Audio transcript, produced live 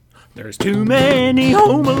There's too many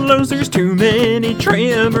Home Alones, there's too many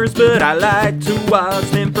Tremors, but I like to watch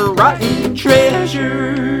them for rotten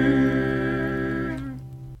treasure.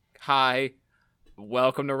 Hi,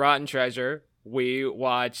 welcome to Rotten Treasure. We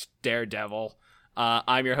watch Daredevil.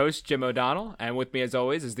 I'm your host, Jim O'Donnell, and with me as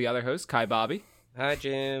always is the other host, Kai Bobby. Hi,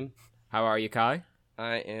 Jim. How are you, Kai?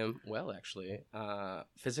 I am well, actually.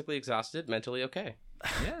 Physically exhausted, mentally okay.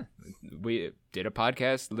 Yeah, we did a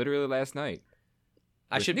podcast literally last night.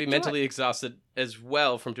 I should be mentally exhausted as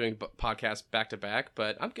well from doing podcasts back to back,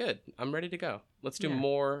 but I'm good. I'm ready to go. Let's do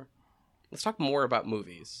more. Let's talk more about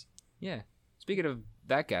movies. Yeah. Speaking of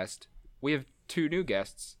that guest, we have two new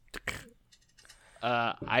guests.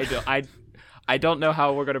 I don't know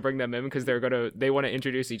how we're gonna bring them in because they want to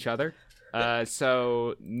introduce each other.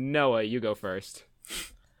 So Noah, you go first.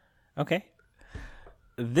 Okay.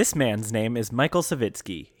 This man's name is Michael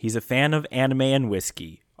Savitsky. He's a fan of anime and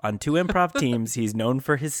whiskey. On two improv teams, he's known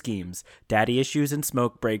for his schemes, daddy issues and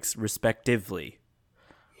smoke breaks, respectively.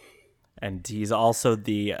 And he's also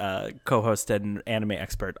the co-host and anime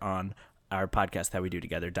expert on our podcast that we do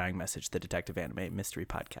together, Dying Message, the detective anime mystery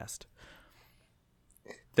podcast.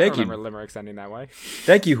 Thank you. I remember limericks ending that way.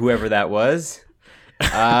 Thank you, whoever that was.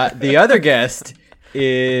 The other guest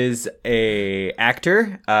is a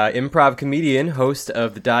actor, improv comedian, host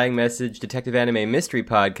of the Dying Message detective anime mystery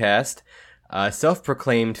podcast,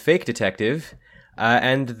 self-proclaimed fake detective,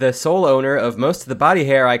 and the sole owner of most of the body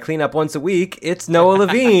hair I clean up once a week. It's Noah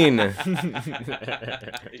Levine.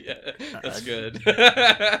 Yeah, that's good.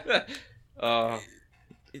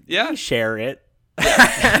 Yeah, share it.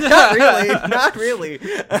 Not really.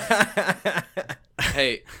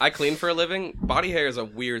 Hey, I clean for a living. Body hair is a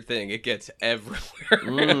weird thing. It gets everywhere.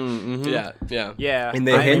 Mm-hmm. Yeah. In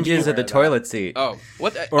the hinges of the toilet seat. Oh,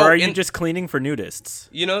 what? Are you just cleaning for nudists?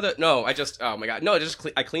 You know that? No, I just. Oh my god, no!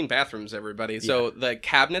 I clean bathrooms, everybody. So the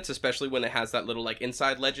cabinets, especially when it has that little like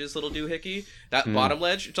inside ledges, little doohickey, that bottom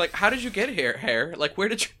ledge. It's like, how did you get here? Hair? Like, where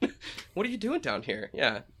did you? What are you doing down here?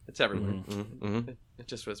 Yeah, it's everywhere. It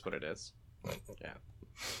just is what it is. Yeah.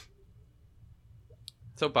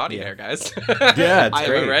 So body hair, guys. Yeah, it's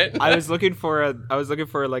great. Right? I was looking for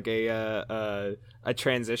like a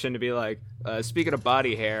transition to be like, speaking of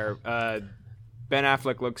body hair, Ben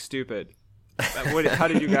Affleck looks stupid. How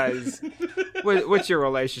did you guys? What's your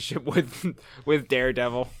relationship with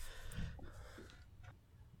Daredevil?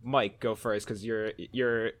 Mike, go first because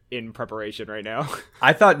you're in preparation right now.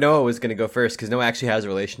 I thought Noah was going to go first because Noah actually has a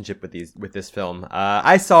relationship with this film.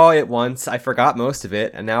 I saw it once, I forgot most of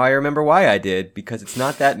it, and now I remember why I did because it's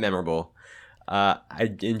not that memorable.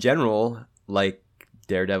 I in general like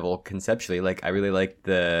Daredevil conceptually. Like I really like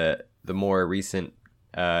the more recent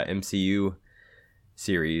MCU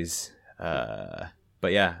series. But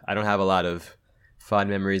yeah, I don't have a lot of fond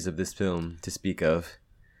memories of this film to speak of.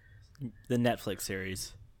 The Netflix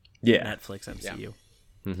series. Yeah. Netflix MCU.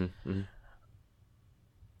 Yeah. Mm-hmm.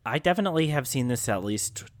 I definitely have seen this at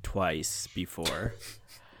least twice before.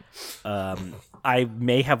 I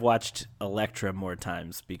may have watched Elektra more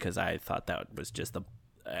times because I thought that was just the.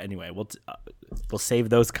 Anyway, we'll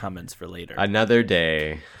save those comments for later. Another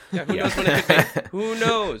day. Yeah, who knows when it could be? Who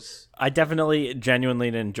knows? I definitely genuinely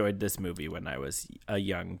enjoyed this movie when I was a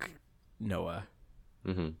young Noah.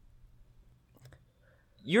 Mm-hmm.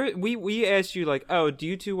 We asked you like, oh, do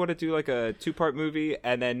you two want to do like a 2-part movie?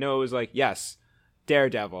 And then Noah was like, yes,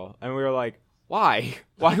 Daredevil. And we were like, why?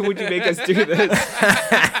 Why would you make us do this?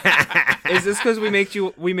 Is this because we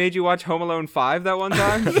made you watch Home Alone 5 that one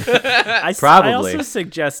time? Probably. I also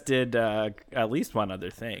suggested at least one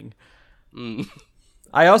other thing.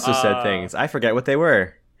 I also said things. I forget what they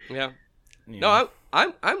were. Yeah. No,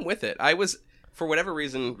 I'm with it. I was, for whatever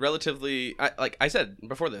reason, relatively, like I said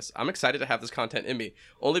before this, I'm excited to have this content in me,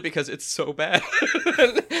 only because it's so bad.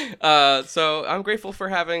 So I'm grateful for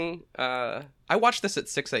having, I watched this at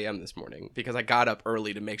 6 a.m. this morning because I got up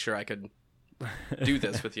early to make sure I could do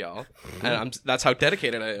this with y'all. And that's how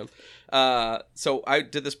dedicated I am. So I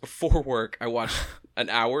did this before work. I watched an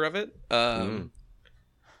hour of it. And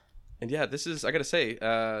yeah, this is, I gotta say,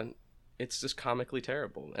 it's just comically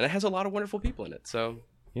terrible. And it has a lot of wonderful people in it, so...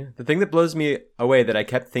 Yeah, the thing that blows me away that I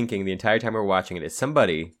kept thinking the entire time we were watching it is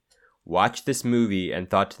somebody watched this movie and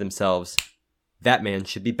thought to themselves, that man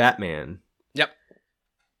should be Batman. Yep.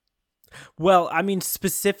 Well, I mean,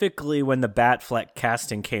 specifically when the Batfleck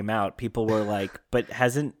casting came out, people were like, but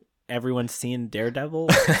hasn't everyone seen Daredevil?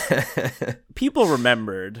 People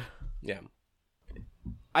remembered. Yeah.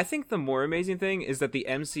 I think the more amazing thing is that the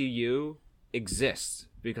MCU exists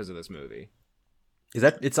because of this movie. Is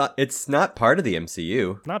that it's not part of the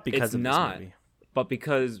MCU? Not because it's of not, this movie.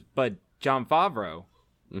 but Jon Favreau,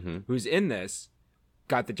 who's in this,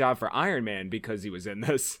 got the job for Iron Man because he was in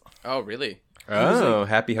this. Oh, really? Oh,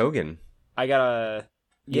 Happy Hogan. I got a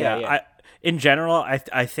In general,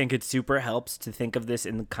 I think it super helps to think of this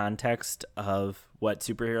in the context of what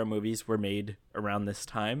superhero movies were made around this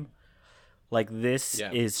time. Like, this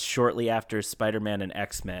is shortly after Spider-Man and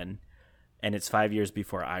X-Men, and it's 5 years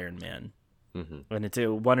before Iron Man. Mm-hmm. And it's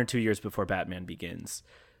 1 or 2 years before Batman Begins.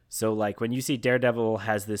 So, like, when you see Daredevil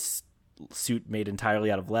has this suit made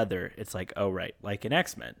entirely out of leather, it's like, oh, right, like in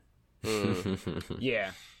X-Men.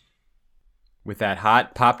 Yeah. With that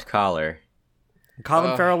hot popped collar.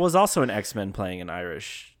 Colin Farrell was also an X-Men playing an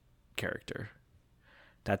Irish character.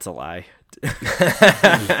 That's a lie.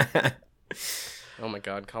 Oh my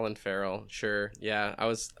God, Colin Farrell. Sure, yeah.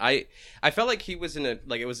 I felt like he was in a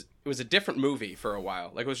it was a different movie for a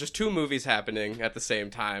while. Like, it was just 2 movies happening at the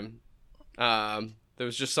same time. There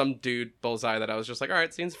was just some dude, Bullseye, that I was just like, all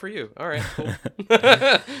right, scene's for you. All right, cool.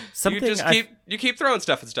 You keep throwing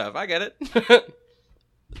stuff and stuff. I get it.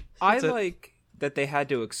 I like that they had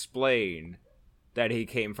to explain that he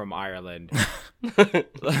came from Ireland. As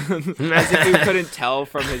if you couldn't tell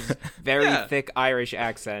from his very thick Irish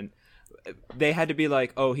accent. They had to be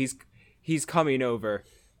like, oh, he's coming over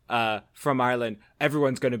from Ireland.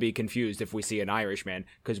 Everyone's going to be confused if we see an Irishman,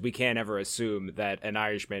 because we can't ever assume that an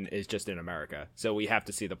Irishman is just in America. So we have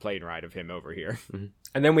to see the plane ride of him over here. Mm-hmm.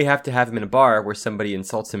 And then we have to have him in a bar where somebody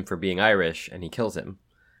insults him for being Irish and he kills him.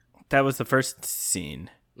 That was the first scene.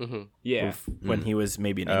 Mm-hmm. Yeah. When he was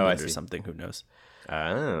maybe in England or something. Who knows?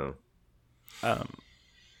 Oh.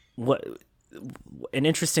 What an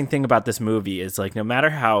interesting thing about this movie is, like, no matter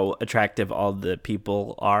how attractive all the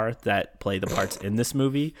people are that play the parts in this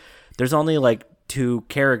movie, there's only like 2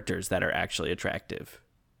 characters that are actually attractive.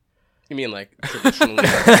 You mean like traditionally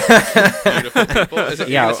beautiful people? Is it,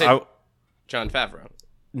 Jon Favreau?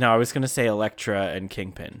 No, I was gonna say Elektra and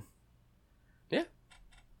Kingpin. Yeah.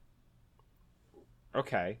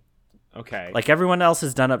 Okay. Like, everyone else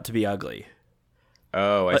is done up to be ugly.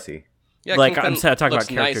 Oh, I see. Yeah, like, Kingpin I'm talking about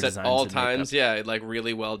character nice designs at all and times. Yeah, like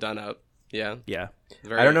really well done up. Yeah. Yeah.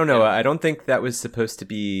 I don't know, Noah. I don't think that was supposed to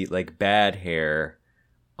be like bad hair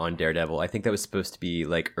on Daredevil. I think that was supposed to be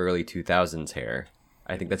like early 2000s hair.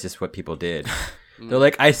 I think that's just what people did. They're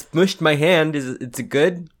like, I smushed my hand. It's a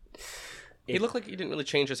good? He looked like he didn't really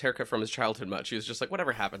change his haircut from his childhood much. He was just like,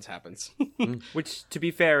 whatever happens, happens. Which, to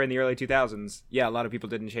be fair, in the early 2000s, yeah, a lot of people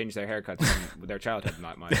didn't change their haircuts from their childhood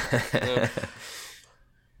not much.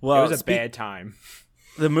 Well, it was a bad time.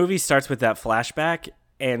 The movie starts with that flashback,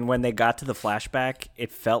 and when they got to the flashback,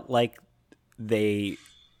 it felt like they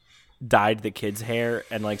dyed the kid's hair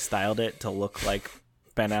and like styled it to look like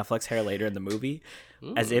Ben Affleck's hair later in the movie,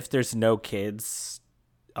 as if there's no kids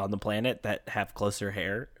on the planet that have closer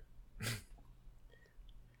hair.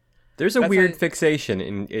 There's a weird fixation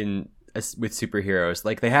in with superheroes.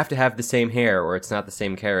 Like, they have to have the same hair or it's not the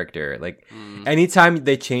same character. Like, anytime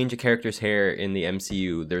they change a character's hair in the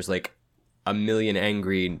MCU, there's like a million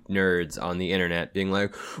angry nerds on the internet being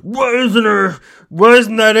like, why isn't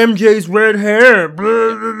that MJ's red hair?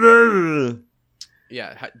 Blah, blah, blah.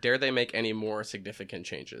 Yeah, dare they make any more significant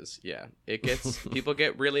changes? Yeah, people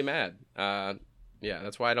get really mad. Yeah,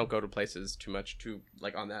 that's why I don't go to places too much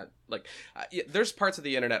like on that. Like, there's parts of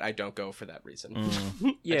the internet I don't go for that reason.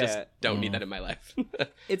 Yeah. I just don't need that in my life.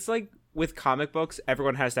 It's like with comic books,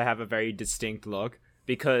 everyone has to have a very distinct look,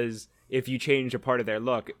 because if you change a part of their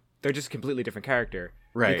look, they're just a completely different character.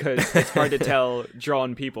 Right. Because it's hard to tell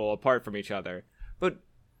drawn people apart from each other. But,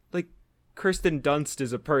 like, Kirsten Dunst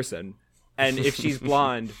is a person. And if she's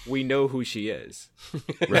blonde, we know who she is.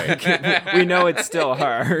 Right. We know it's still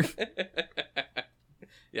her.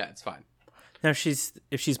 Yeah, it's fine. Now, if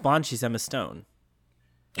she's blonde, she's Emma Stone.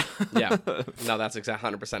 Yeah. No, that's exactly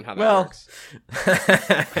 100% how that works.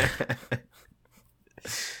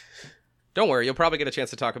 Don't worry, you'll probably get a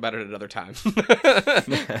chance to talk about it another time.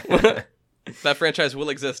 That franchise will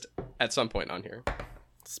exist at some point on here.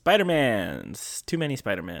 Spider-Mans. Too many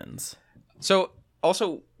Spider-Mans. So,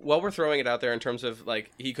 also, while we're throwing it out there in terms of,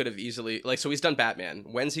 like, he could have easily... Like, so he's done Batman.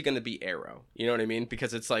 When's he going to be Arrow? You know what I mean?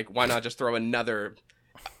 Because it's like, why not just throw another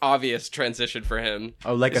obvious transition for him?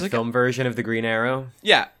 Oh, like a film version of the Green Arrow?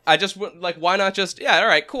 Yeah. I just... Like, why not just... Yeah, all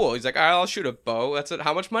right, cool. He's like, all right, I'll shoot a bow. That's it.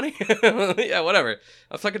 How much money? Yeah, whatever.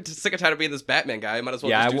 I'm fucking sick and tired of being this Batman guy. I might as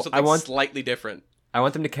well just do something slightly different. I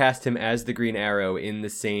want them to cast him as the Green Arrow in the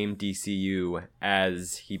same DCU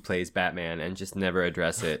as he plays Batman and just never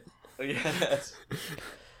address it. Yes.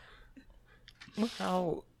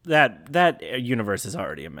 Well, that universe is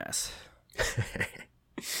already a mess.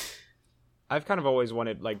 I've kind of always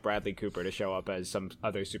wanted, like, Bradley Cooper to show up as some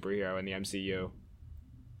other superhero in the MCU,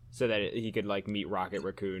 so that he could, like, meet Rocket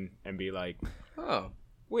Raccoon and be like, Oh.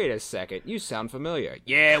 Wait a second, you sound familiar.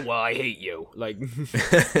 Yeah, well, I hate you. Like,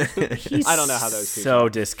 He's I don't know how those two so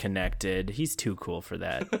disconnected. He's too cool for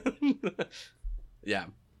that. Yeah.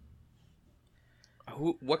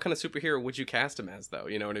 What kind of superhero would you cast him as, though?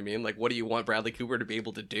 You know what I mean? Like, what do you want Bradley Cooper to be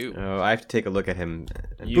able to do? Oh, I have to take a look at him.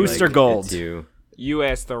 And be Booster like, Gold. it's you. You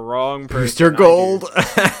asked the wrong person. Booster Gold.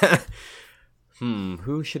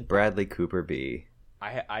 Who should Bradley Cooper be?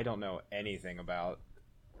 I don't know anything about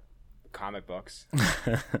comic books.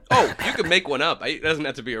 Oh, you could make one up. It doesn't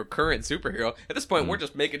have to be a current superhero. At this point, we're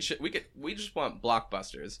just making shit. We just want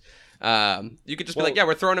blockbusters. You could just be like, yeah,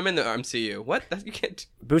 we're throwing them in the MCU. What? You can't.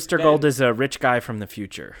 Booster Gold is a rich guy from the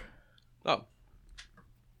future. Oh,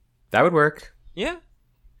 That would work. Yeah,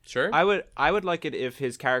 sure. I would like it if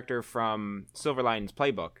his character from Silver Linings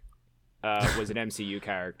Playbook was an MCU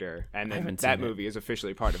character, and then that movie is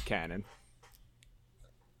officially part of canon.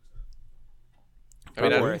 I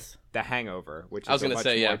mean, Or The Hangover, which I was is a gonna much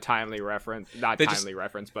say, more yeah. timely reference. Not They timely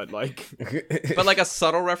reference, but like... but like a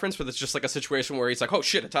subtle reference where it's just like a situation where he's like, oh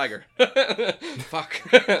shit, a tiger. Fuck.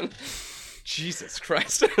 Jesus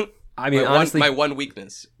Christ. I mean, my honestly, my one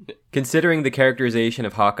weakness. considering the characterization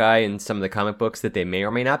of Hawkeye in some of the comic books that they may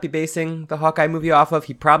or may not be basing the Hawkeye movie off of,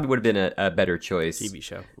 he probably would have been a better choice TV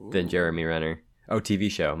show. than Jeremy Renner. Oh, TV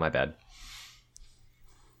show. My bad.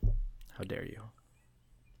 How dare you?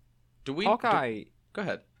 Do we? Hawkeye... Go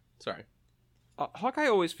ahead. Sorry. Hawkeye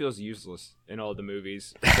always feels useless in all the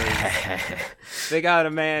movies. They got a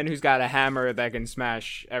man who's got a hammer that can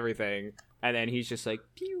smash everything, and then he's just like,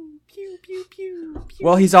 pew, pew, pew, pew, pew.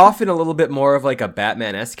 Well, he's often a little bit more of like a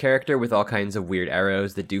Batman-esque character with all kinds of weird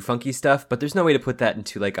arrows that do funky stuff, but there's no way to put that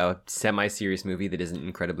into like a semi-serious movie that isn't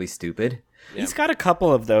incredibly stupid. Yeah. He's got a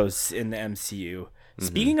couple of those in the MCU.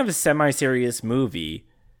 Speaking of a semi-serious movie,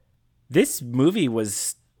 this movie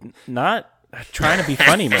was not trying to be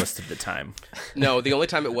funny most of the time. No, the only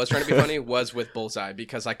time it was trying to be funny was with Bullseye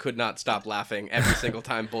because I could not stop laughing every single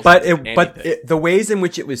time Bullseye. The ways in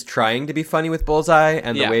which it was trying to be funny with Bullseye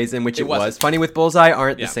and the ways in which it was funny with Bullseye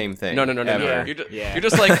aren't the same thing. No. Yeah. You're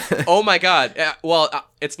just like, oh my god.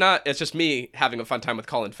 It's not. It's just me having a fun time with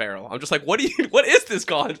Colin Farrell. I'm just like, what is this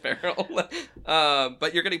Colin Farrell?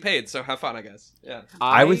 But you're getting paid, so have fun, I guess. Yeah.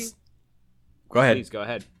 Go ahead. Please go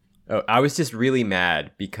ahead. Oh, I was just really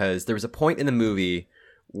mad because there was a point in the movie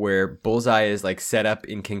where Bullseye is like set up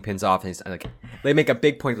in Kingpin's office, and like they make a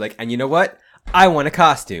big point, like, and you know what? I want a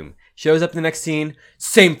costume. Shows up in the next scene,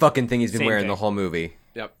 same fucking thing he's been wearing the whole movie.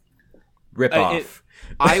 Yep. Rip off.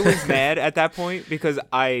 I was mad at that point because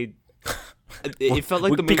it felt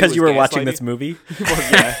like the movie because was you were watching gaslighting- this movie.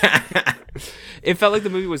 Well, yeah. It felt like the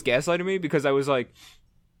movie was gaslighting me because I was like,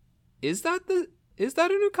 is that a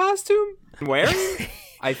new costume I'm wearing?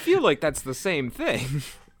 I feel like that's the same thing.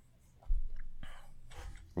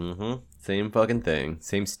 Same fucking thing.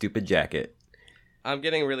 Same stupid jacket. I'm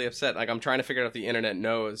getting really upset. Like, I'm trying to figure out if the internet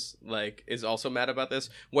knows, like, is also mad about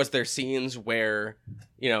this. Was there scenes where,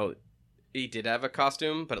 you know, he did have a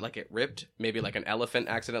costume, but, like, it ripped? Maybe, like, an elephant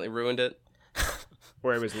accidentally ruined it?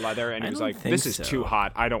 Where it was leather and I he was don't like, think this is so. too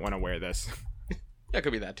hot. I don't want to wear this. That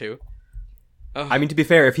could be that, too. I mean, to be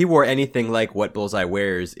fair, if he wore anything like what Bullseye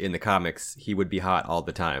wears in the comics, he would be hot all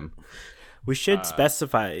the time. We should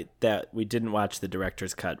specify that we didn't watch the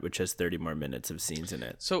director's cut, which has 30 more minutes of scenes in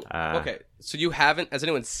it. So, okay. So you haven't... Has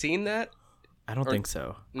anyone seen that? I don't think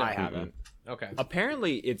so. No. I haven't. Okay.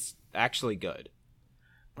 Apparently, it's actually good.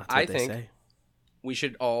 That's what I they think say. we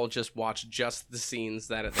should all just watch just the scenes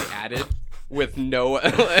that they added with no...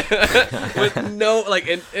 like,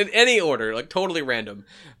 in any order. Like, totally random.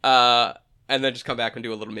 And then just come back and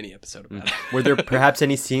do a little mini episode about it. Were there perhaps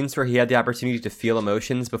any scenes where he had the opportunity to feel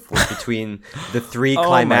emotions between the three Oh my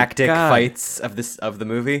climactic God. fights of the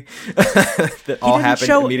movie that all didn't happened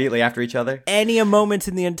show- immediately after each other? Any moments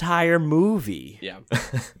in the entire movie. Yeah.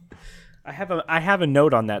 I have a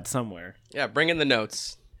note on that somewhere. Yeah, bring in the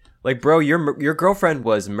notes. Like, bro, your girlfriend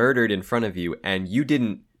was murdered in front of you, and you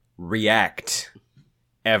didn't react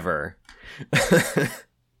ever.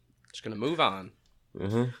 Just gonna move on.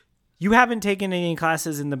 You haven't taken any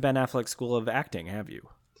classes in the Ben Affleck School of Acting, have you?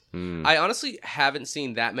 I honestly haven't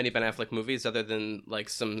seen that many Ben Affleck movies other than, like,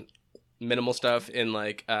 some minimal stuff in,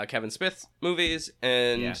 like, Kevin Smith movies.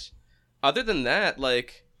 And Yeah. other than that,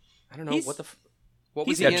 like, I don't know, He's- what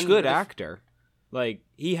was He's he a in? good actor. Like,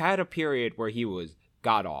 he had a period where he was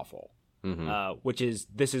god-awful.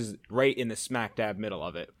 This is right in the smack dab middle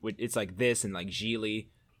of it. It's like this and like Gigli,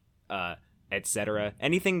 etc.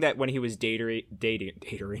 Anything that when he was dating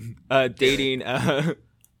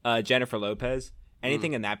Jennifer Lopez,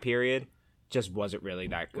 anything in that period just wasn't really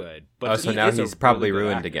that good. But So he now is a he's probably really good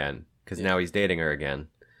ruined actor. again because now he's dating her again.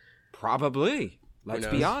 Probably. Let's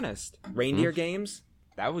be knows? honest. Reindeer Games.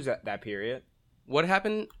 That was that period. What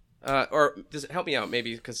happened? Or does it help me out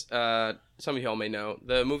maybe because some of y'all may know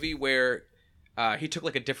the movie where he took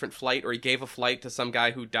like a different flight, or he gave a flight to some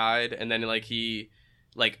guy who died, and then like he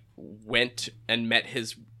like went and met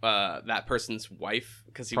his that person's wife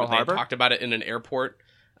because they talked about it in an airport.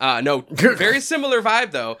 No, very similar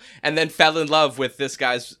vibe though, and then fell in love with this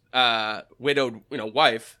guy's widowed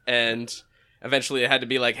wife, and eventually it had to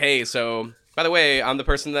be like, hey, so by the way, I'm the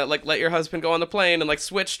person that like let your husband go on the plane and like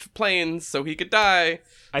switched planes so he could die.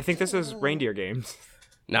 I think this is Reindeer Games.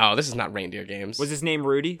 No, this is not Reindeer Games. Was his name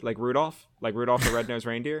Rudy? Like Rudolph? Like Rudolph the Red-Nosed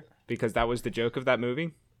Reindeer? Because that was the joke of that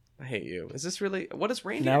movie? I hate you. Is this really... What is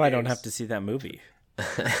Reindeer Now Games? I don't have to see that movie.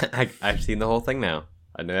 I've seen the whole thing now.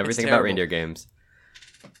 I know everything about terrible. Reindeer Games.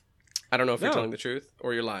 I don't know if you're telling the truth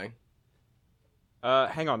or you're lying.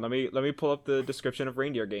 Hang on. Let me pull up the description of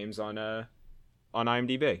Reindeer Games on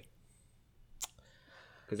IMDb.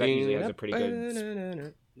 Because that usually has a pretty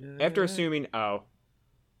good...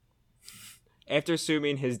 After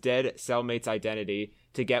assuming his dead cellmate's identity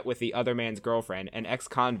to get with the other man's girlfriend, an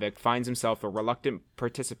ex-convict finds himself a reluctant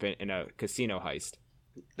participant in a casino heist.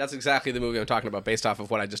 That's exactly the movie I'm talking about based off of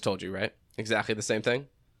what I just told you, right? Exactly the same thing?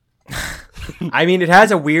 I mean, it has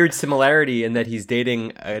a weird similarity in that he's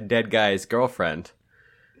dating a dead guy's girlfriend.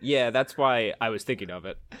 Yeah, that's why I was thinking of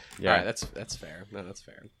it. Yeah, All right, that's fair. No, that's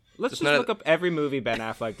fair. Let's just look up every movie Ben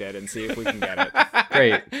Affleck did and see if we can get it.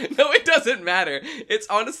 Great. No, it doesn't matter. It's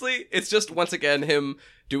honestly, it's just once again him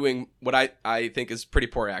doing what I think is pretty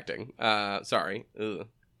poor acting. Sorry. Ugh.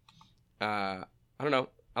 I don't know.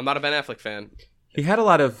 I'm not a Ben Affleck fan. He had a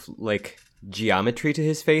lot of like geometry to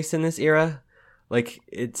his face in this era. Like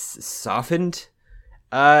it's softened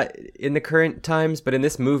in the current times, but in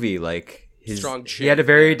this movie, like strong chin, he had a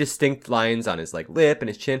very distinct lines on his like lip and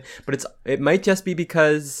his chin. But it might just be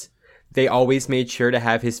because they always made sure to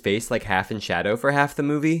have his face like half in shadow for half the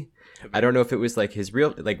movie. I don't know if it was like his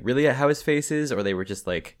real like really how his face is, or they were just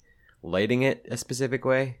like lighting it a specific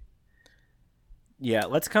way. Yeah,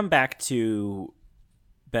 let's come back to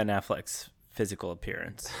Ben Affleck's physical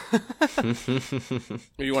appearance.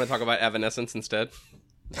 You want to talk about Evanescence instead?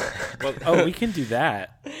 Oh, we can do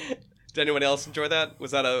that. Did anyone else enjoy that?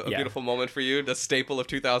 Was that a beautiful moment for you? The staple of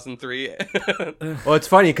 2003? Well, it's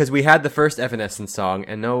funny because we had the first Evanescence song,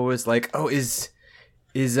 and Noah was like, "Oh, is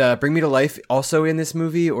Bring Me to Life also in this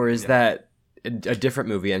movie, or is that a different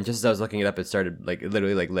movie?" And just as I was looking it up, it started like it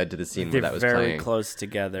literally like led to the scene where that was very playing. close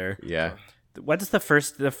together. Yeah. What is the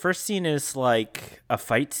first scene is like a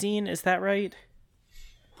fight scene, is that right?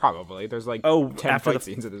 Probably. There's like 10 after fight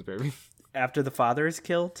scenes in this movie. After the father is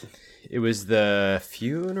killed? It was the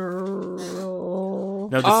funeral.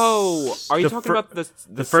 No, Are you talking about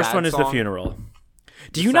the first sad one is the song? funeral.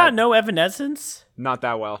 Do you not know Evanescence? Not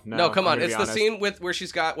that well. No, come on. I'm gonna It's be the honest. scene with where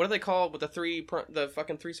she's got, what do they call it with the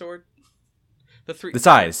fucking three sword? The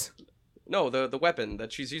size. No, the weapon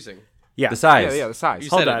that she's using. Yeah. The size. Yeah, the size. You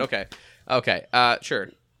Hold said on. it. Okay. Sure.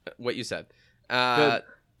 What you said.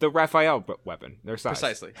 The Raphael weapon. Their size.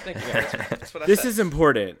 Precisely. Thank you. Yeah, that's what I This said. is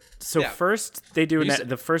important. So Yeah. first they do You said-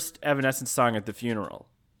 the first Evanescence song at the funeral.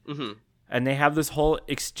 Mhm. And they have this whole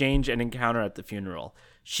exchange and encounter at the funeral.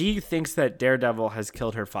 She thinks that Daredevil has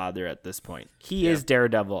killed her father at this point. He is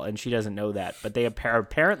Daredevil, and she doesn't know that. But they are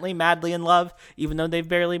apparently madly in love, even though they've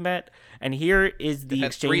barely met. And here is the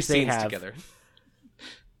Had 3 exchange they scenes have. together.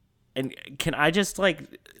 And can I just like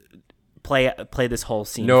play this whole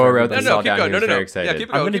scene? Noah for wrote everybody? this all keep down. going. He was No. very Yeah, excited. keep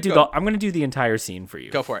going. I'm gonna do the entire scene for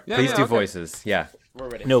you. Go for it. Please do voices. Yeah. We're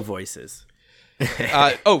ready. No voices.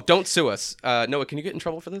 Don't sue us. Noah, can you get in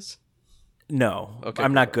trouble for this? No, Okay, I'm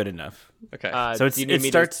cool. not good enough. Okay. So do you need it me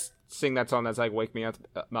starts. to sing that song that's like "Wake Me Up,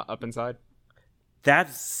 Up Inside"?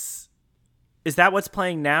 Is that what's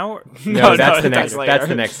playing now? No, that's the that's next. later. That's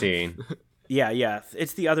the next scene. Yeah.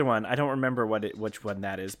 It's the other one. I don't remember which one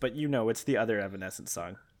that is, but it's the other Evanescence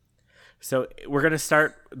song. So we're gonna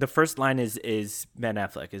start. The first line is Ben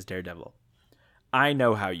Affleck as Daredevil. I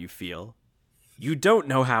know how you feel. You don't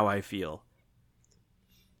know how I feel.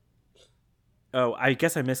 Oh, I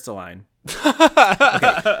guess I missed a line.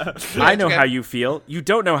 I know how you feel. You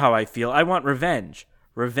don't know how I feel. I want revenge.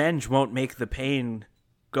 Revenge won't make the pain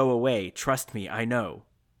go away. Trust me, I know.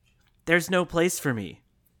 There's no place for me.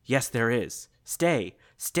 Yes, there is.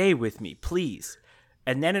 Stay with me, please.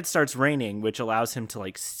 And then it starts raining, which allows him to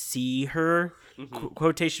like see her,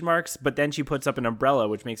 quotation marks, but then she puts up an umbrella,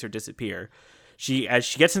 which makes her disappear. As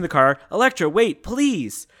she gets in the car, Elektra, wait,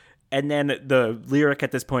 please. And then the lyric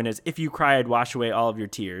at this point is, if you cry, I'd wash away all of your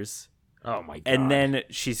tears. Oh my god! And then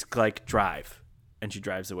she's like, drive. And she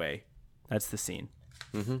drives away. That's the scene.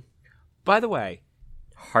 By the way,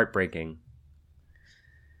 Heartbreaking.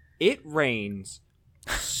 It rains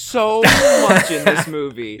so much in this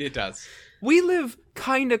movie. It does. We live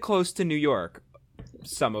kind of close to New York,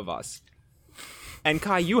 some of us. And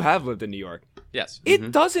Kai, you have lived in New York. Yes.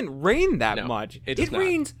 It doesn't rain that No, much. it does not.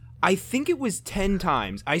 rains, I think it was 10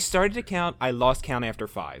 times. I started to count. I lost count after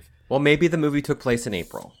 5. Well, maybe the movie took place in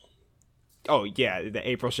April. Oh, yeah, the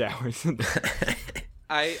April showers.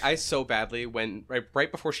 I so badly when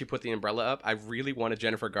right before she put the umbrella up, I really wanted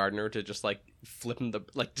Jennifer Gardner to just like flip him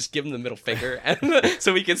just give him the middle finger and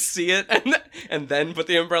so we could see it and then put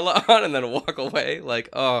the umbrella on and then walk away. Like,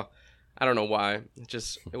 oh, I don't know why.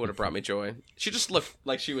 It would have brought me joy. She just looked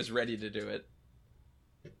like she was ready to do it.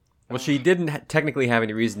 Well, she didn't technically have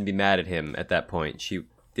any reason to be mad at him at that point. She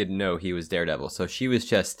didn't know he was Daredevil, so she was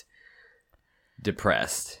just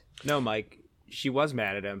depressed. No, Mike, she was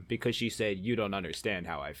mad at him because she said, "You don't understand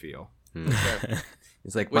how I feel."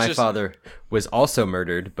 It's like, Which my is- father was also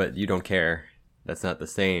murdered, but you don't care. That's not the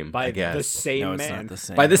same, By I guess. the same No, it's man. not the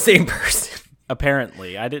same. By the same person.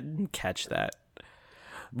 Apparently, I didn't catch that.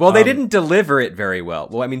 Well, they didn't deliver it very well.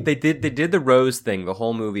 Well, I mean, they did the Rose thing, the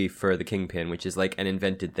whole movie for the Kingpin, which is like an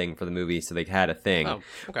invented thing for the movie, so they had a thing. Oh,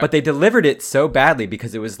 okay. But they delivered it so badly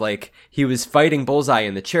because it was like he was fighting Bullseye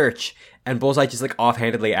in the church, and Bullseye just like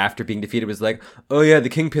offhandedly after being defeated was like, "Oh yeah, the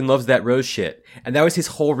Kingpin loves that Rose shit." And that was his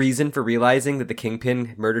whole reason for realizing that the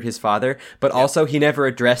Kingpin murdered his father, but also he never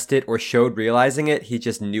addressed it or showed realizing it. He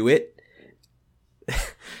just knew it.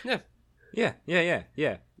 Yeah,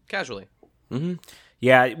 Yeah. casually.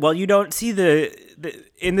 Yeah, well, you don't see the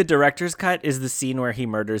in the director's cut is the scene where he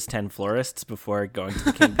murders 10 florists before going to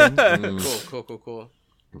the Kingpin. Cool.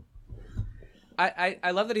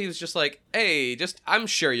 I love that he was just like, hey, I'm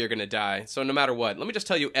sure you're gonna die, so no matter what, let me just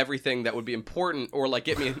tell you everything that would be important or like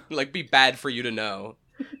get me like be bad for you to know.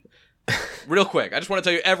 Real quick, I just want to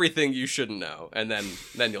tell you everything you shouldn't know, and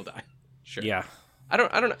then you'll die. Sure. Yeah. I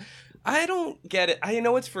don't know. I don't get it. I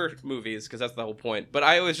know it's for movies because that's the whole point. But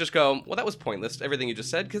I always just go, well, that was pointless. Everything you just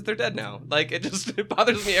said because they're dead now. Like it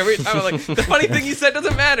bothers me every time. I'm like, the funny thing you said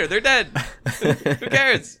doesn't matter. They're dead. Who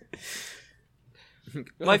cares?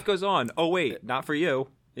 Life goes on. Oh, wait, not for you.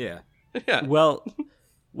 Yeah. Yeah. Well,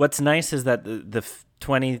 what's nice is that the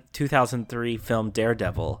 2003 film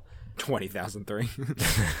Daredevil, 20,003.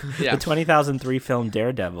 Yeah. the 2003 film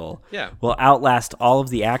Daredevil, Yeah. will outlast all of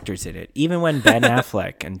the actors in it. Even when Ben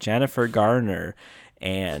Affleck and Jennifer Garner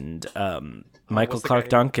and Michael what's the Clark guy?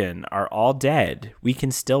 Duncan are all dead, we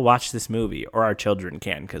can still watch this movie, or our children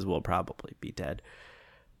can, because we'll probably be dead.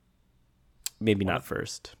 Maybe not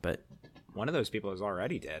first, but One of those people is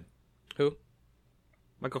already dead. Who?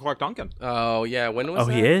 Michael Clark Duncan. Oh yeah. When was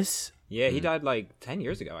that? he is. Yeah, he died like 10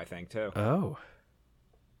 years ago, I think, too. Oh,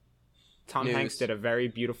 Tom News. Hanks did a very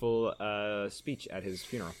beautiful speech at his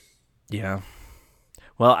funeral. yeah.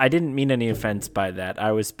 Well, I didn't mean any offense by that.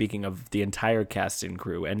 I was speaking of the entire cast and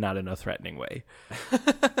crew, and not in a threatening way.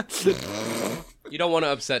 You don't want to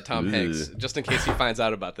upset Tom Hanks, just in case he finds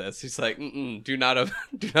out about this. He's like, do not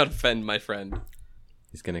offend my friend.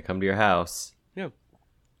 He's gonna come to your house. Yeah.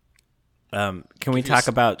 Can we talk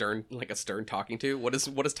about? a stern talking to? What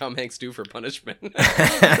does Tom Hanks do for punishment?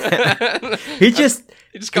 He just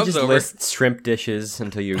comes over. lists shrimp dishes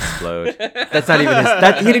until you explode. That's not even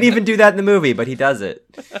his. He didn't even do that in the movie, but he does it.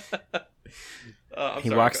 I'm He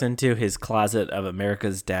sorry. walks into his closet of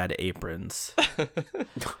America's Dad aprons.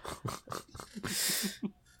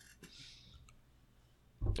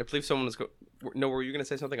 I believe someone was No, were you going to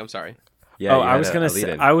say something? I'm sorry. Yeah. Oh, you I had was a gonna lead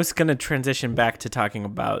say, in. I was gonna transition back to talking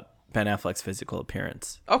about Ben Affleck's physical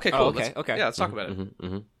appearance. Okay, cool. Oh, okay, Let's- okay. Yeah, let's talk about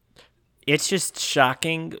it. It's just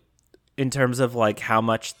shocking in terms of like how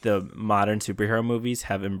much the modern superhero movies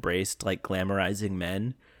have embraced like glamorizing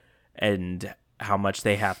men and how much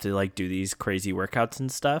they have to like do these crazy workouts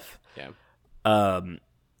and stuff. Yeah.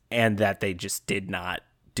 And that they just did not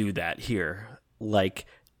do that here. Like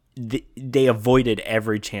they avoided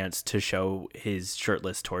every chance to show his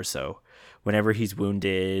shirtless torso. Whenever he's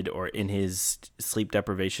wounded or in his sleep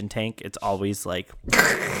deprivation tank, it's always like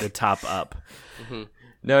the top up.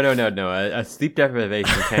 No. A sleep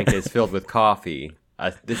deprivation tank is filled with coffee.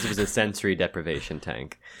 This was a sensory deprivation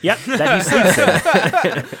tank. Yep, that he sleeps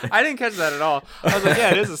in. I didn't catch that at all. I was like,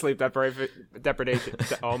 yeah, it is a sleep deprivation.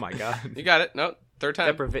 Oh my god. You got it. No, third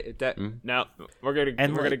time. No, we're gonna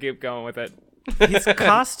like- keep going with it. His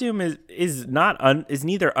costume is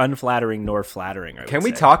neither unflattering nor flattering. I Can would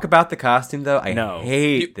we say. talk about the costume though? I No.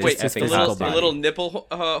 hate this Wait, just the effing physical little, body. the little nipple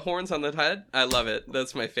horns on the head? I love it.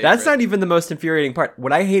 That's my favorite. That's not even the most infuriating part.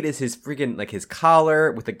 What I hate is his freaking like his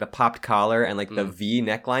collar with like the popped collar and like the V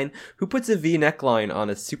neckline. Who puts a V neckline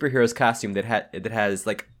on a superhero's costume that has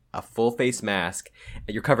like a full face mask,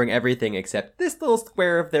 and you're covering everything except this little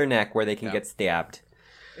square of their neck where they can get stabbed.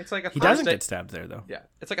 It's like a He doesn't get stabbed there though. Yeah,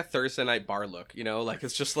 it's like a Thursday night bar look, you know, like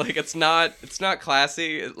it's just like it's not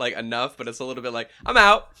classy like enough, but it's a little bit like I'm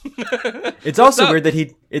out. It's also weird that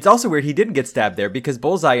he didn't get stabbed there because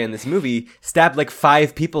Bullseye in this movie stabbed like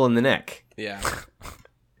 5 people in the neck. Yeah.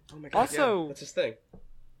 Oh my god. Also- yeah, that's his thing.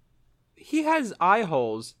 He has eye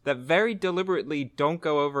holes that very deliberately don't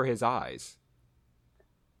go over his eyes.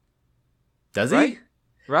 Does he? Right?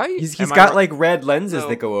 Right? He's Am I got wrong? like red lenses No,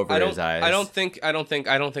 that go over his eyes. I don't think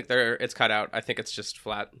they're it's cut out. I think it's just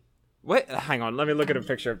flat. Wait, hang on. Let me look at a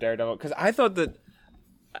picture of Daredevil because I thought that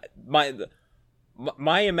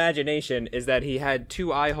my imagination is that he had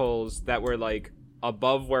 2 eye holes that were like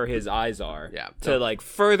above where his eyes are. Yeah. To like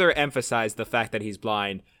further emphasize the fact that he's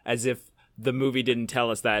blind, as if the movie didn't tell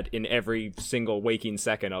us that in every single waking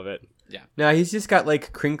second of it. Yeah. No, he's just got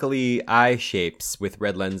like crinkly eye shapes with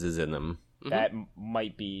red lenses in them. That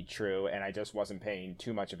might be true, and I just wasn't paying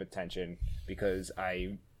too much of attention because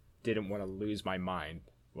I didn't want to lose my mind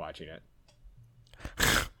watching it.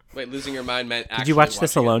 Wait, losing your mind meant actually Did you watch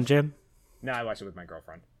this watching it. alone, Jim? No, I watched it with my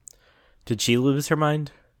girlfriend. Did she lose her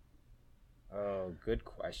mind? Oh, good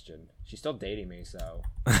question. She's still dating me, so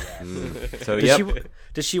yeah. So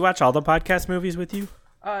Does she watch all the podcast movies with you?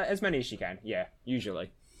 As many as she can. Yeah,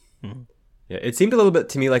 usually. Yeah, it seemed a little bit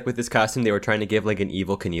to me like with this costume they were trying to give like an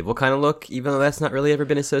Evel Knievel kind of look, even though that's not really ever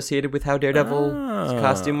been associated with how Daredevil's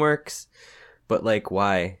costume works. But like,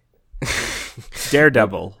 why?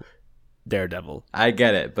 Daredevil. I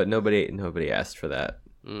get it, but nobody asked for that.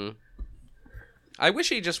 I wish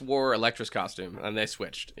he just wore Elektra's costume and they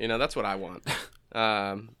switched. You know, that's what I want.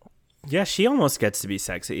 Yeah, she almost gets to be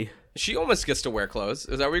sexy. She almost gets to wear clothes.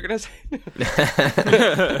 Is that what you're gonna say?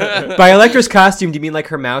 By Elektra's costume, do you mean like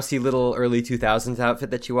her mousy little early 2000s outfit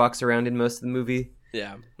that she walks around in most of the movie?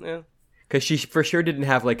 Yeah. Because she for sure didn't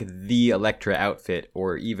have like the Elektra outfit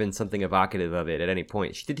or even something evocative of it at any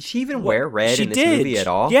point. Did she even wear red in this movie at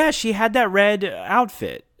all? Yeah, she had that red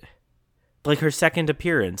outfit. Like her second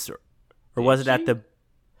appearance. Or was it at the...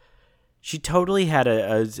 She totally had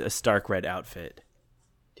a stark red outfit.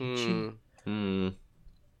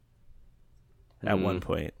 At one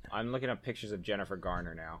point. I'm looking up pictures of Jennifer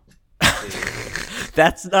Garner now.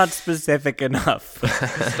 That's not specific enough.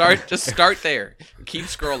 Just start there. Keep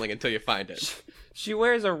scrolling until you find it. She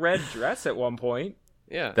wears a red dress at one point.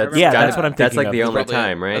 Yeah. that's what I'm thinking That's like of. the only Probably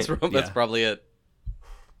time, it. right? That's probably it.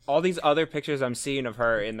 All these other pictures I'm seeing of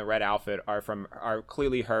her in the red outfit are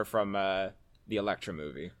clearly her from the Elektra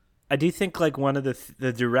movie. I do think like one of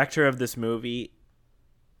the director of this movie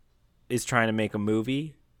is trying to make a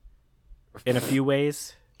movie in a few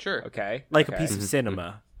ways, Sure. Okay. like okay. a piece of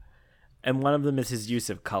cinema, and one of them is his use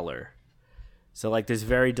of color. So like there's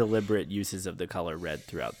very deliberate uses of the color red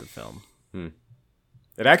throughout the film.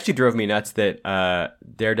 It actually drove me nuts that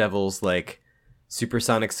Daredevil's like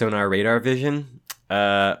supersonic sonar radar vision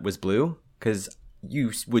was blue, because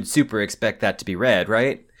you would super expect that to be red,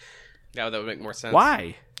 right? Yeah, that would make more sense.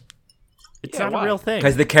 Why? It's Yeah, not why? a real thing.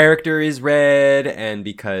 Because the character is red, and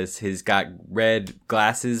because he's got red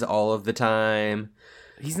glasses all of the time.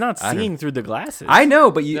 He's not seeing through the glasses. I know,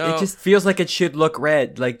 but No. it just feels like it should look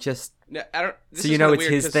red, like just No, I don't. This so is you know kinda it's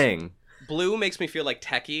weird his 'cause thing. Blue makes me feel like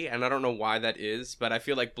techie, and I don't know why that is, but I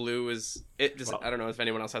feel like blue is it. Just I don't know if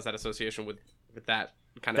anyone else has that association with that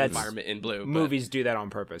kind of That's- environment in blue. but- Movies do that on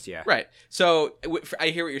purpose, yeah. Right. So I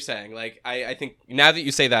hear what you're saying. Like I think now that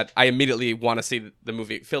you say that, I immediately want to see the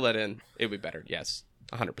movie. Fill it in. It would be better. Yes,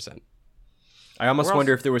 100%. I almost We're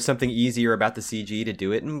wonder also- if there was something easier about the CG to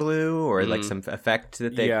do it in blue, or like some effect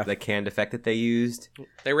that they, Yeah. the canned effect that they used.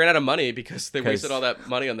 They ran out of money because they 'Cause- wasted all that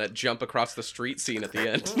money on that jump across the street scene at the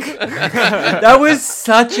end. That was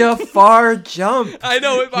such a far jump. I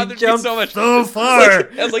know it bothered me jumped so much. so far.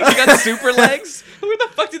 I was like, you got super legs? Where the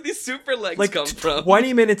fuck did these super legs Like come from?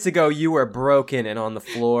 20 minutes ago, you were broken and on the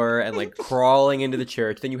floor and like crawling into the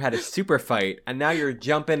church. Then you had a super fight, and now you're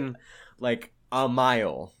jumping like a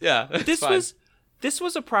mile. Yeah, it's fine. This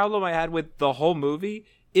was a problem I had with the whole movie.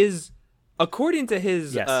 Is according to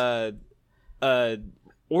his Yes.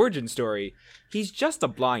 origin story, he's just a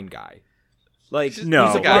blind guy. Like No.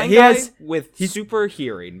 he's a Yeah, blind he guy has- with super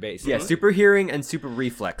hearing, basically. Yeah, super hearing and super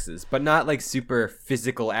reflexes, but not like super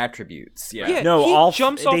physical attributes. Yeah. Yeah. No, He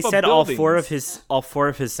jumps they off of said all four of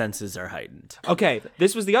buildings. his senses are heightened. Okay,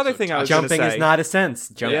 this was the other thing I was going to Jumping say. is not a sense.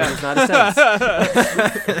 Jumping Yeah. is not a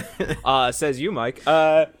sense. Says you, Mike.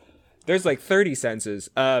 There's like 30 senses.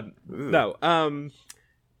 No.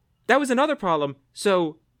 That was another problem.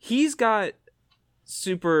 So he's got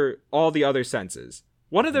all the other senses.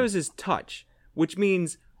 One of those is touch, which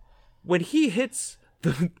means when he hits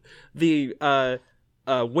the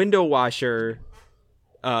window washer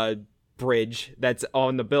bridge that's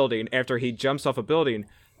on the building after he jumps off a building,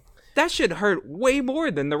 that should hurt way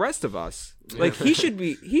more than the rest of us. Like he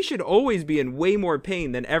should always be in way more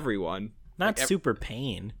pain than everyone. Not super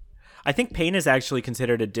pain. I think pain is actually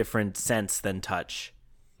considered a different sense than touch.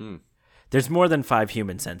 There's more than 5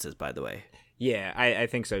 human senses, by the way. Yeah, I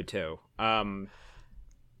think so too.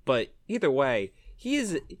 But either way, he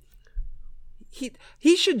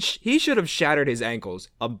should have shattered his ankles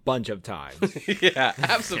a bunch of times. Yeah,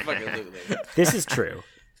 absolutely. This is true.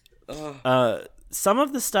 Some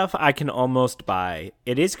of the stuff I can almost buy.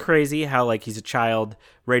 It is crazy how, like, he's a child,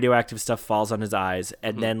 radioactive stuff falls on his eyes,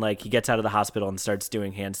 and then, like, he gets out of the hospital and starts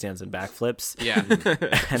doing handstands and backflips. Yeah.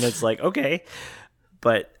 And it's like, okay.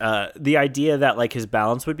 But the idea that, like, his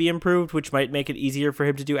balance would be improved, which might make it easier for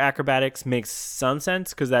him to do acrobatics, makes some sense,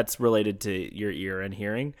 because that's related to your ear and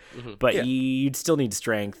hearing. But you'd still need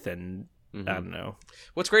strength and... I don't know.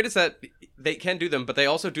 What's great is that they can do them, but they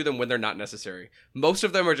also do them when they're not necessary. Most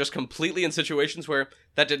of them are just completely in situations where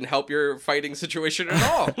that didn't help your fighting situation at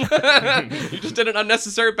all. You just did an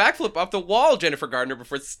unnecessary backflip off the wall, Jennifer Gardner,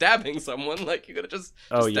 before stabbing someone. Like, you could have just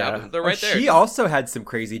stab them. They're right there. She also had some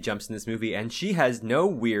crazy jumps in this movie, and she has no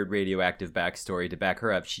weird radioactive backstory to back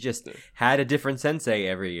her up. She just had a different sensei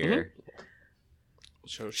every year.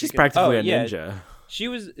 So She's practically a ninja. She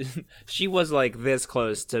was like this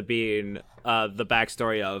close to being the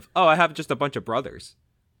backstory of, oh, I have just a bunch of brothers.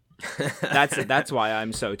 That's why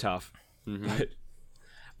I'm so tough.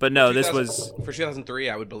 But no, this was for 2003.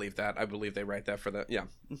 I would believe that. I believe they write that for that. Yeah.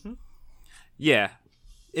 Yeah.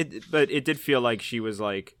 But it did feel like she was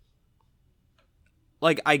like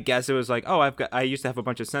I guess it was like, oh, I used to have a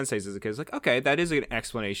bunch of senseis as a kid. It's like, okay, that is an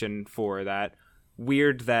explanation for that.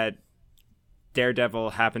 Weird that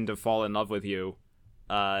Daredevil happened to fall in love with you.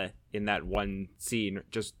 In that one scene,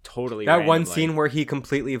 just totally that randomly. one scene where he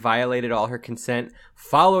completely violated all her consent,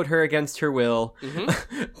 followed her against her will,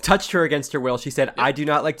 touched her against her will. She said, I do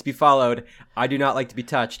not like to be followed, I do not like to be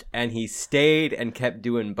touched, and he stayed and kept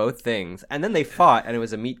doing both things, and then they fought, and it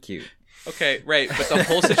was a meet cute. Okay, right, but the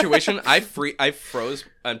whole situation, I froze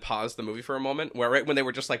and paused the movie for a moment, where right when they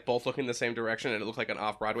were just like both looking the same direction, and it looked like an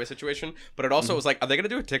off-Broadway situation. But it also was like, are they gonna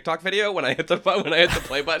do a TikTok video when I hit the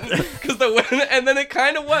play button? Because and then it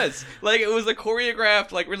kind of was like it was a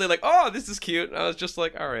choreographed, like really like, oh, this is cute. And I was just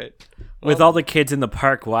like, all right. With all the kids in the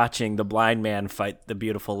park watching the blind man fight the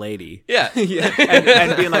beautiful lady. Yeah,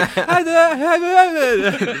 and being like,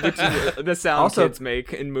 which is the sound kids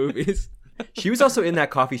make in movies. She was also in that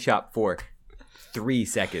coffee shop for 3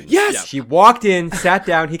 seconds. Yes! Yeah. She walked in, sat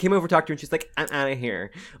down, he came over, talked to her, and she's like, I'm out of here.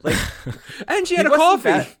 Like, and she had a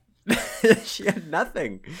coffee. She had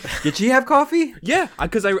nothing. Did she have coffee? Yeah,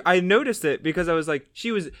 because I noticed it because I was like, she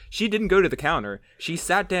didn't go to the counter. She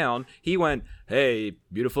sat down. He went, hey,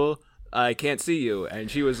 beautiful, I can't see you. And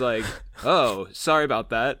she was like, oh, sorry about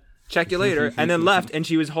that. Check you later. And then left, and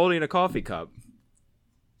she was holding a coffee cup.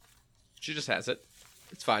 She just has it.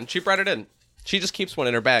 It's fine. She brought it in. She just keeps one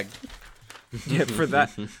in her bag. Yeah, for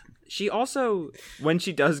that. She also, when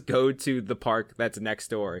she does go to the park that's next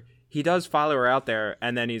door, he does follow her out there,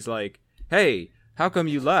 and then he's like, hey, how come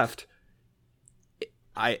you left?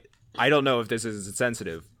 I don't know if this is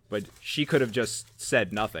sensitive, but she could have just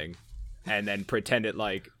said nothing and then pretended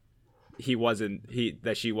like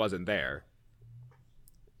that she wasn't there.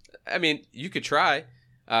 I mean, you could try.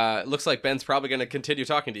 It looks like Ben's probably going to continue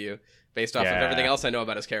talking to you based off of everything else I know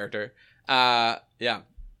about his character. Yeah.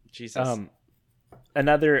 Jesus.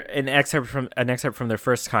 An excerpt from their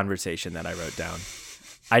first conversation that I wrote down.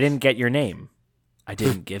 I didn't get your name. I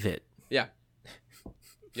didn't give it. Yeah.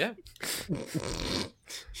 Yeah.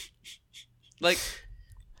 Like,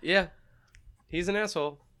 yeah. He's an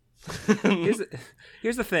asshole.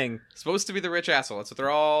 Here's the thing. Supposed to be the rich asshole. That's what they're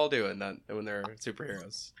all doing when they're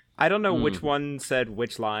superheroes. I don't know which one said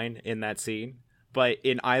which line in that scene, but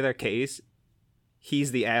in either case,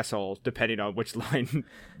 he's the asshole, depending on which line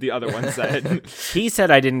the other one said. He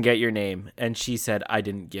said, I didn't get your name, and she said, I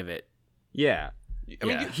didn't give it. Yeah. I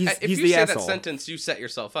mean, he's if you the say asshole. that sentence, you set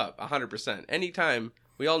yourself up 100%. Anytime,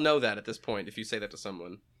 we all know that at this point, if you say that to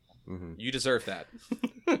someone, you deserve that.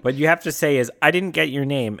 What you have to say is, I didn't get your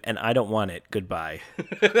name, and I don't want it. Goodbye.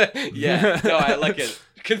 Yeah, no, I like it.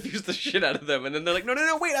 Confuse the shit out of them, and then they're like, no,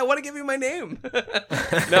 wait, I want to give you my name.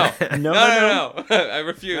 No. I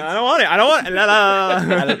refuse. No, I don't want it. I don't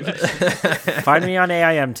want it. Find me on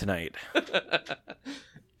AIM tonight.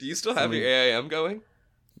 Do you still have your AIM going?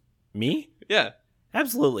 Me? Yeah.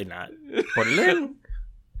 Absolutely not. Put it in.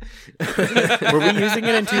 Were we using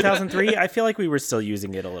it in 2003? I feel like we were still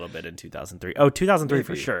using it a little bit in 2003. Oh, 2003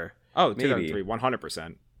 for sure. Oh, Maybe. 2003,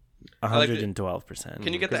 100%. 112%.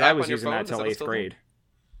 Can you get the Because app I was on your using phone? that Is till that 8th still grade.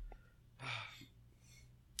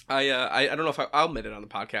 I don't know if I'll admit it on the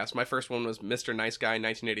podcast. My first one was Mr. Nice Guy,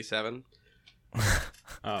 1987.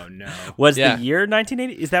 Oh, no. Was Yeah. the year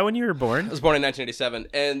 1980? Is that when you were born? I was born in 1987,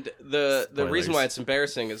 and the reason Spoilers. why it's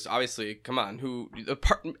embarrassing is obviously, come on,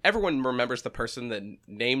 everyone remembers the person that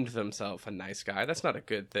named themselves a nice guy. That's not a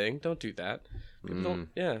good thing. Don't do that. People don't.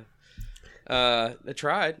 Yeah. I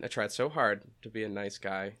tried so hard to be a nice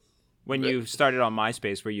guy. When you started on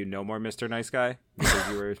MySpace, were you no more Mr. Nice Guy? Because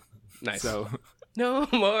you were Nice. so No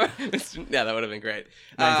more. Yeah, that would have been great.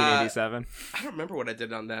 1987. I don't remember what I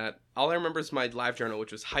did on that. All I remember is my live journal,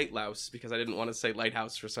 which was Height Louse, because I didn't want to say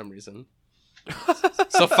Lighthouse for some reason.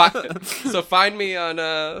 So find me on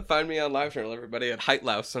live journal, everybody, at Height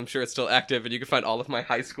Louse. I'm sure it's still active, and you can find all of my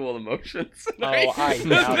high school emotions. I doubt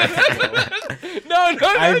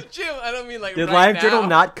No, Jim. I don't mean like. Did right LiveJournal now.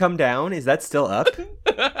 not come down? Is that still up?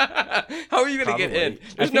 How are you gonna get in? I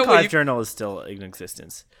There's think no way. LiveJournal is still in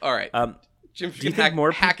existence. All right, Jim. If do you you think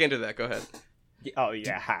more hack into that? Go ahead. Oh,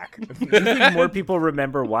 yeah, hack. Do you think more people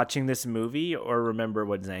remember watching this movie or remember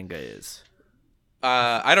what Zanga is?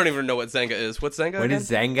 I don't even know what Zanga is. What's Zanga? What again? is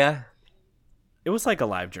Zanga? It was like a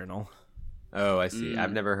live journal. Oh, I see.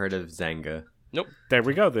 I've never heard of Zanga. Nope. There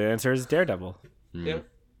we go. The answer is Daredevil. Yeah.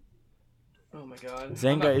 Oh my god.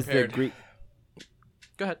 Zanga I'm not is the prepared. Greek.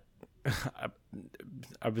 Go ahead.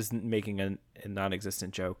 I was making a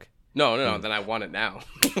non-existent joke. No. Then I want it now.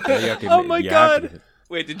 Oh my God.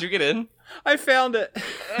 Wait, did you get in? I found it.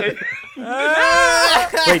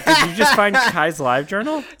 Wait, did you just find Kai's live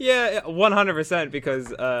journal? Yeah, 100% because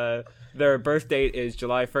their birth date is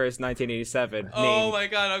July 1st, 1987. Oh named- my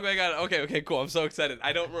god. Okay, cool. I'm so excited.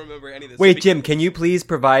 I don't remember any of this. Wait, Jim, can you please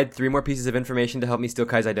provide 3 more pieces of information to help me steal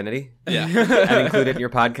Kai's identity Yeah. and include it in your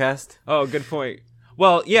podcast? Oh, good point.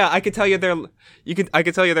 Well, yeah, I could tell you I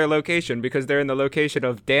could tell you their location because they're in the location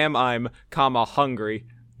of Damn I'm, Hungary,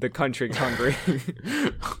 the country Hungary.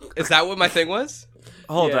 Is that what my thing was?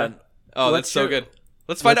 Hold Yeah. on. Oh, What's that's so your- good.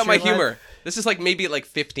 Let's find what's out my your live- humor. This is like maybe like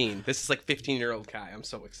 15. This is like 15-year-old Kai. I'm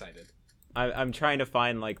so excited. I'm trying to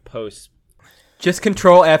find like posts. Just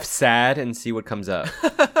Control F sad and see what comes up.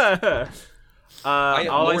 I am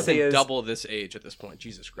all I more see than is double this age at this point.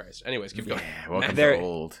 Jesus Christ. Anyways, keep going. Welcome There- to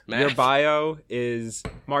old. Matt. your bio is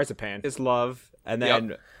marzipan is love, and then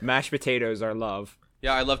Yep. mashed potatoes are love.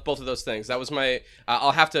 Yeah, I love both of those things. That was my.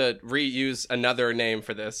 I'll have to reuse another name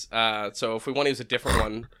for this. So if we want to use a different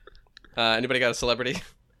one, anybody got a celebrity?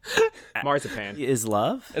 Marzipan. Is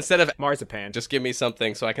love? Instead of Marzipan. just give me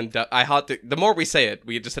something so I can. I have to. The more we say it,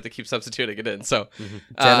 we just have to keep substituting it in. So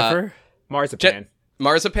Jennifer? Marzipan.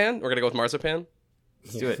 Marzipan. We're gonna go with Marzipan.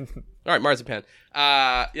 Let's do it. All right, Marzipan.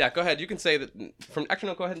 Yeah, go ahead. You can say that from. Actually,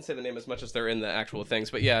 no. Go ahead and say the name as much as they're in the actual things.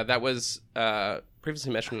 But yeah, that was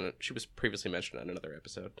previously mentioned. She was previously mentioned on another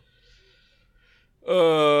episode.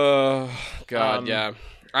 Oh God, yeah.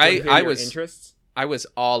 I was interests. I was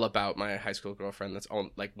all about my high school girlfriend. That's all,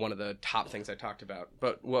 like one of the top things I talked about.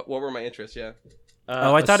 But what were my interests? Yeah.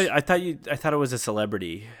 I thought it was a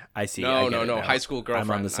celebrity. I see. I No. get it now. High school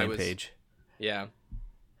girlfriend. I'm on the I same was- page. Yeah.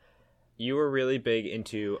 You were really big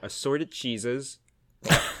into assorted cheeses,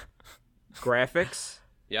 graphics,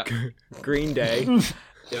 Yeah. Green Day,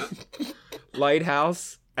 Yeah.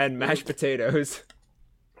 Lighthouse, and mashed potatoes.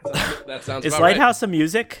 That sounds. Is about right. Lighthouse a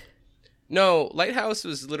music? No, Lighthouse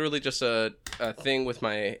was literally just a thing with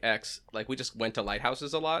my ex. Like we just went to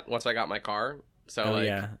lighthouses a lot once I got my car. So Oh like,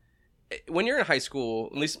 yeah. when you're in high school,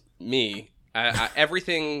 at least me,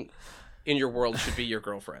 everything in your world should be your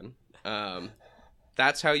girlfriend.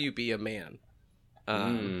 That's how you be a man.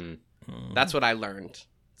 That's what I learned.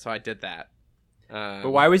 So I did that. But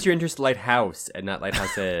why was your interest Lighthouse and not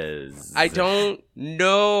Lighthouses? I don't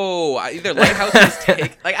know. Either Lighthouse was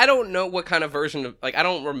like I don't know what kind of version of I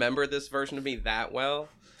don't remember this version of me that well.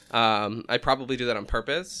 I probably do that on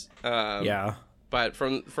purpose. Yeah. But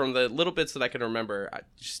from the little bits that I can remember,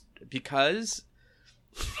 because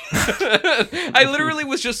I literally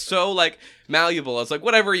was just so like malleable. I was like,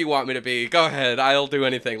 whatever you want me to be, go ahead. I'll do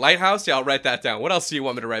anything. Lighthouse, yeah, I'll write that down. What else do you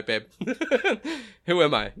want me to write, babe? Who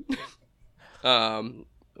am I?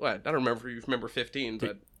 What? I don't remember if you remember 15,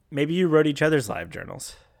 but Maybe you wrote each other's live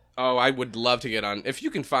journals. oh, I would love to get on. If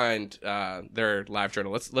you can find their live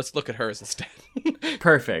journal, let's look at hers instead.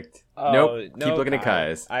 Perfect. Nope. Keep looking at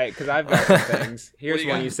Kai's. Because I've got some things. Here's you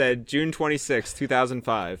one got? you said, June 26,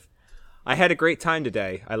 2005. I had a great time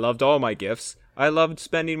today. I loved all my gifts. I loved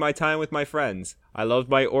spending my time with my friends. I loved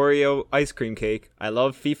my Oreo ice cream cake. I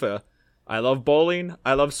love FIFA. I love bowling.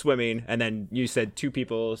 I love swimming. And then you said 2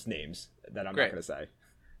 people's names that I'm Great. not going to say.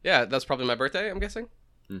 Yeah, that's probably my birthday, I'm guessing.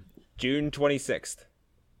 June 26th.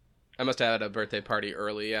 I must have had a birthday party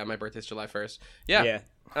early. Yeah, my birthday's July 1st. Yeah. Yeah.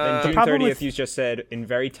 Then June problem 30th, with- you just said in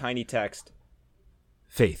very tiny text,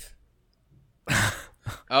 Faith.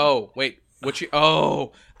 Oh, wait. I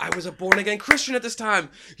was a born-again Christian at this time.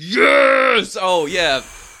 Yes! Oh, yeah.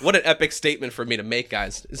 What an epic statement for me to make,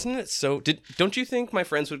 guys. Isn't it so... Don't you think my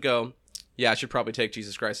friends would go, yeah, I should probably take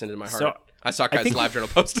Jesus Christ into my heart? So, I saw Kai's think- live journal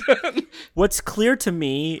post. What's clear to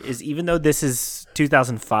me is even though this is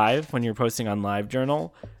 2005 when you're posting on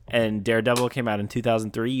LiveJournal and Daredevil came out in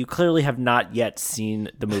 2003, you clearly have not yet seen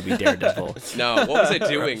the movie Daredevil No, what was I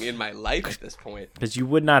doing in my life at this point? because you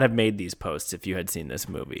would not have made these posts if you had seen this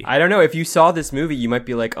movie. I don't know. If you saw this movie, you might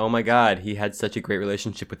be like, "Oh my God, he had such a great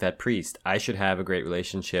relationship with that priest. I should have a great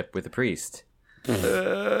relationship with a priest."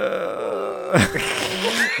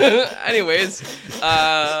 Anyways,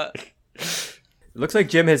 It looks like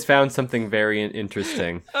Jim has found something very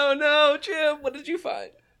interesting. oh no, Jim, what did you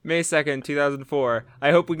find? May 2nd, 2004.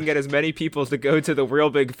 I hope we can get as many people to go to the Real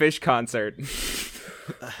Big Fish concert.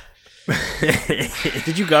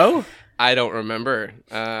 Did you go? I don't remember.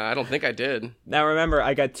 I don't think I did. Now remember,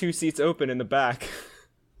 I got 2 seats open in the back.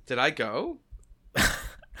 Did I go?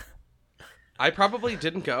 I probably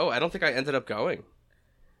didn't go. I don't think I ended up going.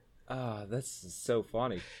 Oh, that's so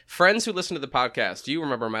funny. Friends who listen to the podcast, you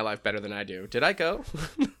remember my life better than I do. Did I go?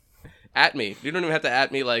 At me. You don't even have to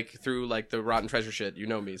at me like through like the Rotten Treasure shit. You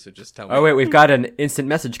know me, so just tell me. Oh wait, we've got an instant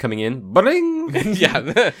message coming in. Bling!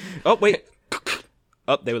 Yeah. Oh, wait.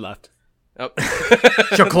 Oh, they left. Oh.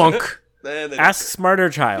 Clunk. And then- Ask Smarter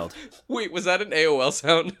Child. Wait, was that an AOL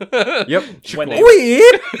sound? Yep. When they,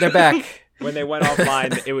 Weep! They're back. when they went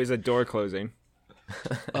offline, it was a door closing.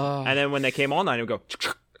 And then when they came online, it would go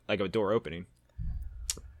like a door opening.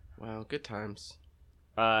 Wow, good times.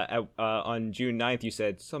 On June 9th, you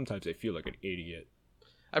said, sometimes I feel like an idiot.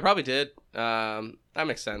 I probably did. That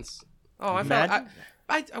makes sense. Oh,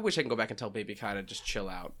 I wish I can go back and tell Baby Kai to just chill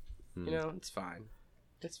out. You know, it's fine.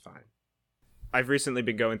 It's fine. I've recently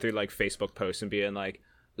been going through like Facebook posts and being like,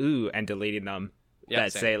 ooh, and deleting them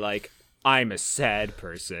that same. say like, I'm a sad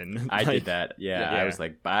person. I Like, did that. Yeah, Yeah. I was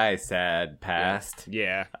like, bye, sad past.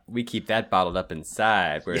 Yeah. We keep that bottled up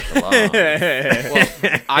inside where it belongs.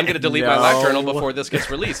 Well, I'm going to delete my live journal No. before this gets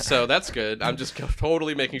released, so that's good. I'm just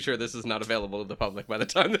totally making sure this is not available to the public by the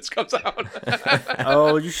time this comes out.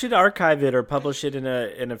 Oh, you should archive it or publish it in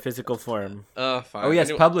a physical form Fine. Oh yes,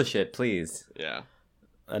 Anyway- publish it, please. Yeah.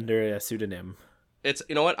 under a pseudonym. It's,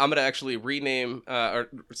 you know what? I'm going to actually rename or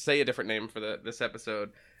say a different name for this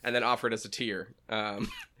episode and then offer it as a tier.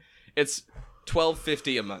 It's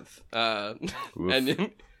 $12.50 a month.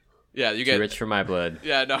 And yeah, you Too get rich for my blood.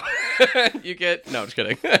 Yeah, no. You get no, just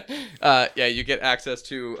kidding. Yeah, you get access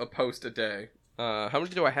to a post a day. How many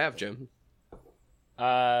do I have, Jim?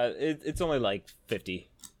 It's only like 50.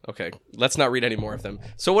 Okay, let's not read any more of them.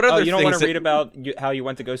 So what are Oh, the you don't things want to that... read about how you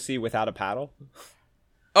went to go see Without a Paddle?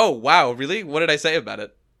 Oh, wow, really? What did I say about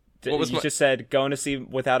it? What was You my... just said going to see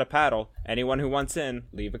Without a Paddle. Anyone who wants in,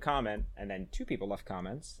 leave a comment. And then 2 people left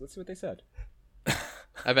comments. Let's see what they said.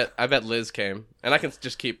 I bet Liz came, and I can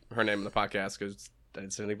just keep her name in the podcast because I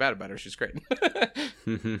didn't say anything bad about her. She's great.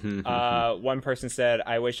 One person said,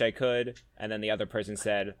 I wish I could. And then the other person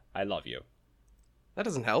said, I love you. That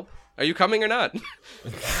doesn't help. Are you coming or not?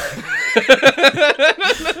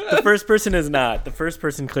 The first person is not. The first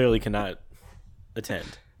person clearly cannot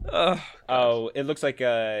attend. Oh, it looks like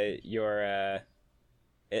it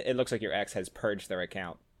looks like your ex has purged their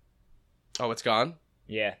account. Oh, it's gone?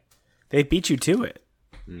 Yeah. They beat you to it.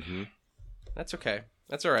 That's okay.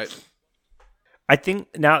 That's all right. I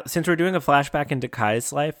think now, since we're doing a flashback into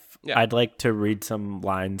Kai's life, Yeah. I'd like to read some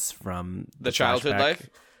lines from The childhood flashback life?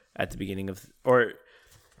 at the beginning of, or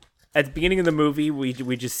at the beginning of the movie. We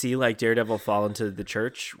just see like Daredevil fall into the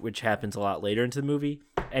church, which happens a lot later into the movie,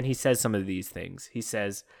 and he says some of these things. He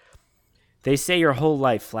says, "They say your whole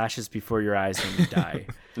life flashes before your eyes when you die.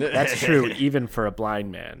 That's true, even for a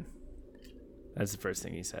blind man." That's the first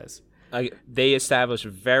thing he says. They established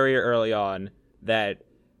very early on that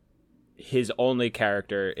his only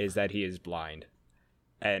character is that he is blind.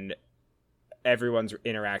 And everyone's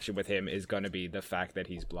interaction with him is going to be the fact that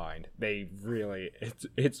he's blind. They really,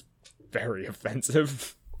 it's very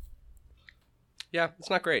offensive. Yeah, it's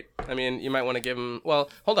not great. I mean, you might want to give him... Well,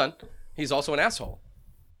 hold on. He's also an asshole.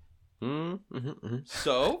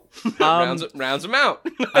 So, rounds him out.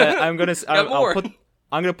 I'm gonna more.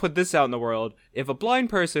 I'm gonna put this out in the world. If a blind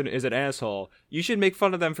person is an asshole, you should make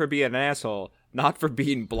fun of them for being an asshole, not for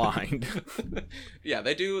being blind. Yeah,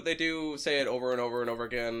 they do say it over and over and over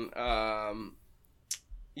again.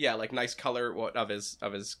 Yeah, like nice color of his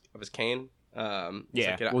cane.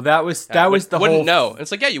 Yeah. Like, Well, that was the wouldn't whole. know.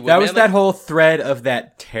 It's like, yeah, you would. That man. was that whole thread of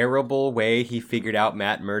that terrible way he figured out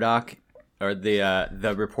Matt Murdock, or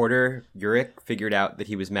the reporter Urich figured out that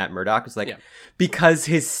he was Matt Murdock. It's like because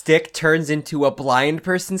his stick turns into a blind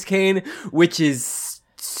person's cane, which is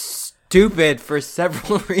stupid for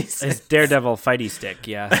several reasons. His Daredevil fighty stick,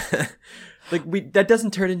 yeah. Like that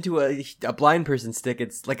doesn't turn into a blind person's stick.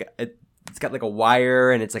 It's like it's got like a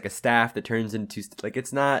wire and it's like a staff that turns into like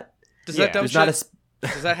it's not. Does that dumb there's shit? not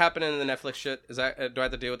a Does that happen in the Netflix shit? Is that do I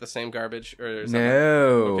have to deal with the same garbage or something?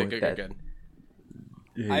 No. Okay, good.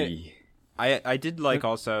 I did like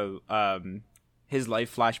also his life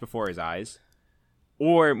flash before his eyes,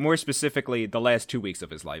 or more specifically, the last 2 weeks of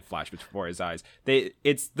his life flash before his eyes.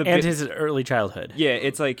 His early childhood. Yeah,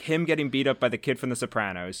 it's like him getting beat up by the kid from The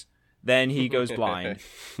Sopranos. Then he goes blind.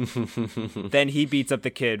 Then he beats up the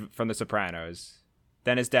kid from The Sopranos.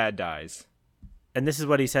 Then his dad dies. And this is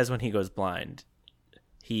what he says when he goes blind.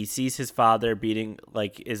 He sees his father beating,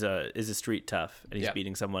 like, is a street tough, and he's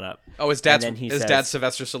beating someone up. Oh, his dad's dad's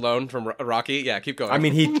Sylvester Stallone from Rocky. Yeah, keep going. I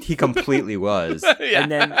mean, he completely was.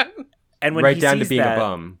 yeah. And when right he down to sees being that, a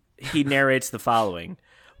bum. he narrates the following: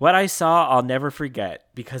 "What I saw, I'll never forget,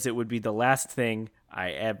 because it would be the last thing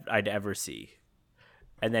I'd ever see."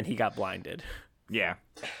 And then he got blinded. Yeah.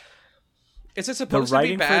 Is it The supposed to be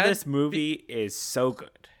writing bad? for this movie is so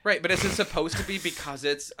good. Right, but is it supposed to be because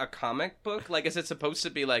it's a comic book? Like, is it supposed to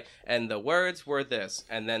be like, and the words were this,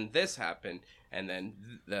 and then this happened, and then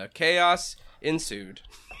the chaos ensued?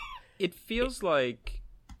 It feels like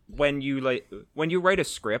when you write a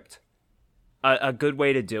script, a good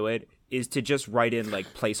way to do it is to just write in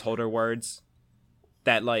like placeholder words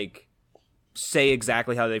that like say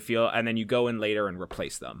exactly how they feel, and then you go in later and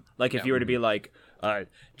replace them. Like if you were to be like,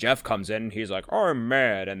 Jeff comes in, he's like, "Oh, I'm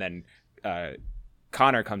mad," and then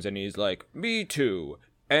Connor comes in, and he's like, "Me too,"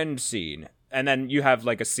 end scene. And then you have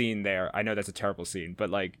like a scene there. I know that's a terrible scene, but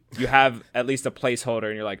like you have at least a placeholder,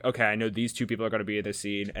 and you're like, okay, I know these two people are going to be in this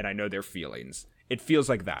scene, and I know their feelings. It feels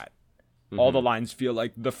like that. Mm-hmm. All the lines feel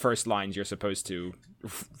like the first lines you're supposed to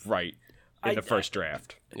write in the first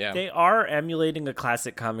draft. Yeah, they are emulating a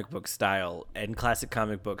classic comic book style, and classic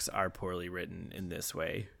comic books are poorly written in this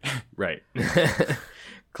way. Right.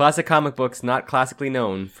 Classic comic books not classically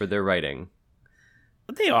known for their writing.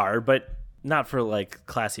 They are, but not for like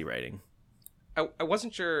classy writing. I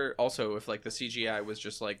wasn't sure also if like the CGI was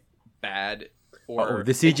just like bad or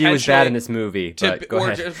the CG was bad in this movie. But go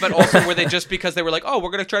ahead. But also were they just because they were like, oh,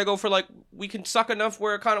 we're gonna try to go for like we can suck enough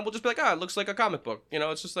where we'll just be like, it looks like a comic book. You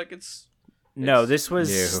know, it's just like No, this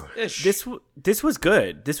was ish. this was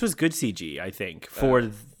good. This was good CG, I think, for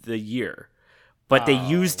the year. But they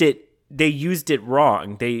used it. They used it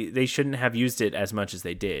wrong. They shouldn't have used it as much as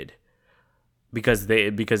they did. Because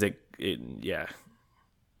it yeah.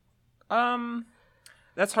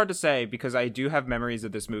 That's hard to say because I do have memories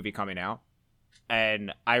of this movie coming out,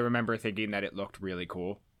 and I remember thinking that it looked really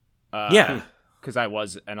cool. Yeah, because I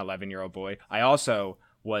was an 11-year-old boy. I also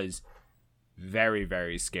was very,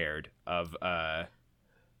 very scared of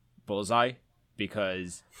Bullseye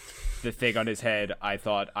because the thing on his head, I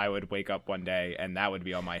thought I would wake up one day and that would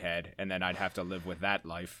be on my head, and then I'd have to live with that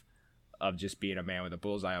life of just being a man with a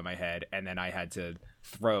bullseye on my head, and then I had to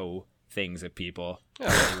throw things at people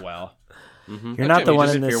really well. Mm-hmm. You're not the one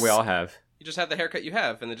in this. Fear we all have. You just have the haircut you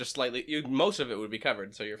have, and then just slightly. Most of it would be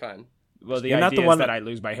covered, so you're fine. Well, the idea is that I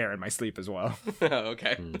lose my hair in my sleep as well. Oh,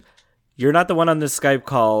 okay. You're not the one on this Skype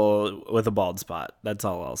call with a bald spot. That's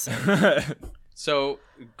all I'll say. So,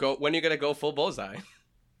 when are you gonna go full bullseye?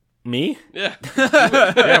 Me? Yeah.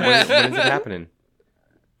 Yeah. When is it happening?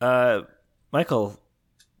 Michael,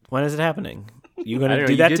 when is it happening? You gonna know,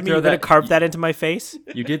 do you that did to me? throw You gonna that- carve that into my face?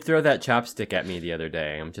 You did throw that chopstick at me the other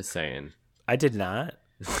day. I'm just saying. I did not.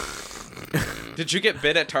 Did you get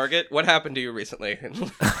bit at Target? What happened to you recently?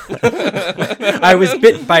 I was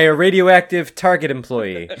bit by a radioactive Target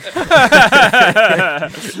employee.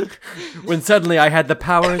 When suddenly I had the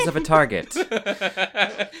powers of a Target. Can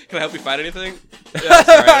I help you find anything? Yeah,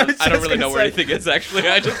 sorry, I don't really know where anything is actually.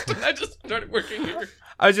 I just started working here.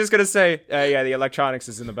 I was just gonna say, yeah, the electronics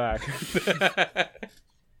is in the back.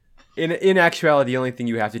 In actuality, the only thing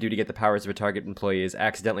you have to do to get the powers of a Target employee is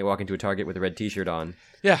accidentally walk into a Target with a red T-shirt on.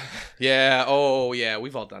 Yeah. Oh, yeah.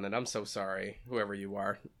 We've all done it. I'm so sorry, whoever you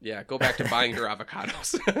are. Yeah, go back to buying your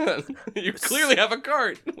avocados. You clearly have a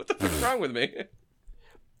cart. What the fuck's wrong with me?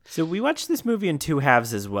 So we watched this movie in two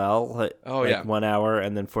halves as well. Yeah. 1 hour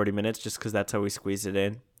and then 40 minutes, just because that's how we squeezed it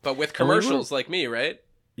in. But with commercials like me, right?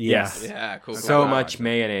 Yes. Yeah, cool. So much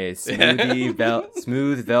mayonnaise.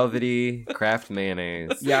 Smooth, velvety Kraft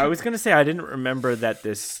mayonnaise. Yeah, I was going to say, I didn't remember that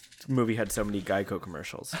this movie had so many Geico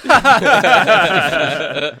commercials.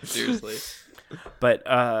 Seriously. But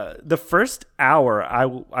the first hour,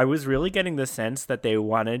 I was really getting the sense that they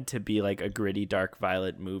wanted to be like a gritty, dark,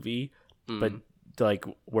 violent movie, but like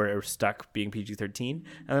we're stuck being PG-13. And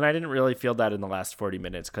then I didn't really feel that in the last 40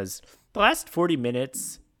 minutes, because the last 40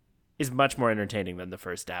 minutes is much more entertaining than the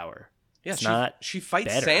first hour. Yeah, she fights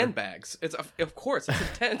better. sandbags. It's of course it's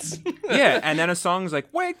intense. Yeah, and then a song's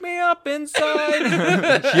like "Wake Me Up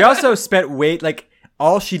Inside." She also spent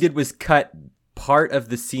all she did was cut part of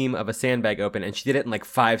the seam of a sandbag open, and she did it in like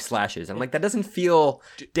 5 slashes. I'm like, that doesn't feel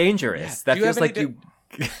dangerous. That feels like you.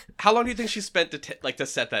 How long do you think she spent to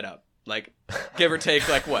set that up? Like, give or take,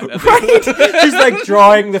 like what? Right? She's like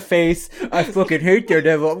drawing the face. I fucking hate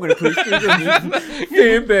Daredevil. I'm gonna put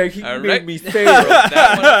sandbag. He made me fail.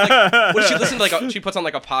 What does she listen to? Like, she puts on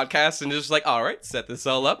like a podcast and is just like, all right, set this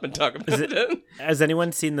all up and talk about it. Has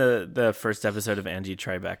anyone seen the first episode of Angie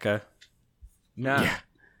Tribeca? No. Yeah.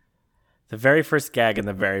 The very first gag in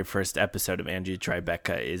the very first episode of Angie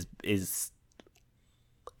Tribeca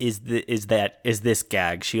is this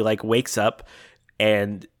gag. She like wakes up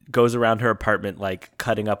and goes around her apartment like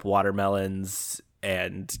cutting up watermelons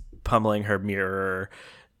and pummeling her mirror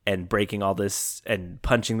and breaking all this and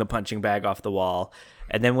punching the punching bag off the wall.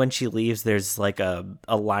 And then when she leaves, there's like a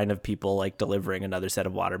line of people like delivering another set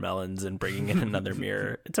of watermelons and bringing in another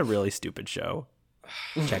mirror. It's a really stupid show.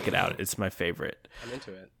 Check it out. It's my favorite. I'm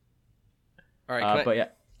into it. All right, but yeah.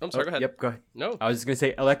 I'm sorry, go ahead. Yep, go ahead. No. I was just gonna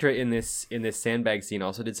say, Elektra in this sandbag scene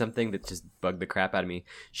also did something that just bugged the crap out of me.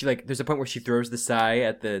 She there's a point where she throws the sigh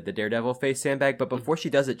at the Daredevil face sandbag, but before she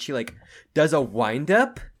does it, she does a wind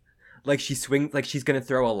up, like she swings, like she's gonna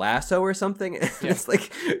throw a lasso or something. Yeah. It's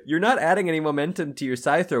like, you're not adding any momentum to your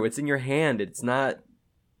sigh throw. It's in your hand. It's not.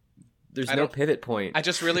 There's no pivot point. I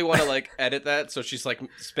just really want to edit that so she's like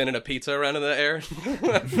spinning a pizza around in the air.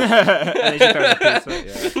 And then she throws a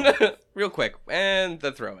pizza. Yeah. Real quick, and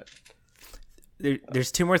then throw it.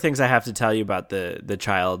 There's 2 more things I have to tell you about the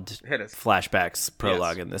child Hit us. flashbacks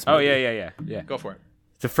prologue in this movie. Oh yeah. Go for it.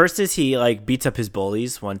 The first is he beats up his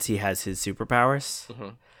bullies once he has his superpowers. Mm-hmm.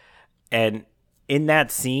 And in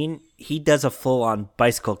that scene, he does a full-on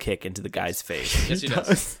bicycle kick into the guy's face. Yes, he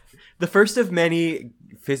does. The first of many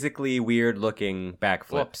physically weird-looking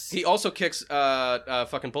backflips. Well, he also kicks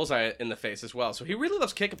fucking Bullseye in the face as well. So he really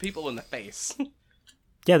loves kicking people in the face.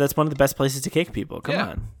 Yeah, that's one of the best places to kick people. Come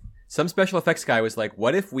on. Some special effects guy was like,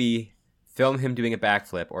 what if we film him doing a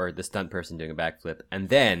backflip, or the stunt person doing a backflip, and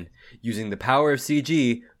then, using the power of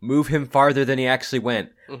CG, move him farther than he actually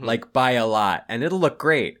went, by a lot, and it'll look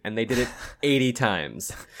great. And they did it 80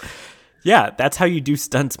 times. Yeah, that's how you do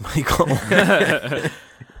stunts, Michael.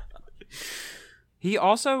 He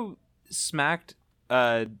also smacked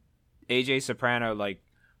AJ Soprano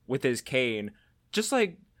with his cane, just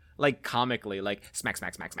like comically, smack.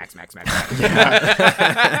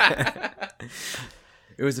 Yeah.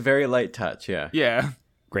 It was a very light touch, yeah. Yeah.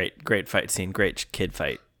 Great fight scene. Great kid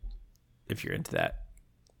fight, if you're into that.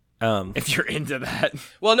 If you're into that.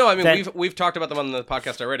 Well, no, I mean, we've talked about them on the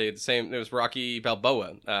podcast already. It was Rocky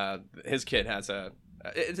Balboa. His kid has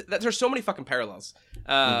there's so many fucking parallels.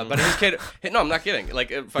 But his kid, no, I'm not kidding. The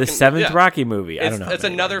 7th Rocky movie. I don't know.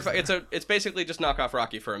 It's basically just knockoff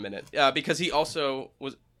Rocky for a minute. Because he also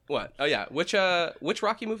was what? Oh yeah, which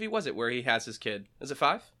Rocky movie was it where he has his kid? Is it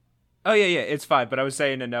 5? Oh yeah, it's 5. But I was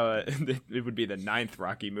saying to Noah, it would be the 9th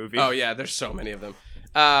Rocky movie. Oh yeah, there's so many of them.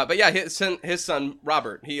 But yeah, his son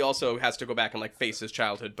Robert, he also has to go back and face his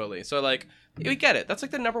childhood bully. So we get it. That's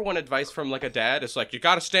the number one advice from a dad. It's you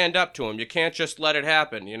got to stand up to him. You can't just let it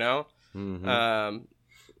happen. You know. Mm-hmm.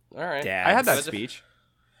 All right. Dad. I had that speech.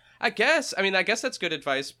 I guess that's good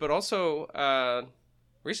advice. But also,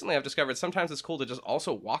 recently I've discovered sometimes it's cool to just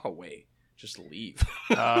also walk away. Just leave.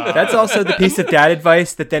 That's also the piece of dad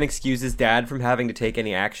advice that then excuses dad from having to take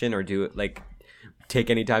any action or do it take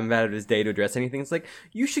any time out of his day to address anything. It's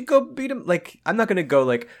you should go beat him. I'm not going to go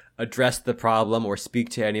address the problem or speak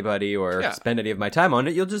to anybody or spend any of my time on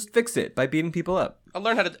it. You'll just fix it by beating people up. If I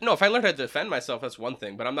learn how to defend myself, that's one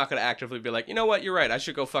thing, but I'm not going to actively be you know what, you're right. I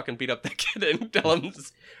should go fucking beat up that kid and tell him to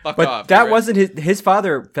fuck off. But that wasn't his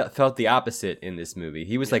father felt the opposite in this movie.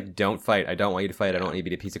 He was don't fight. I don't want you to fight. I don't want you to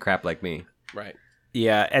be a piece of crap like me. Right.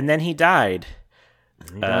 Yeah. And then he died.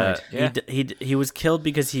 Yeah. He was killed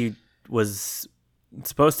because he was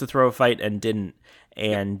supposed to throw a fight and didn't.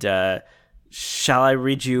 And shall I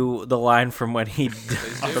read you the line from when he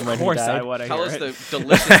died? Of course, I want to hear Tell us it. the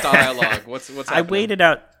delicious dialogue. What's happening? I waited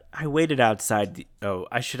out I waited outside.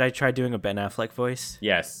 Should I try doing a Ben Affleck voice?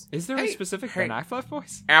 Yes. Is there a specific Ben Affleck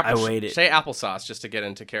voice? I waited. Say applesauce just to get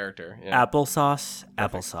into character. Yeah. Applesauce.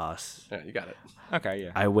 Yeah, you got it. Okay,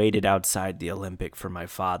 yeah. I waited outside the Olympic for my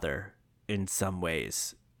father. In some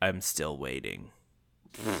ways, I'm still waiting.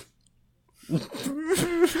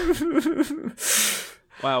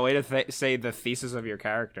 Wow, way to say the thesis of your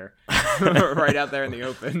character right out there in the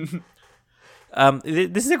open.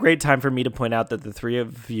 This is a great time for me to point out that the three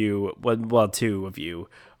of you, well, two of you,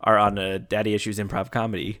 are on a Daddy Issues improv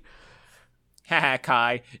comedy. Haha,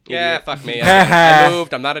 Kai. Yeah, Idiot. fuck me. I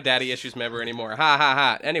moved. I'm not a Daddy Issues member anymore. Ha ha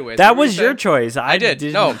ha. Anyways, That what were you was your saying? choice. I did.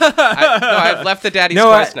 didn't- No, I've left the Daddy's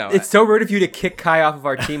Noah, choice now. it's so rude of you to kick Kai off of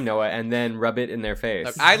our team, Noah, and then rub it in their face.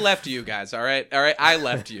 Look, I left you guys. All right. I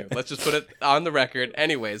left you. Let's just put it on the record.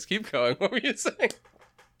 Anyways, keep going. What were you saying?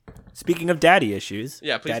 Speaking of Daddy Issues,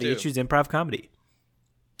 Yeah, please Daddy do. Issues improv comedy.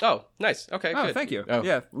 Oh, nice. Okay, Oh, good. thank you. Oh.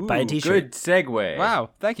 Yeah. Ooh, Buy a t-shirt. Good segue.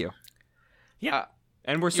 Wow, thank you. Yeah.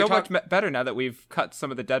 And we're You're so much better now that we've cut some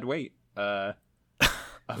of the dead weight of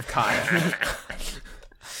Kai.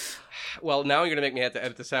 Well, now you're gonna make me have to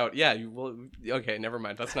edit this out. Yeah. You will. Okay. Never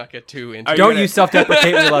mind. Let's not get too into. Are Don't gonna- you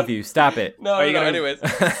self-deprecate. We love you. Stop it. No. Are you No. gonna- Anyways.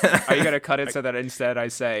 Are you going to cut it so that instead I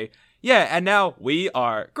say, yeah, and now we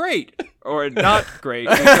are great or not great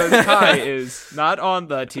because Kai is not on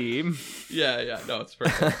the team. Yeah. No, it's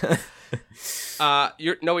perfect.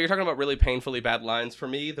 You're talking about really painfully bad lines. For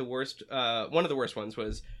me, the worst, one of the worst ones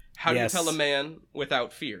was, how do Yes. you tell a man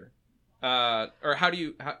without fear? Or how do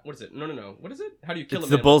you, what is it? No. What is it? How do you kill It's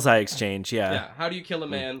a the man? bullseye exchange, yeah. Yeah. How do you kill a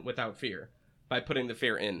man without fear? By putting the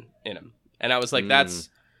fear in him. And I was like, that's,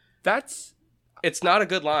 it's not a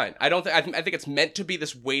good line. I don't think, I think it's meant to be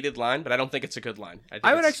this weighted line, but I don't think it's a good line.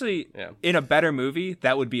 I would actually, yeah. in a better movie,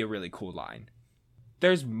 that would be a really cool line.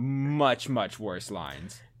 There's much, much worse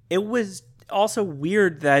lines. It was also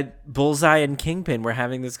weird that Bullseye and Kingpin were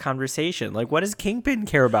having this conversation. Like, what does Kingpin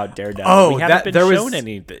care about Daredevil? Oh, we haven't that- been there was- shown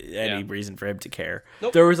any reason for him to care.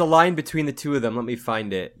 There was a line between the two of them. Let me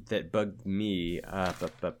find it. That bugged me. Oh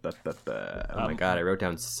my god, I wrote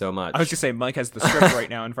down so much. I was just saying, Mike has the script right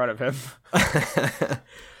now in front of him.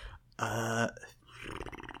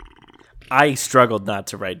 I struggled not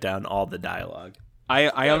to write down all the dialogue.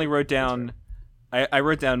 I only wrote down, I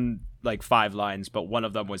wrote down like 5 lines, but one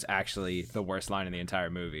of them was actually the worst line in the entire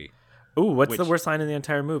movie. Ooh, what's the Which- worst line in the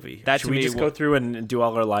entire movie? That Should to we me just wa- go through and do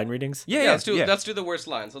all our line readings? Yeah, let's do the worst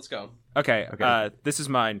lines. Let's go. Okay. This is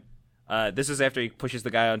mine. This is after he pushes the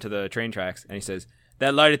guy onto the train tracks, and he says,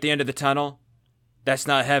 "That light at the end of the tunnel, that's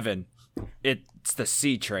not heaven. It's the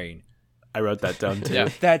C train." I wrote that down too. Yeah.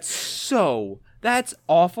 That's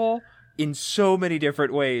awful in so many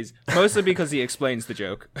different ways. Mostly because he explains the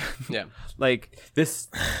joke. Yeah. Like,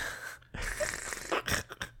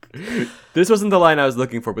 This wasn't the line I was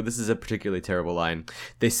looking for, but this is a particularly terrible line.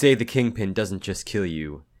 They say the Kingpin doesn't just kill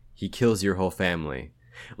you, he kills your whole family.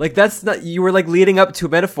 Like, that's not, you were like leading up to a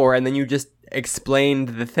metaphor and then you just explained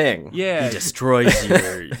the thing. yeah, He destroys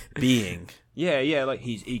your being. yeah, like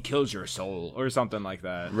he kills your soul or something like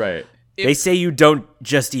that. Right. They say you don't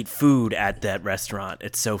just eat food at that restaurant.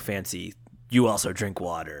 It's so fancy. You also drink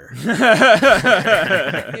water.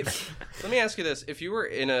 Let me ask you this: if you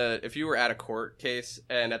were at a court case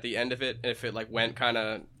and at the end of it, if it like went kind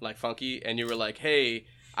of like funky, and you were like, "Hey,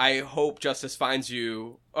 I hope justice finds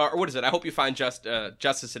you," or what is it? I hope you find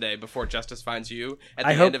justice today before justice finds you. At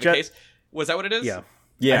the I hope end of a case, was that what it is? Yeah.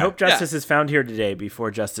 Yeah. I hope justice is found here today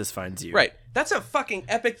before justice finds you. Right. That's a fucking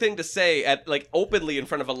epic thing to say at like openly in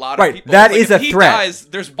front of a lot of Right, people. that Like, is if a he threat. Dies,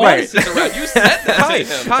 there's witnesses around. You said that to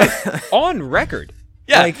him. Kai, on record.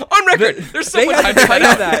 Yeah, Like, on record. There's They someone had to typing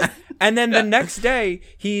tell that you out. that, and then the next day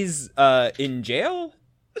he's in jail,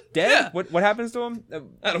 dead. Yeah. What happens to him?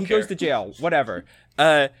 I don't he care. goes to jail. Whatever.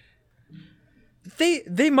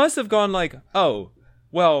 They must have gone like, oh,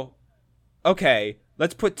 well, okay,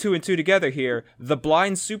 let's put 2 and 2 together here. The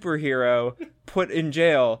blind superhero put in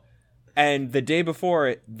jail, and the day before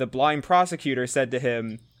it, the blind prosecutor said to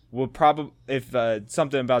him, "Will probably if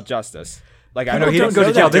something about justice." Like I No, know he don't didn't go know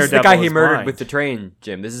to jail. that This is the Daredevil guy he is murdered blind. with the train,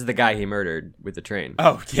 Jim. This is the guy he murdered with the train.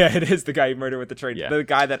 Oh yeah, it is the guy you murdered with the train. Yeah. The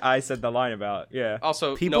guy that I said the line about. Yeah.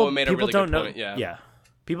 Also, People, Noah made a people really don't good know. point. Yeah. Yeah.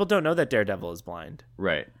 People don't know that Daredevil is blind.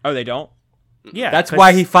 Right. Oh, they don't. Yeah. That's 'cause-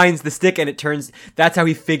 why he finds the stick and it turns. That's how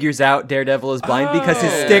he figures out Daredevil is blind because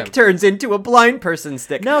his Oh. stick turns into a blind person's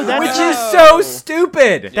stick. No, that's- which is so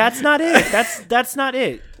stupid. That's not it. That's not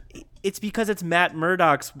it. It's because it's Matt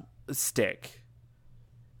Murdock's stick.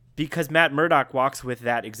 Because Matt Murdock walks with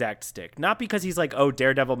that exact stick. Not because he's like, oh,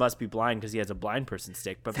 Daredevil must be blind because he has a blind person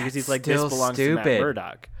stick, but because he's like, this still belongs to stupid. Matt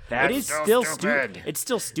Murdock. That's it is so still stupid. It's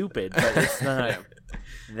still stupid, but it's not.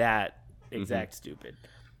 that exact stupid.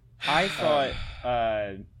 I thought,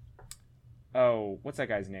 what's that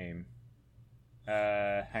guy's name?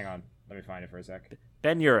 Hang on, let me find it for a sec.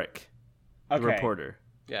 Ben Urich, the Okay. reporter.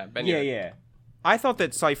 Yeah, Ben. Yeah, Urich. yeah. I thought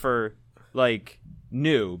that Cypher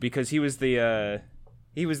knew because he was the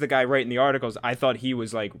guy writing the articles. I thought he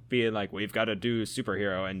was being like, we've got to do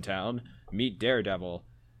superhero in town, meet Daredevil,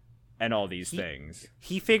 and all these things.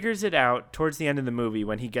 He figures it out towards the end of the movie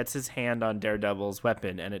when he gets his hand on Daredevil's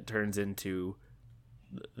weapon and it turns into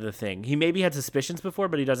the thing. He maybe had suspicions before,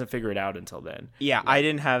 but he doesn't figure it out until then. Yeah, I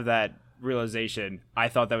didn't have that realization. I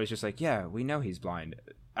thought that was just yeah, we know he's blind.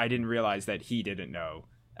 I didn't realize that he didn't know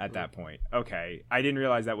at that point. Okay, I didn't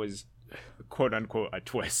realize that was quote unquote a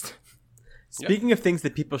twist. Speaking of things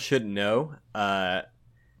that people shouldn't know, at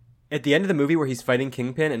the end of the movie where he's fighting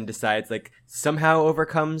Kingpin and decides somehow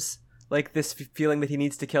overcomes this feeling that he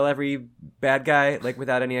needs to kill every bad guy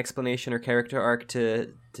without any explanation or character arc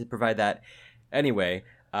to provide that. Anyway,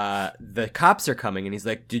 the cops are coming and he's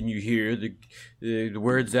like, "Didn't you hear the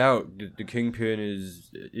word's out? The Kingpin is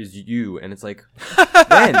you." And it's like,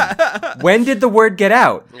 when did the word get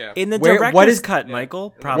out? Yeah. In the What director's is cut,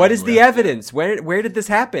 Michael. What is the probably. evidence? Where did this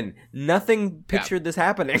happen? Nothing pictured this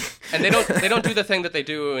happening. And they don't do the thing that they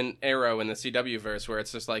do in Arrow in the CW verse where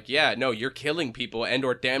it's just you're killing people and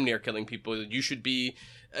or damn near killing people. You should be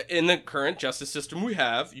in the current justice system we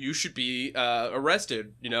have. You should be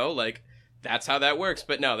arrested. That's how that works.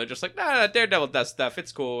 But no, they're just nah, Daredevil does stuff.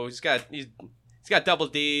 It's cool. He's got double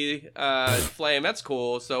D flame. That's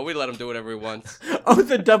cool. So we let him do whatever he wants. Oh,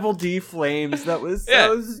 the double D flames. That was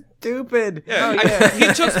so stupid. Yeah, he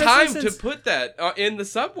took time to put that in the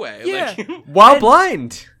subway. Yeah. While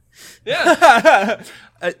blind. Yeah.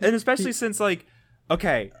 And especially since when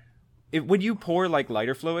you pour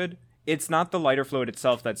lighter fluid, it's not the lighter fluid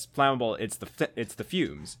itself that's flammable, it's the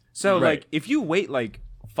fumes. So Right. if you wait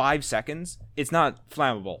 5 seconds, it's not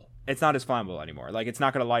flammable. It's not as flammable anymore. It's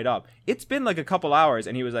not going to light up. It's been a couple hours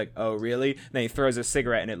and he was like, "Oh, really?" And then he throws a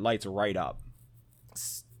cigarette and it lights right up.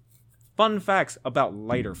 Fun facts about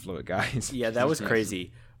lighter fluid, guys. Yeah, that was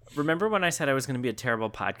crazy. Remember when I said I was going to be a terrible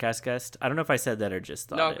podcast guest? I don't know if I said that or just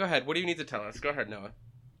thought No, it. go ahead. What do you need to tell us? Go ahead, Noah.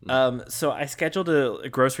 So I scheduled a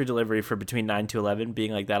grocery delivery for between 9 to 11,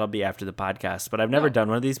 being that'll be after the podcast. But I've never done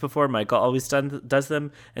one of these before. Michael always does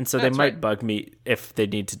them, and so they might bug me if they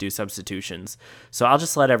need to do substitutions. So I'll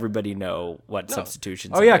just let everybody know what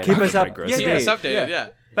substitutions. Oh, yeah, I'm keep getting us for my up. groceries. Keep us updated, yeah.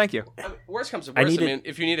 Thank you. Worst comes to worst, needed-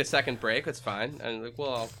 if you need a second break, it's fine. And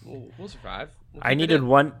we'll survive. We'll I keep it needed in.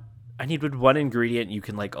 one. I needed one ingredient you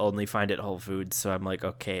can only find at Whole Foods. So I'm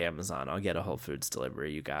okay, Amazon, I'll get a Whole Foods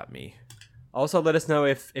delivery. You got me. Also, let us know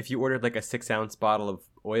if you ordered a 6-ounce bottle of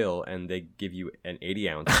oil and they give you an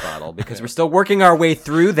 80-ounce bottle, because we're still working our way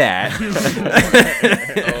through that.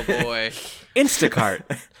 Oh boy. Instacart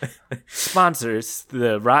sponsors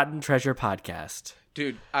the Rotten Treasure podcast.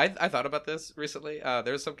 Dude, I thought about this recently.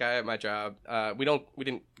 There was some guy at my job. We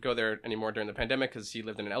didn't go there anymore during the pandemic because he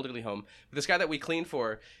lived in an elderly home. But this guy that we cleaned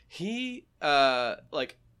for, he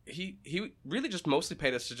he really just mostly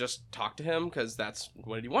paid us to just talk to him because that's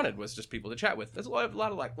what he wanted, was just people to chat with. There's a lot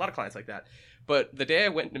of clients like that. But the day I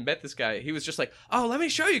went and met this guy, he was just like, "Oh, let me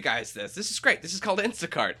show you guys this. This is great. This is called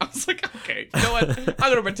Instacart." I was like, "Okay, you know what? I'm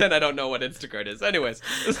gonna pretend I don't know what Instacart is." Anyways,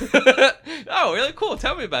 oh, really cool.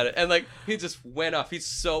 Tell me about it. And he just went off. He's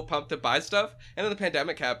so pumped to buy stuff. And then the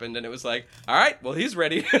pandemic happened, and it was like, all right, well, he's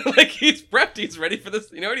ready. He's prepped. He's ready for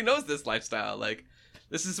this. He already knows this lifestyle.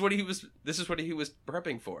 This is what he was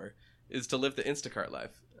prepping for, is to live the Instacart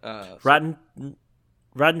life.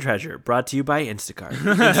 Rotten Treasure, brought to you by Instacart.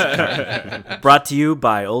 Instacart. Brought to you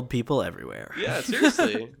by old people everywhere. Yeah,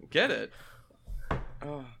 seriously, get it.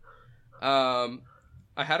 Oh.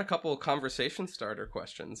 I had a couple conversation starter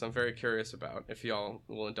questions I'm very curious about, if y'all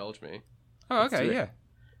will indulge me. Oh, okay, yeah.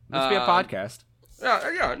 Let's be a podcast.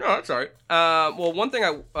 Yeah, no, that's all right. Well, one thing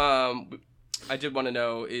I did want to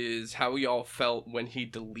know is how y'all felt when he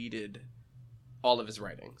deleted all of his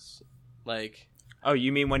writings. Oh,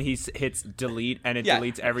 you mean when he hits delete and it Yeah,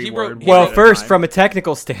 deletes every he word? wrote- Well, one at a first, time? from a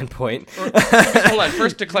technical standpoint, Hold on.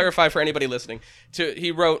 First, to clarify for anybody listening,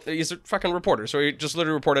 he's a fucking reporter, so he just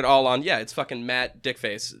literally reported all on, it's fucking Matt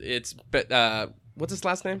Dickface. It's, what's his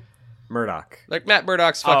last name? Murdoch. Matt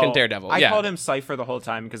Murdock's fucking Oh, Daredevil. I called him Cypher the whole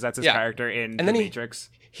time because that's his character in And The then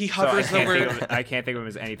Matrix. He So I hovers can't, over. think of, I can't think of him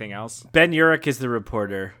as anything else. Ben Urich is the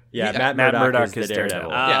reporter. Yeah, Yeah, Matt Murdock Murdock is the is Daredevil.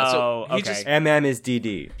 Daredevil. Yeah, so Oh, he okay. just- MM is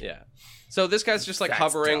DD. Yeah. So this guy's just That's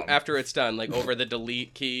hovering dumb. after it's done, over the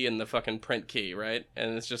delete key and the fucking print key, right?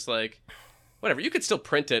 And it's just whatever. You could still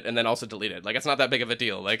print it and then also delete it. It's not that big of a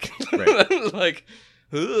deal. Right.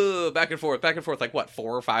 back and forth, like what,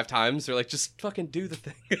 4 or 5 times? They're like, just fucking do the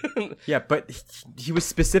thing. Yeah, but he was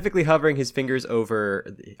specifically hovering his fingers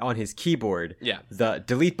over on his keyboard. Yeah. The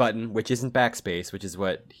delete button, which isn't backspace, which is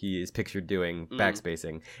what he is pictured doing,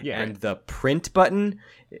 backspacing. Yeah. And the print button,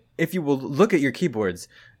 if you will look at your keyboards,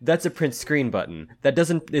 that's a print screen button.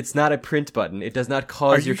 It's not a print button. It does not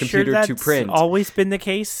cause your computer sure to print. That's always been the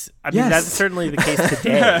case? I mean, Yes. that's certainly the case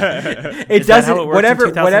today. It Is that how doesn't. it worked in Whatever it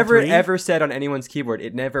 2003? ever said on anyone's keyboard,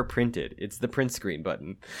 it never printed. It's the print screen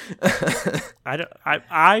button.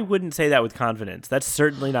 I wouldn't say that with confidence. That's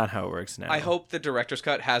certainly not how it works now. I hope the director's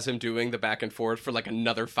cut has him doing the back and forth for like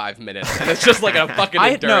another 5 minutes, and it's just like a fucking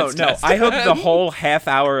endurance test. I hope the whole half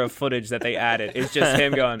hour of footage that they added is just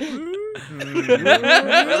him going.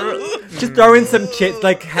 Just throw in some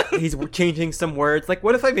like he's changing some words. Like,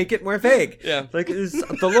 what if I make it more vague? Yeah. Like, is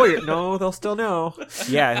the lawyer? No, they'll still know.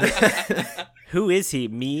 Yeah. Who is he?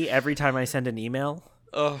 Me every time I send an email?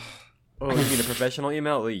 Oh, Oh, you mean a professional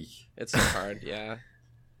email? Eey. it's so hard. Yeah.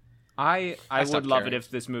 I stopped would love caring. it if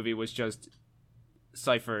this movie was just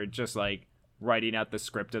Cypher just like writing out the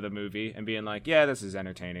script of the movie and being like, yeah, this is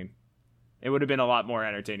entertaining. It would have been a lot more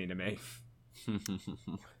entertaining to me.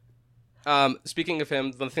 Speaking of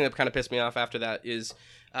him, the thing that kind of pissed me off after that is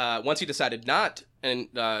once he decided not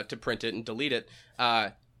to print it and delete it,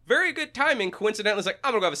 very good timing. Coincidentally, it's like,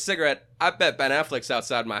 I'm gonna go have a cigarette. I bet Ben Affleck's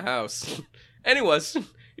outside my house. And he was.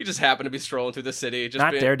 He just happened to be strolling through the city. Just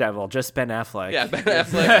Not being, Daredevil, just Ben Affleck. Yeah, Ben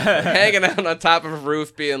Affleck hanging out on top of a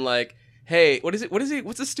roof being like, hey, what is it?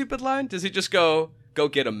 What's the stupid line? Does he just go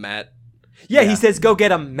get a Matt? Yeah, he says, "Go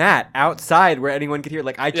get a mat outside where anyone could hear."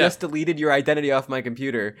 Like, I just deleted your identity off my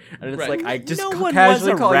computer, and it's Right. like I just No one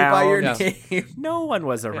casually was call you by your around. name. No one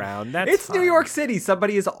was around. That's It's New fine. York City.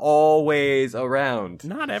 Somebody is always around.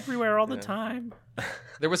 Not everywhere all the time.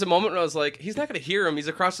 There was a moment where I was like, he's not gonna hear him. He's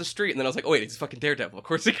across the street. And then I was like, oh wait, he's fucking Daredevil. Of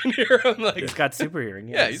course he can hear him. Like, He's got super hearing.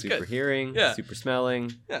 yeah, Yeah. he's Super good. hearing, Yeah. super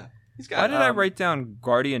smelling. Yeah, he's Why got. did I write down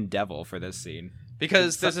Guardian Devil for this scene?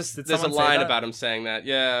 Because Did there's a someone say line that? about him saying that.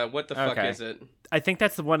 Yeah, what the fuck Okay. is it? I think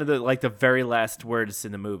that's one of the very last words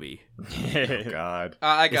in the movie. God.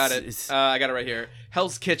 I got It's- it. I got it right here.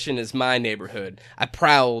 Hell's Kitchen is my neighborhood. I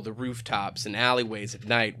prowl the rooftops and alleyways at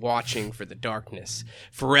night, watching for the darkness.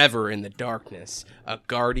 Forever in the darkness, a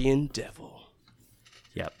guardian devil.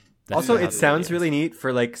 Yep. Also, how it the sounds movie is. really neat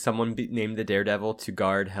for like someone named the Daredevil to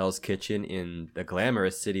guard Hell's Kitchen in the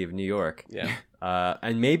glamorous city of New York. Yeah.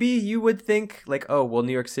 And maybe you would think like, oh, well,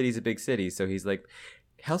 New York City's a big city, so he's like,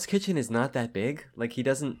 Hell's Kitchen is not that big. Like he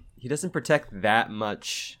doesn't protect that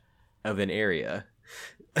much of an area.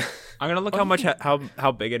 I'm gonna look how much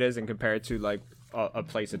how big it is and compare it to like a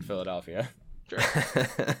place in Philadelphia. Sure.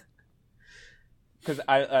 Because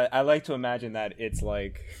I like to imagine that it's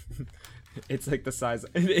like it's like the size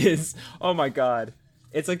it is. Oh my god.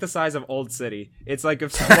 It's like the size of Old City. It's like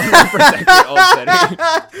if someone were protecting Old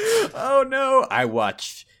City. Oh no! I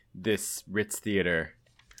watched this Ritz Theater.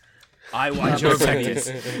 I watch over these.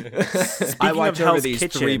 I watch of over Hell's these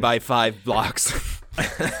Kitchen- 3x5 blocks.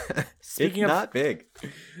 Speaking It's of not big.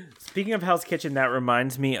 Speaking of Hell's Kitchen, that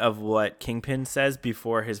reminds me of what Kingpin says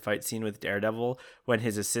before his fight scene with Daredevil when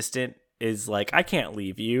his assistant is like, I can't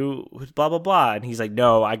leave you, blah, blah, blah. And he's like,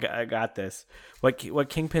 no, I got this. What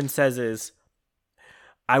Kingpin says is,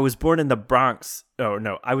 I was born in the Bronx. Oh,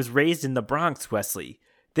 no, I was raised in the Bronx, Wesley.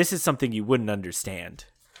 This is something you wouldn't understand.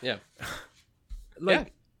 Yeah.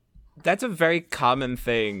 Like, that's a very common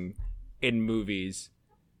thing in movies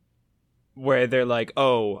where they're like,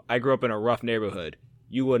 oh, I grew up in a rough neighborhood.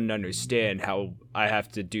 You wouldn't understand how I have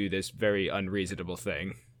to do this very unreasonable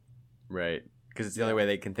thing. Right. Because it's the only way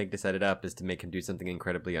they can think to set it up is to make him do something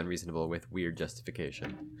incredibly unreasonable with weird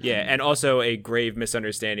justification. Yeah, and also a grave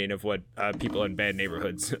misunderstanding of what people in bad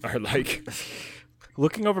neighborhoods are like.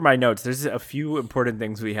 Looking over my notes, there's a few important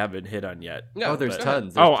things we haven't hit on yet. No, Oh, there's but-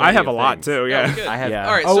 tons. There's Oh, I plenty have of a lot things. too. Yeah, Yeah. we good. I have. Yeah.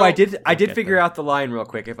 All right, Oh, so- I did get figure there. out the line real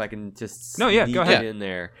quick. If I can just No, yeah, sneak go ahead. it in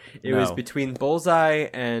there. It was between Bullseye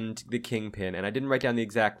and the Kingpin, and I didn't write down the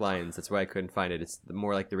exact lines. That's why I couldn't find it. It's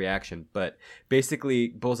more like the reaction. But basically,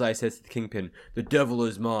 Bullseye says to the Kingpin, "The devil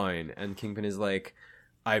is mine," and Kingpin is like,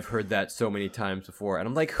 "I've heard that so many times before." And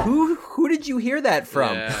I'm like, who did you hear that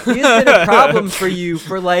from? Yeah. He has been a problem for you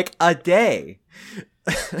for like a day.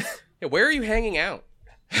 Yeah, where are you hanging out?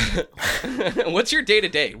 What's your day to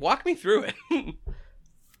day? Walk me through it.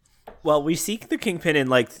 Well, we seek the Kingpin in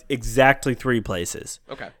like exactly 3 places.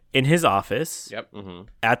 Okay. In his office, Yep.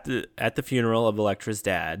 at the funeral of Elektra's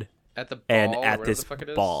dad, At the ball, and or at whatever this the fuck it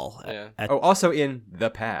is. ball. Yeah. At- Oh, also in the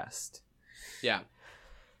past. Yeah.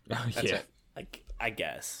 That's it. I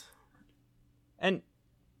guess. And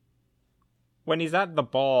when he's at the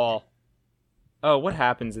ball, Oh, what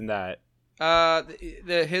happens in that?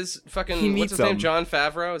 His fucking He what's meets his name? them. John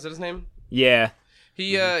Favreau. Is that his name? Yeah.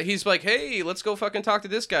 He's like, hey, let's go fucking talk to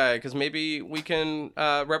this guy because maybe we can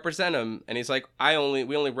represent him. And he's like, we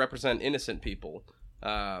only represent innocent people,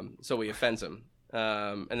 so he offends him.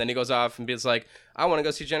 And then he goes off and he's like, I want to go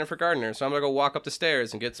see Jennifer Gardner, so I'm gonna go walk up the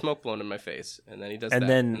stairs and get smoke blown in my face. And then he does And that,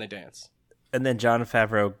 then- and they dance. And then John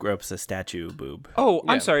Favreau gropes a statue boob. Oh,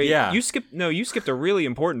 I'm Yeah. sorry. Yeah. You skipped a really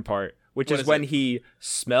important part, which What is is when it? he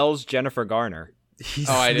smells Jennifer Garner. He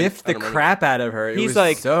Oh, I didn't- sniffed I the don't remember. crap out of her. It He's was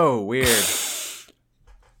like- so weird.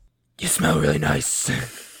 You smell really nice.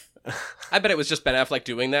 I bet it was just Ben Affleck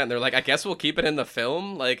doing that, and they're like, I guess we'll keep it in the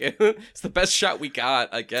film. Like, it's the best shot we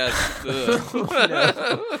got, I guess.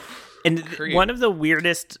 Ugh. And Creep. one of the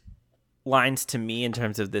weirdest lines to me in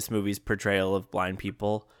terms of this movie's portrayal of blind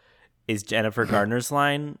people is Jennifer Garner's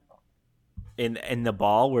line in The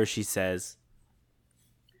Ball, where she says,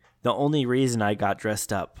 "The only reason I got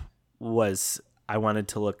dressed up was I wanted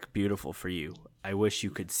to look beautiful for you. I wish you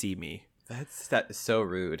could see me." That is so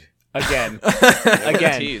rude. Again.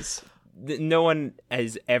 Tease. No one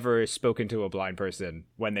has ever spoken to a blind person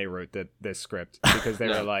when they wrote this script because they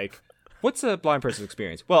were like, what's a blind person's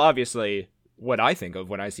experience? Well, obviously, what I think of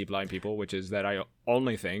when I see blind people, which is that I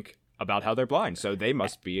only think about how they're blind. So they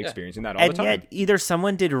must be experiencing that all And the time. yet, either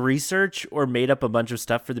someone did research or made up a bunch of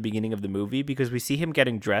stuff for the beginning of the movie, because we see him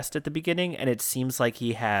getting dressed at the beginning, and it seems like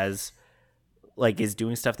he has, like, is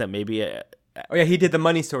doing stuff that maybe... Oh yeah, he did the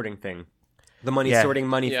money sorting thing, the money Yeah. sorting,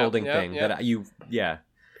 money Yeah, folding yeah, thing. yeah. That you, yeah.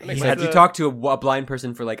 makes He sense. you talk to a blind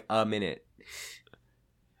person for like a minute.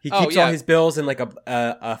 He Oh, keeps yeah. all his bills in like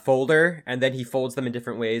a folder, and then he folds them in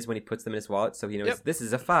different ways when he puts them in his wallet, so he knows Yep. this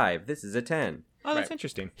is a 5, this is a 10. Oh, that's Right.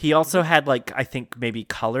 interesting. He also had, like, I think maybe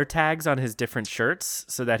color tags on his different shirts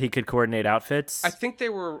so that he could coordinate outfits. I think they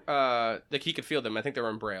were, like, he could feel them. I think they were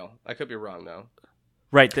in Braille. I could be wrong, though.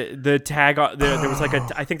 Right, the tag on there was like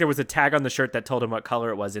I think there was a tag on the shirt that told him what color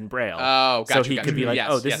it was in Braille. Oh, so gotcha, he gotcha. could be like, Yes,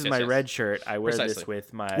 "Oh, this yes, is yes, my yes. red shirt. I wear Precisely. this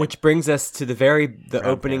with my." Which brings us to the Brown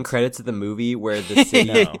opening pants. credits of the movie where the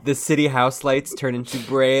city No. the city house lights turn into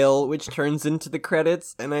Braille, which turns into the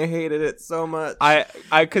credits, and I hated it so much.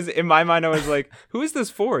 Because in my mind, I was like, who is this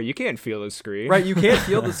for? You can't feel the screen. Right, you can't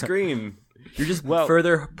feel the screen. You're just Well-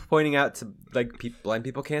 further pointing out to like blind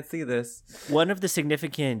people can't see this. One of the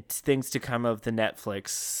significant things to come of the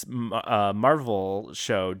Netflix Marvel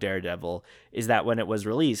show Daredevil is that when it was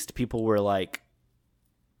released, people were like,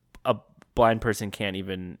 a blind person can't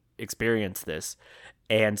even experience this.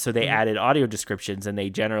 And so they added audio descriptions, and they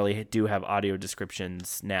generally do have audio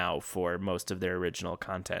descriptions now for most of their original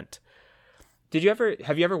content. Have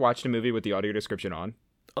you ever watched a movie with the audio description on?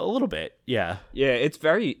 A little bit, yeah. Yeah, it's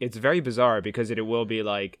very bizarre because it will be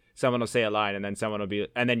like someone will say a line and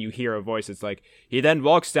then you hear a voice. It's like, he then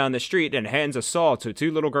walks down the street and hands a saw to 2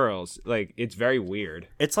 little girls. Like, it's very weird.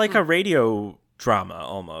 It's like a radio drama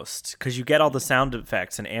almost, because you get all the sound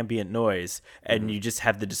effects and ambient noise, and you just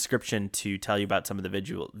have the description to tell you about some of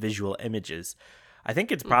the visual images. I think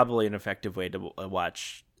it's probably an effective way to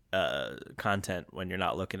watch content when you're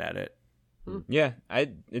not looking at it. Yeah,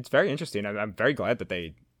 it's very interesting. I'm very glad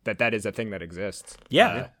that is a thing that exists.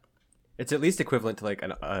 Yeah. It's at least equivalent to like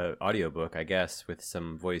an audiobook, I guess, with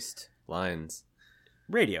some voiced lines.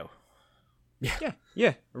 Radio.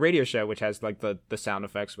 Yeah. A radio show which has like the sound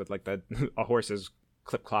effects with like the a horse's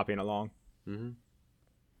clip-clopping along.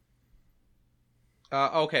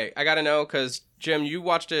 Okay, I gotta know, because, Jim, you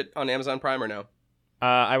watched it on Amazon Prime or no?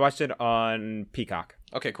 I watched it on Peacock.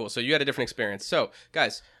 Okay, cool. So you had a different experience. So,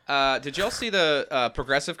 guys, did y'all see the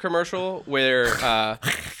Progressive commercial where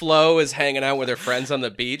Flo is hanging out with her friends on the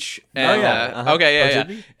beach? And, Okay,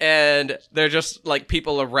 yeah. And they're just, like,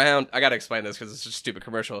 people around. I gotta explain this because it's just a stupid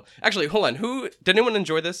commercial. Actually, hold on. Did anyone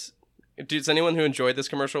enjoy this? Does anyone who enjoyed this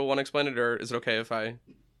commercial want to explain it, or is it okay if I...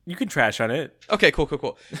 You can trash on it. Okay, cool.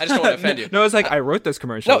 I just don't want to offend you. No, it's like I wrote this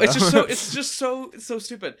commercial. No, it's though. just so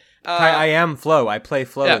stupid. I am Flo. I play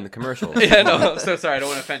Flo yeah. in the commercial. Yeah, no, I'm so sorry. I don't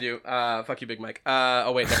want to offend you. Fuck you, Big Mike.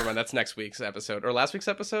 Oh, wait, never mind. That's next week's episode. Or last week's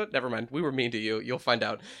episode? Never mind. We were mean to you. You'll find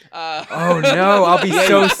out. Oh no, I'll be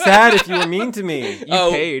so sad if you were mean to me. You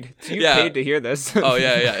paid to hear this. Oh,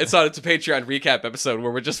 yeah. It's a Patreon recap episode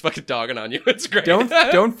where we're just fucking dogging on you. It's great.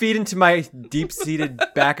 Don't feed into my deep-seated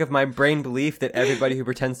back of my brain belief that everybody who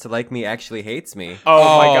pretends to like me actually hates me.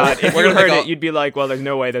 Oh my god! If we're you gonna heard make it, you'd be like, "Well, there's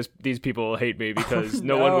no way these people hate me because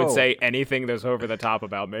no one would No. say anything that's over the top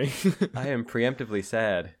about me." I am preemptively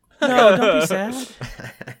sad. No, don't be sad.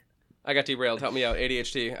 I got derailed. Help me out.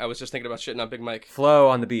 ADHD. I was just thinking about shitting on Big Mike. Flo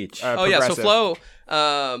on the beach. Oh, yeah. So Progressive.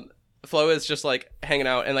 Flo, Flo is just like hanging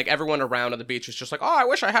out, and like everyone around on the beach is just like, oh, I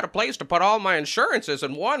wish I had a place to put all my insurances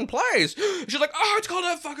in one place. She's like, oh, it's called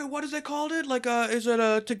a fucking, what is it called? Like is it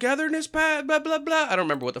a togetherness pad? Blah blah blah. I don't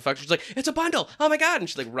remember what the fuck. She's like, it's a bundle. Oh my god! And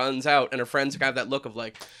she like runs out, and her friends kind of have that look of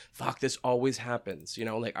like, fuck, this always happens. You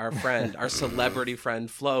know, like our friend, our celebrity friend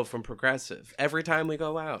Flo from Progressive. Every time we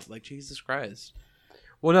go out, like Jesus Christ.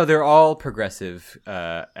 Well, no, they're all Progressive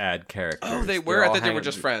ad characters. Oh, they were. They're I all thought they were hanging-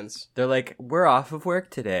 just friends. They're like, we're off of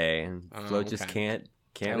work today, and Oh, Flo just okay.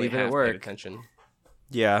 can't Only leave it half at paid work. attention.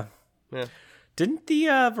 Yeah. Yeah. Didn't the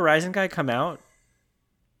Verizon guy come out?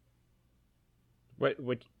 What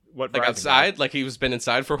Like Verizon guy? outside, like he was been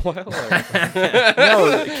inside for a while. Or...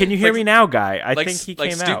 No, can you hear me now, guy? I like, think he like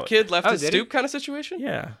came Stoop out. Kid left Oh, his did he? stoop kind of situation.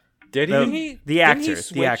 Yeah. Did he? The, he- the didn't he actor. The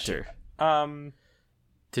switch- actor. To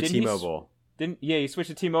Didn't he T-Mobile. He switched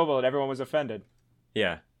to T-Mobile and everyone was offended.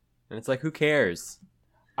 Yeah. And it's like, who cares?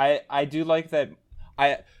 I do like that.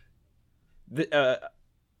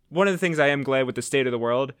 One of the things I am glad with the state of the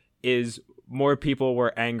world is more people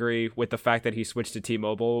were angry with the fact that he switched to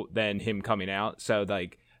T-Mobile than him coming out. So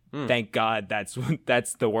like, thank God that's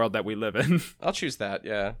the world that we live in. I'll choose that.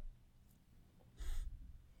 Yeah.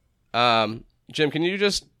 Jim, can you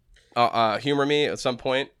just humor me at some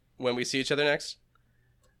point when we see each other next?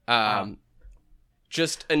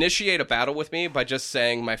 Just initiate a battle with me by just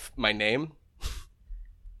saying my name.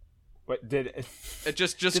 What did It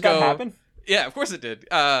just did go. that happen? Yeah, of course it did.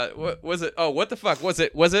 What was it? Oh, what the fuck was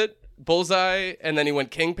it? Was it Bullseye and then he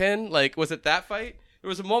went Kingpin? Like, was it that fight? There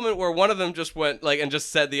was a moment where one of them just went like and just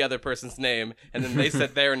said the other person's name, and then they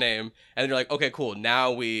said their name, and you're like, okay, cool.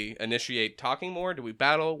 Now we initiate talking more. Do we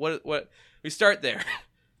battle? What? We start there.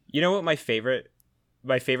 You know what my favorite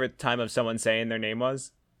time of someone saying their name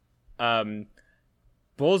was?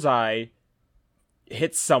 Bullseye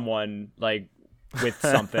hits someone like with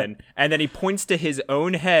something, and then he points to his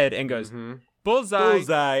own head and goes,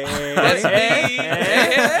 "Bullseye." That's me.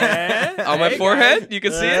 On my forehead, you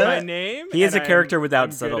can see My it. name. He is and a character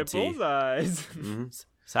without I'm good at subtlety. bullseyes.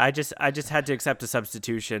 So I just had to accept a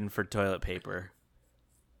substitution for toilet paper.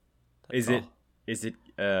 Is it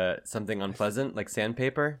something unpleasant like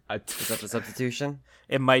sandpaper? Is that the substitution?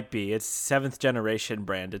 It might be. It's 7th generation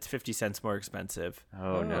brand. It's 50 cents more expensive.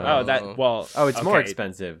 Oh no. Oh, that well. Oh, it's more okay.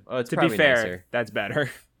 expensive. Oh, it's To be probably fair, nicer. that's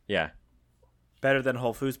better. Yeah. Better than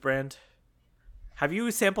Whole Foods brand. Have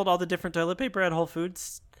you sampled all the different toilet paper at Whole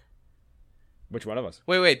Foods? Which one of us?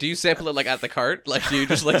 Wait. Do you sample it like at the cart? Like, do you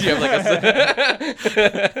just like? Do you have like a?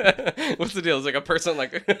 What's the deal? Is like a person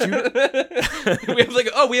like? We have like.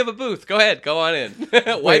 Oh, we have a booth. Go ahead. Go on in.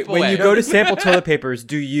 Wipe Wait, away. when you go to sample toilet papers,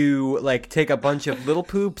 do you like take a bunch of little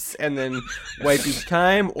poops and then wipe each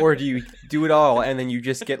time, or do you do it all and then you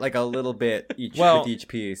just get like a little bit each Well- with each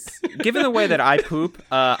piece? Given the way that I poop,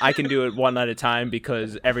 I can do it one at a time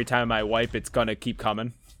because every time I wipe, it's gonna keep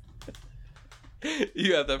coming.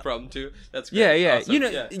 You have that problem too. That's great. Yeah. Awesome. You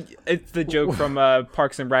know, it's the joke from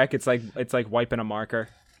Parks and Rec. It's like wiping a marker.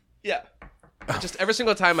 Yeah. Just every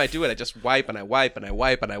single time I do it, I just wipe and I wipe and I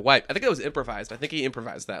wipe and I wipe. I think it was improvised. I think he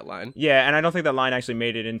improvised that line. Yeah, and I don't think that line actually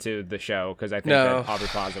made it into the show because I think No. that Aubrey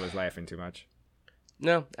Plaza was laughing too much.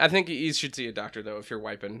 No, I think you should see a doctor though if you're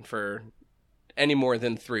wiping for any more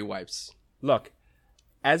than 3 wipes. Look,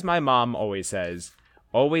 as my mom always says,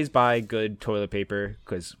 always buy good toilet paper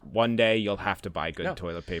because one day you'll have to buy good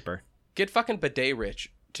toilet paper. Get fucking bidet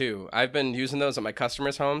rich too. I've been using those at my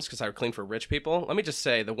customers' homes because I clean for rich people. Let me just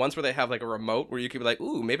say, the ones where they have like a remote where you could be like,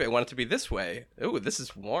 ooh, maybe I want it to be this way. Ooh, this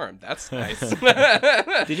is warm. That's nice.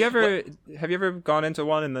 Did you ever have you ever gone into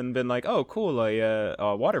one and then been like, oh, cool,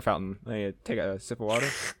 a water fountain? I take a sip of water.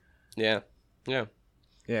 Yeah. Yeah,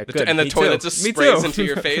 And the Me toilet too. just Me sprays too. into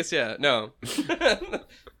your face. Yeah. No.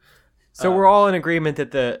 So we're all in agreement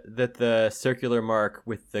that the circular mark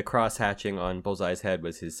with the cross hatching on Bullseye's head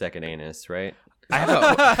was his second anus, right?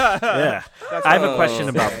 I have a question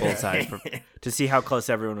about Bullseye to see how close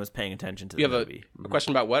everyone was paying attention to the You have movie. a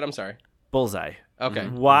question about what? I'm sorry. Bullseye. Okay.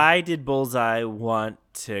 Why did Bullseye want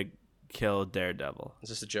to kill Daredevil? Is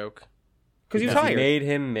this a joke? because you're Because he tired. made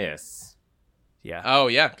him miss. Yeah. Oh,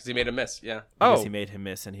 yeah, because he made a miss. Yeah. Because Oh. he made him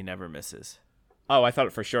miss and he never misses. Oh, I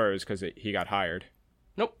thought for sure it was because he got hired.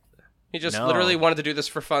 Nope. He just No. literally wanted to do this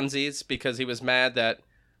for funsies because he was mad that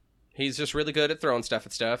he's just really good at throwing stuff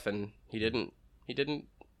at stuff, and he didn't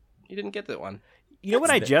get that one. You know what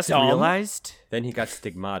I just dumb. realized? Then he got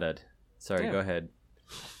stigmata'd. Sorry, Yeah. go ahead.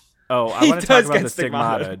 Oh, I He want to talk does about get the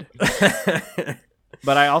stigmata.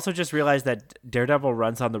 But I also just realized that Daredevil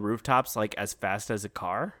runs on the rooftops like as fast as a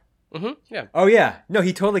car. Mm-hmm. Yeah. Oh yeah, no,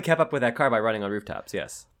 he totally kept up with that car by running on rooftops.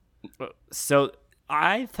 Yes. So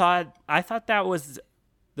I thought that was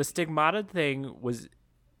the stigmata thing was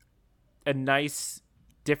a nice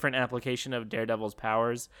different application of Daredevil's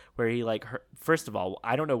powers where he like first of all,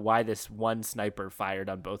 I don't know why this one sniper fired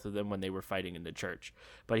on both of them when they were fighting in the church,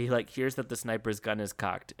 but he like hears that the sniper's gun is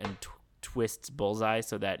cocked and twists Bullseye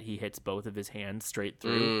so that he hits both of his hands straight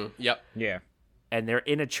through. Yep. Yeah. And they're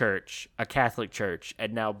in a church, a Catholic church,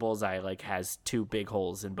 and now Bullseye like has 2 big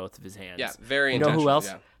holes in both of his hands. Yeah, very You know intentional. who else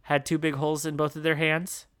Yeah. had 2 big holes in both of their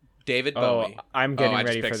hands? David Oh, Bowie. I'm getting I just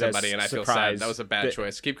ready picked for this somebody, and I feel surprise. sad. That was a bad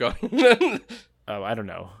choice. Keep going. Oh, I don't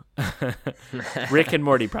know. Rick and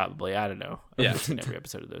Morty, probably. I don't know. Yeah. I've seen every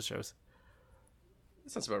episode of those shows.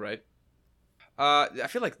 That sounds about right. I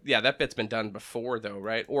feel like that bit's been done before though,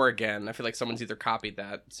 right? Or again, I feel like someone's either copied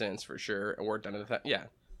that since for sure, or done it. Yeah,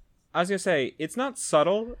 I was gonna say it's not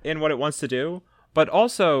subtle in what it wants to do, but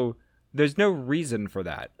also there's no reason for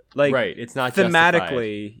that. Like, Right, it's not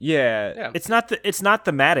thematically. Yeah. yeah. It's not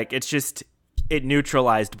thematic. It's just it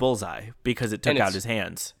neutralized Bullseye because it took And out it's- his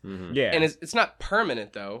hands. Yeah. And it's not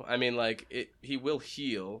permanent though. I mean, like he will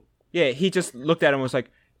heal. Yeah. He just looked at him and was like,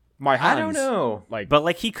 "My hands." I don't know. Like, But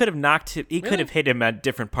like he could have knocked him. He could have hit him at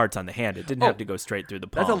different parts on the hand. It didn't have to go straight through the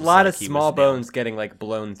palms. That's a lot like of he small was nailed. bones getting like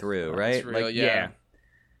blown through, right? It's real, Like, yeah.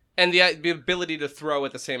 And the ability to throw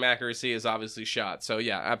at the same accuracy is obviously shot. So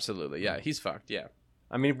yeah, absolutely, yeah, he's fucked. Yeah.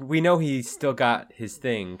 I mean, we know he still got his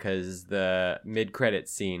thing because the mid-credit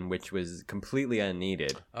scene, which was completely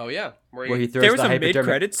unneeded, Oh yeah. where he throws there was the a hypodermic.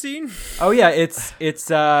 mid-credit scene. Oh yeah, it's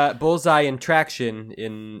Bullseye in traction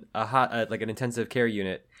in a like an intensive care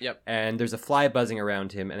unit. Yep. And there's a fly buzzing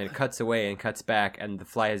around him, and it cuts away and cuts back, and the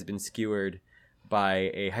fly has been skewered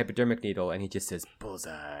by a hypodermic needle, and he just says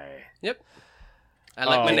Bullseye. Yep. I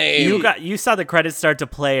like my Oh, name. You saw the credits start to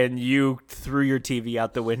play and you threw your TV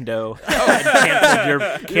out the window and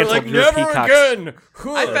canceled your Peacock.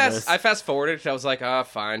 I fast forwarded because I was like,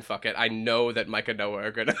 fine, fuck it. I know that Mike and Noah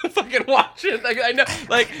are gonna fucking watch it. Like I know,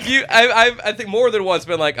 like you, I think more than once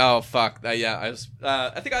been like, oh fuck, yeah.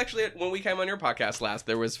 I think actually when we came on your podcast last,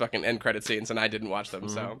 there was fucking end credit scenes and I didn't watch them.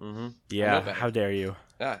 So Yeah, better. how dare you?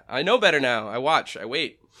 I know better now. I watch. I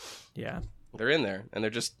wait. Yeah. They're in there and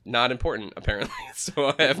they're just not important apparently.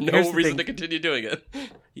 So I have Here's no the reason thing. to continue doing it.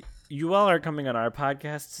 You all are coming on our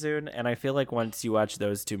podcast soon, and I feel like once you watch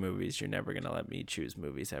those 2 movies, you're never gonna let me choose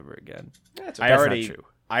movies ever again. That's I That's already, not true.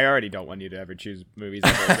 I already don't want you to ever choose movies.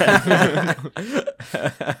 Ever again.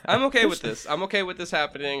 I'm okay with this. I'm okay with this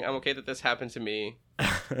happening. I'm okay that this happened to me.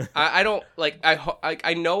 I don't like.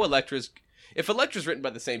 I know Elektra's. If Elektra's written by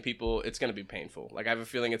the same people, it's gonna be painful. Like I have a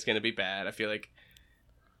feeling it's gonna be bad. I feel like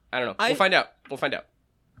I don't know. We'll find out. We'll find out.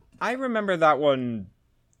 I remember that one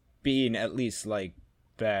being at least like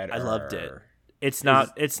better. I loved it. It's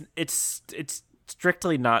not. It's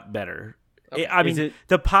strictly not better. I mean, it-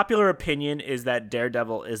 the popular opinion is that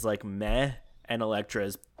Daredevil is like meh, and Elektra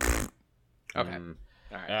is. Okay.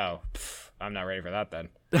 Oh, I'm not ready for that then.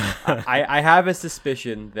 I have a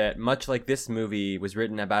suspicion that much like this movie was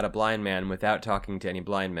written about a blind man without talking to any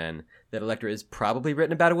blind men, that Elektra is probably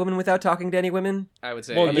written about a woman without talking to any women. I would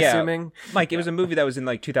say. Well, I'm yeah. assuming. Mike, it was a movie that was in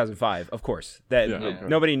like 2005. Of course, that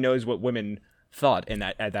nobody knows what women thought in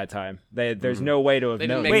that at that time. There's no way to have They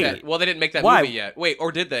known. didn't make that. Well, they didn't make that Why? movie yet. Wait,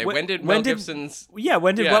 or did they? When- When did when Mel did- Gibson's? Yeah,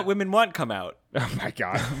 when did Yeah. What Women Want come out? Oh my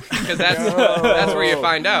god. Because that's where you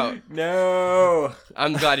find out. No.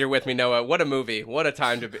 I'm glad you're with me, Noah. What a movie! What a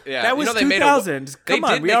time to be. Yeah, That was they made 2000. Come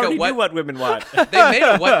on, did we make a already what- knew What Women Want. They made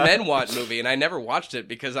a What Men Want movie, and I never watched it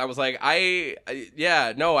because I was like, I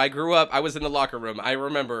grew up. I was in the locker room. I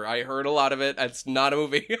remember. I heard a lot of it. It's not a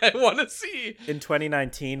movie I want to see. In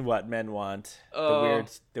 2019, What Men Want. Oh.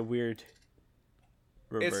 The weird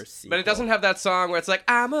reverse. But it doesn't have that song where it's like,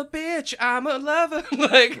 I'm a bitch, I'm a lover,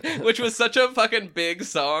 like, which was such a fucking big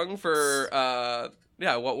song for,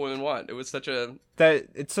 What Women Want. It was such a. That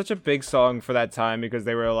it's such a big song for that time because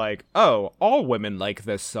they were like, oh, all women like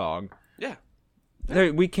this song. Yeah.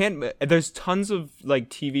 We can't. There's tons of like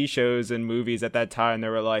TV shows and movies at that time that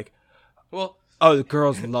were like, Well, oh, the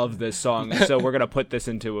girls love this song, so we're gonna put this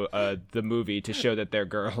into the movie to show that they're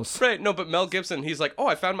girls. right, no, but Mel Gibson, he's like, oh,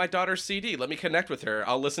 I found my daughter's CD. Let me connect with her.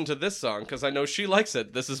 I'll listen to this song because I know she likes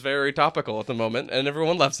it. This is very topical at the moment, and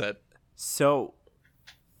everyone loves it. So,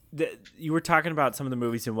 you were talking about some of the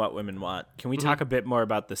movies in What Women Want. Can we talk a bit more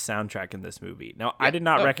about the soundtrack in this movie? Now, I did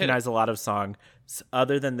not hit recognize a lot of songs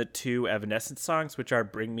other than the 2 Evanescence songs, which are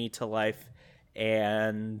Bring Me to Life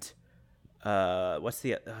and what's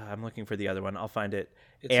the I'm looking for the other one. I'll find it.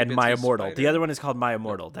 Itsy And Bitsy My Immortal. Spider. The other one is called My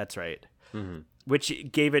Immortal. That's right.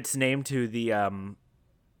 Which gave its name to the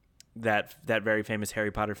that very famous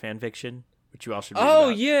Harry Potter fan fiction, which you all should read Oh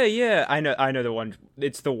about. yeah. I know the one.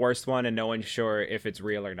 It's the worst one, and no one's sure if it's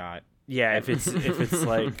real or not. Yeah, if it's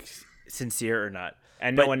like sincere or not.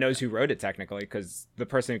 And no one knows who wrote it technically, because the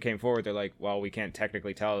person who came forward, they're like, well, we can't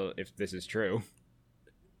technically tell if this is true.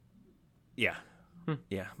 Yeah.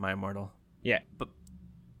 Yeah, My Immortal. Yeah. But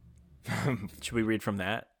should we read from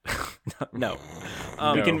that? No.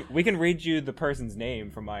 We can read you the person's name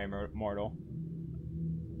from My Immortal.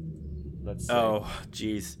 Let's see. Oh,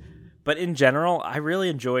 geez. But in general, I really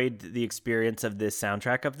enjoyed the experience of this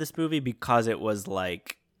soundtrack of this movie because it was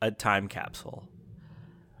like a time capsule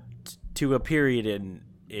to a period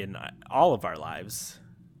in all of our lives.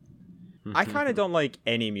 I kind of don't like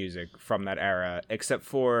any music from that era, except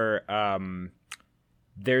for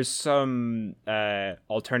there's some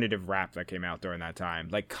alternative rap that came out during that time,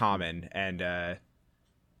 like Common and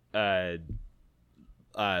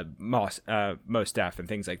Mos Def and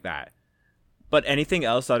things like that. But anything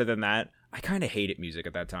else other than that, I kind of hated music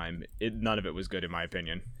at that time. None of it was good, in my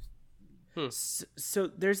opinion. So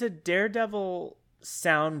there's a Daredevil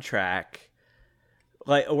soundtrack,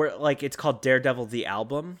 like it's called Daredevil the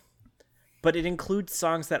Album, but it includes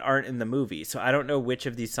songs that aren't in the movie. So I don't know which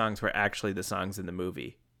of these songs were actually the songs in the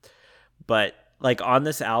movie. But like on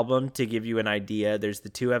this album, to give you an idea, there's the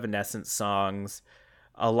 2 Evanescence songs,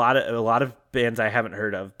 a lot of bands I haven't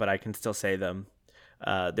heard of, but I can still say them.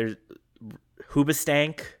 There's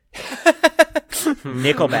Hoobastank,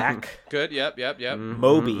 Nickelback, Good. Yep.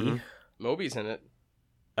 Moby, Moby's in it.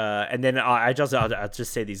 and then I'll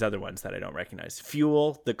just say these other ones that I don't recognize: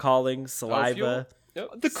 Fuel, The Calling, Saliva,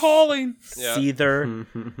 Yep. The Calling. Yeah. Seether,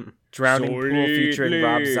 Drowning Pool featuring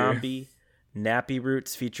Rob Sorry. Zombie, Nappy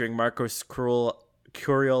Roots featuring Marcos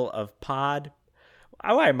Curiel of Pod.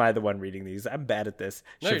 Why am I the one reading these? I'm bad at this.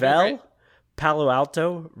 No, you're doing Chevelle, great. Palo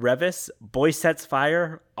Alto, Revis, Boy Sets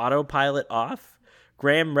Fire, Autopilot Off,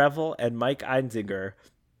 Graham Revel, and Mike Einziger,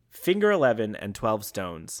 Finger 11, and 12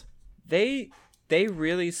 Stones. They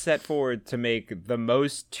really set forward to make the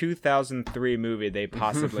most 2003 movie they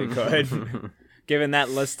possibly could, given that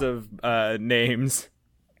list of names.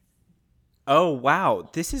 Oh, wow.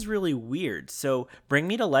 This is really weird. So Bring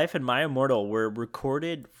Me to Life and My Immortal were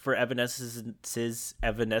recorded for Evanescence's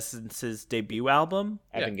debut album,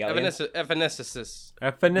 Evangelion. Evanescence.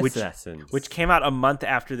 which came out a month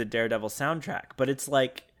after the Daredevil soundtrack. But it's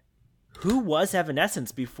like, who was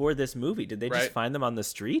Evanescence before this movie? Did they just Right. find them on the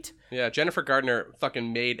street? Yeah, Jennifer Gardner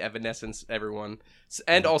fucking made Evanescence, everyone.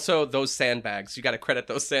 And also those sandbags. You got to credit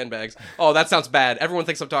those sandbags. Oh, that sounds bad. Everyone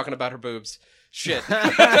thinks I'm talking about her boobs. Shit.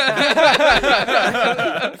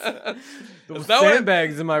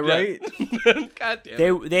 Sandbags, am I right? God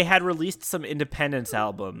damn. They had released some independent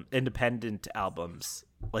albums,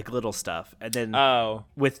 like Little Stuff. And then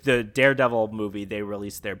with the Daredevil movie, they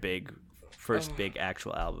released their first big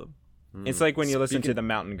actual album. It's like when you listen to the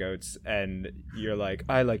Mountain Goats and you're like,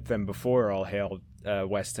 I liked them before All Hail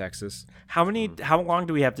West Texas. How long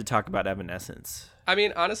do we have to talk about Evanescence? I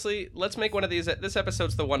mean, honestly, let's make one of these. This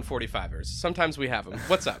episode's the 145ers. Sometimes we have them.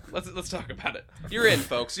 What's up? Let's talk about it. You're in,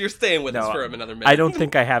 folks. You're staying with us for another minute. I don't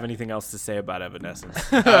think I have anything else to say about Evanescence.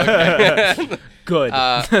 Good.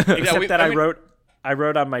 Except that I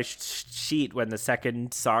wrote on my sheet when the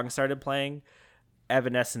second song started playing,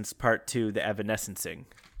 Evanescence Part 2, the Evanescencing.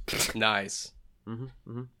 Nice.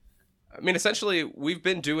 I mean, essentially, we've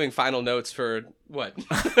been doing final notes for, what,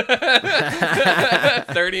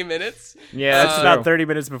 30 minutes? Yeah, That's about 30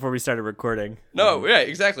 minutes before we started recording. No, yeah,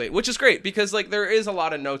 exactly. Which is great, because, like, there is a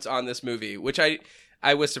lot of notes on this movie, which I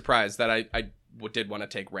was surprised that I did want to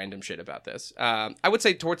take random shit about this. I would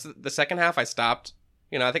say towards the second half, I stopped.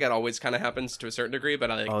 You know, I think that always kind of happens to a certain degree,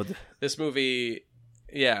 but this movie,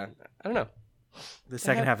 yeah, I don't know. The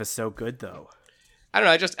second half is so good, though. I don't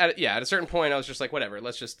know. I just at a certain point I was just like, whatever.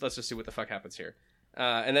 Let's just see what the fuck happens here.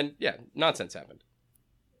 And then nonsense happened.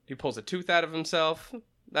 He pulls a tooth out of himself.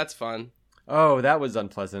 That's fun. Oh, that was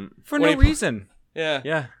unpleasant. For no reason. Yeah.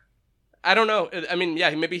 Yeah. I don't know. I mean,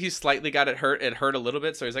 yeah, maybe he slightly got it hurt. It hurt a little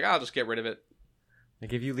bit, so he's like, I'll just get rid of it.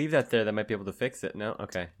 Like, if you leave that there, that might be able to fix it. No?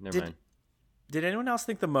 Okay, never mind. Did anyone else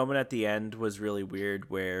think the moment at the end was really weird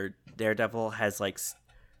where Daredevil has, like,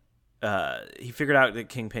 he figured out that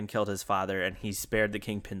Kingpin killed his father and he spared the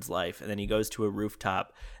Kingpin's life, and then he goes to a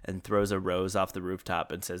rooftop and throws a rose off the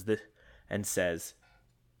rooftop and says,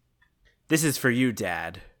 "This is for you,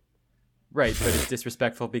 Dad." Right, but it's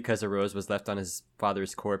disrespectful because a rose was left on his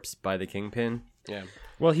father's corpse by the Kingpin. Yeah.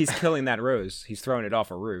 Well, he's killing that rose. He's throwing it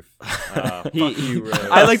off a roof. Fuck you, Rose.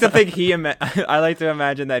 I like to think I like to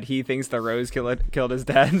imagine that he thinks the rose killed his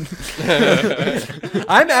dad.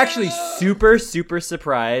 I'm actually super, super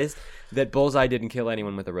surprised that Bullseye didn't kill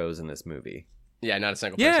anyone with a rose in this movie. Yeah, not a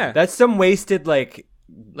single Yeah. person. That's some wasted, like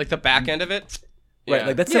The back end of it? right, Yeah.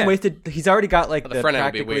 like that's some wasted. He's already got like The front end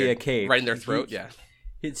would be practically weird. a cave Right in their throat, yeah.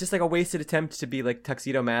 It's just like a wasted attempt to be like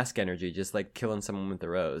Tuxedo Mask energy, just like killing someone with the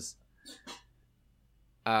rose.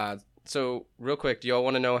 So real quick, do y'all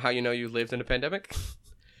want to know how you know you lived in a pandemic?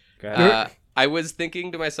 Go ahead. I was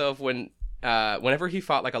thinking to myself whenever he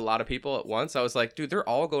fought like a lot of people at once, I was like, dude, they're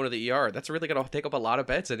all going to the ER. That's really going to take up a lot of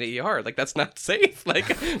beds in the ER. Like, that's not safe.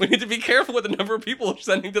 Like, we need to be careful with the number of people we're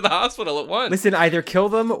sending to the hospital at once. Listen, either kill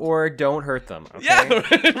them or don't hurt them. Okay?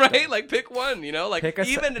 Yeah, right? Like, pick one, you know? Like,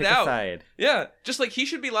 even it out. Side. Yeah, just like he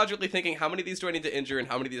should be logically thinking, how many of these do I need to injure and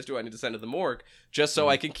how many of these do I need to send to the morgue just so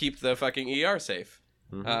I can keep the fucking ER safe.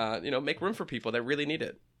 Make room for people that really need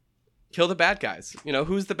it. Kill the bad guys. You know,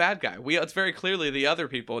 who's the bad guy? It's very clearly the other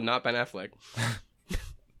people, not Ben Affleck.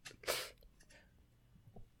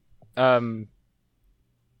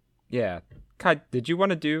 Yeah. Kai, did you want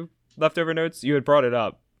to do leftover notes? You had brought it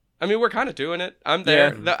up. I mean, we're kind of doing it. I'm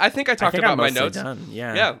there. Yeah. I think I talked about my notes. Done.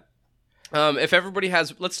 Yeah. Yeah. If everybody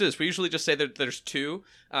has, let's do this. We usually just say that there's two.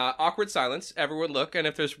 Awkward silence. Everyone look, and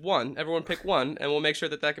if there's one, everyone pick one, and we'll make sure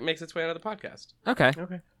that makes its way onto the podcast. Okay.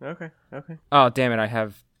 Okay. Oh, damn it.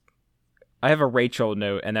 I have a Rachel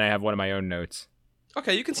note, and then I have one of my own notes.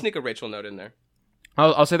 Okay, you can sneak a Rachel note in there.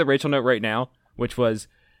 I'll say the Rachel note right now, which was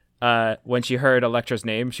when she heard Elektra's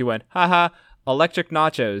name, she went, haha, electric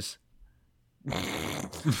nachos.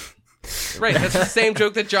 Right, that's the same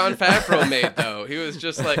joke that Jon Favreau made, though. He was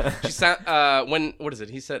just like, what is it?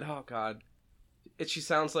 He said, oh, God. She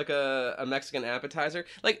sounds like a Mexican appetizer.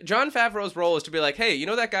 Like, Jon Favreau's role is to be like, hey, you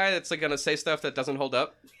know that guy that's like gonna say stuff that doesn't hold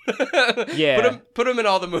up? Yeah. Put him in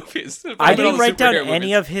all the movies. I didn't write down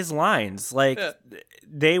any of his lines. Like,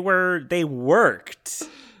 they worked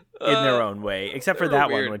in their own way, except for that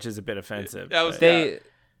weird. one, which is a bit offensive. That was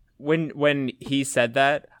when he said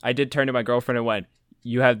that, I did turn to my girlfriend and went,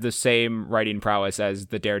 you have the same writing prowess as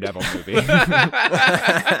the Daredevil movie. You're like,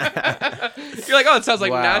 oh, it sounds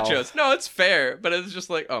like Wow. nachos. No, it's fair, but it's just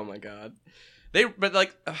like, oh my God.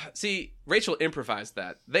 See, Rachel improvised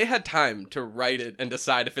that. They had time to write it and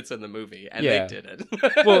decide if it's in the movie, and Yeah. they didn't.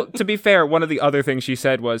 Well, to be fair, one of the other things she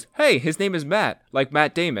said was, hey, his name is Matt, like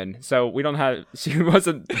Matt Damon. So we don't have, she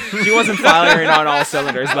wasn't firing on all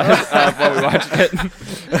cylinders while we watched it.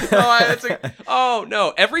 Oh,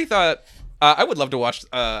 no. Every thought, I would love to watch,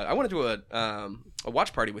 I want to do a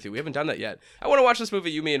watch party with you. We haven't done that yet. I want to watch this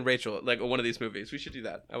movie, you, me, and Rachel, like one of these movies. We should do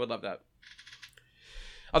that. I would love that.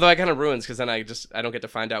 Although I kind of ruins because then I don't get to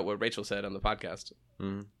find out what Rachel said on the podcast.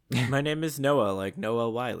 My name is Noah, like Noah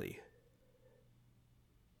Wiley.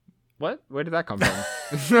 What? Where did that come from?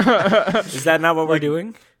 Is that not what we're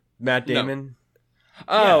doing? Matt Damon.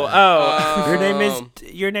 Oh.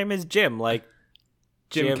 Your name is Jim, like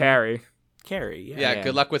Jim Carrey. Carrey. Yeah,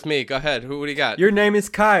 good luck with me. Go ahead. What do you got? Your name is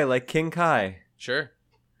Kai, like King Kai. Sure.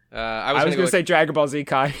 I was going to say Dragon Ball Z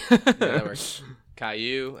Kai. Yeah, that works.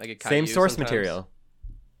 Caillou. I get Caillou Same source sometimes. material.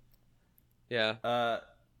 Yeah.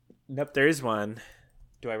 Nope, there is one.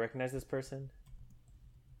 Do I recognize this person?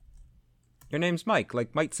 Your name's Mike,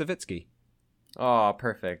 like Mike Savitsky. Oh,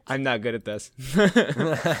 perfect. I'm not good at this.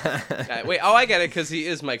 Wait, I get it because he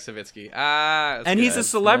is Mike Savitsky. And he's a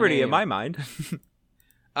celebrity in my mind.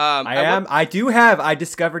 I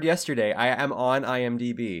discovered yesterday, I am on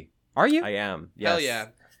IMDb. Are you? I am. Yes. Hell yeah.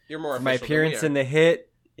 You're more For my official appearance than in we the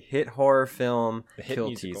hit horror film hit Kill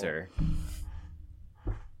musical. Teaser.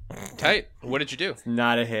 are. Tight. What did you do?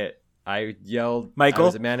 Not a hit. I yelled. Michael? I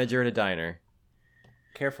was a manager at a diner.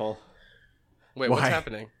 Careful. Wait, Why? what's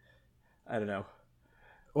happening? I don't know.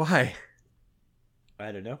 Why?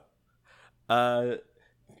 I don't know.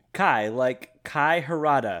 Kai, like Kai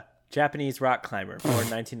Harada, Japanese rock climber, born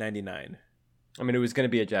 1999. I mean, it was going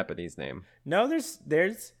to be a Japanese name. No,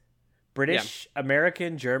 there's British,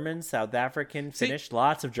 American, German, South African, Finnish,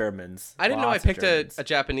 lots of Germans. I didn't know I Lots of picked Germans. a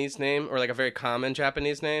Japanese name or like a very common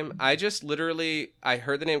Japanese name. I just literally, I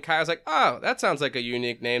heard the name Kai. I was like, oh, that sounds like a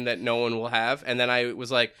unique name that no one will have. And then I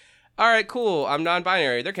was like, all right, cool. I'm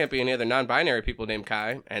non-binary. There can't be any other non-binary people named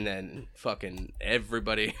Kai. And then fucking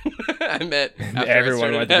everybody I met. after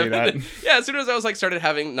Everyone wanted to do that. Yeah, as soon as I was like started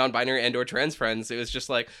having non-binary and or trans friends, it was just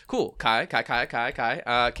like, cool, Kai.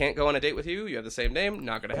 Can't go on a date with you. You have the same name.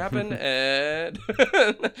 Not gonna happen. And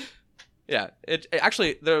yeah, it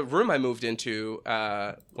actually the room I moved into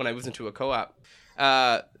when I moved into a co-op,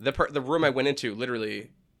 the room I went into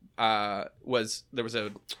literally was there was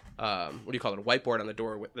a what do you call it? A whiteboard on the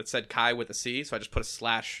door that said Kai with a C. So I just put a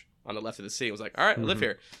slash on the left of the C. I was like, all right, I live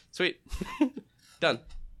here. Sweet. Done.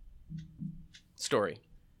 Story.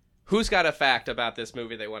 Who's got a fact about this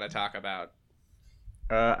movie they want to talk about?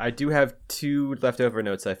 I do have two leftover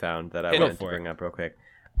notes I found that I wanted to bring up real quick.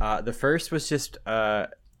 The first was just,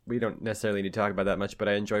 we don't necessarily need to talk about that much, but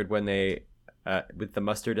I enjoyed when they, with the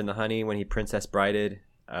mustard and the honey, when he Princess Brided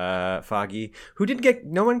Foggy, who didn't get,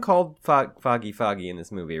 no one called Foggy in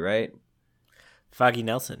this movie, right? Foggy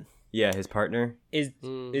Nelson. Yeah, his partner. Is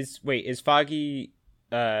Foggy,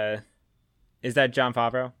 is that Jon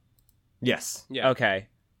Favreau? Yes. Yeah. Okay.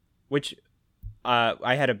 Which,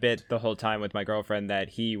 I had a bit the whole time with my girlfriend that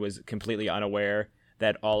he was completely unaware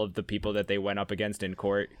that all of the people that they went up against in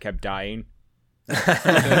court kept dying.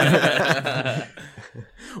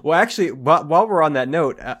 Well, actually, while we're on that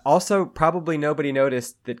note, also probably nobody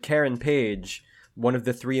noticed that Karen Page, one of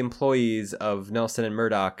the 3 employees of Nelson and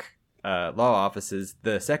Murdoch law offices,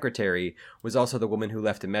 the secretary, was also the woman who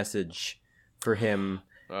left a message for him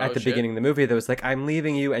at the beginning of the movie that was like, "I'm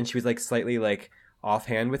leaving you," and she was like slightly like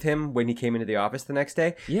offhand with him when he came into the office the next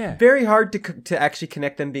day. Yeah. Very hard to actually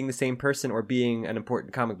connect them being the same person or being an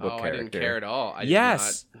important comic book character. I didn't care at all. I did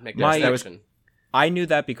Yes. not make that That was- connection. I knew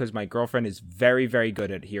that because my girlfriend is very, very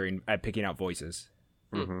good at picking out voices.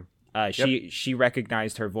 She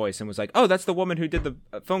recognized her voice and was like, "Oh, that's the woman who did the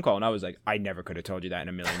phone call." And I was like, "I never could have told you that in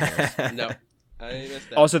a million years." No. I missed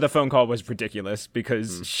that. Also, the phone call was ridiculous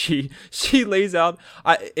because she lays out.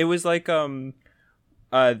 It was like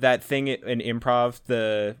that thing in improv,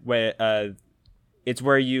 it's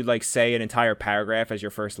where you like say an entire paragraph as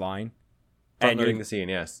your first line, And front-loading the scene,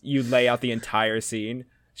 yes. You lay out the entire scene.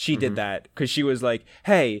 She did that because she was like,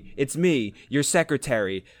 "Hey, it's me, your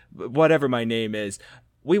secretary, whatever my name is.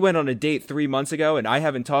 We went on a date 3 months ago, and I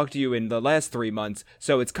haven't talked to you in the last 3 months,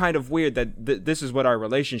 so it's kind of weird that this is what our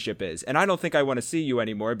relationship is. And I don't think I want to see you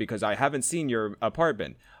anymore because I haven't seen your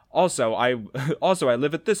apartment. Also, I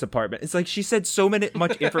live at this apartment." It's like she said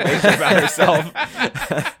much information about herself.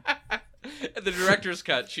 The director's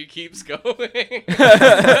cut. She keeps going.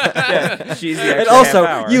 Yeah, she's the And extra also,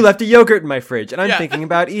 half hour. you left a yogurt in my fridge, and I'm Yeah. thinking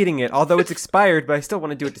about eating it, although it's expired, but I still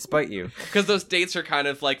want to do it despite you. Because those dates are kind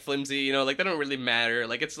of like flimsy, you know, like they don't really matter.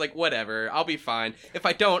 Like it's like whatever, I'll be fine. If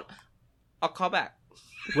I don't, I'll call back.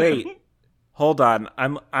 Wait, hold on.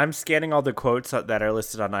 I'm scanning all the quotes that are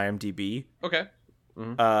listed on IMDb. Okay.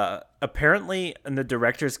 Apparently, in the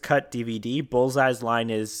director's cut DVD, Bullseye's line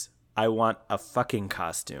is, "I want a fucking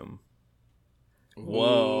costume."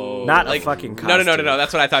 Whoa. Not a fucking costume. No.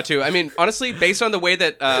 That's what I thought too. I mean, honestly, based on the way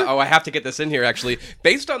that I have to get this in here actually.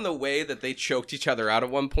 Based on the way that they choked each other out at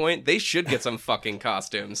one point, they should get some fucking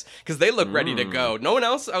costumes because they look ready to go. No one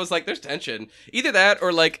else. I was like, there's tension. Either that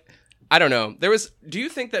or like, I don't know. Do you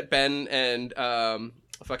think that Ben and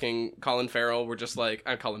fucking Colin Farrell were just like,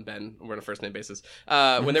 I call him Ben, we're on a first name basis,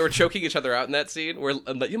 when they were choking each other out in that scene, where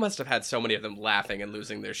you must have had so many of them laughing and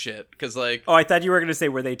losing their shit because like, Oh, I thought you were going to say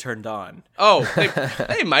were they turned on.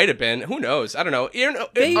 they might have been. Who knows? I don't know.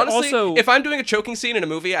 They Honestly, also- if I'm doing a choking scene in a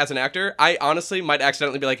movie as an actor, I honestly might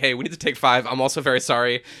accidentally be like, "Hey, we need to take 5. I'm also very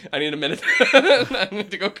sorry. I need a minute. I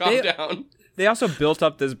need to go calm down." They also built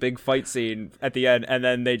up this big fight scene at the end, and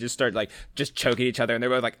then they just start like just choking each other, and they're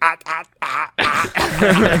both like, "Ah, ah, ah,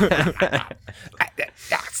 ah."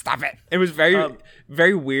 Stop it! It was very,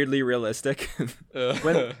 very weirdly realistic.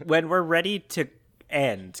 When we're ready to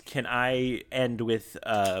end, can I end with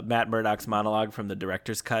Matt Murdock's monologue from the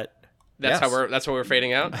director's cut? That's Yes. that's what we're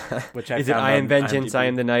fading out. Which I Is it found I am on vengeance, IMDb. I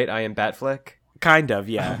am the night, I am Batfleck? Kind of,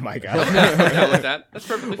 yeah. Oh my god! I'm down with that. That's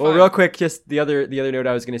perfectly fine. Well, real quick, just the other note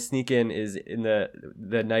I was going to sneak in is in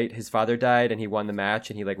the night his father died and he won the match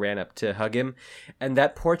and he like ran up to hug him, and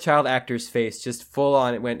that poor child actor's face just full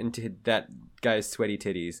on it went into that guy's sweaty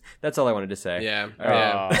titties. That's all I wanted to say. Yeah.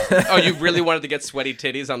 Yeah. Oh, you really wanted to get sweaty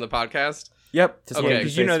titties on the podcast? Yep. Just Okay, wanted to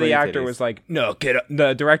Because say you know the sweaty actor titties. was like, "No, get up."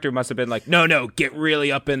 The director must have been like, "No, get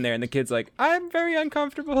really up in there," and the kid's like, "I'm very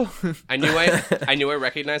uncomfortable." I knew I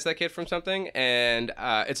recognized that kid from something, and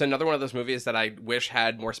it's another one of those movies that I wish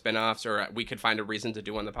had more spin-offs or we could find a reason to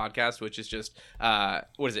do on the podcast, which is just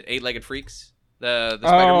what is it, Eight-Legged Freaks, the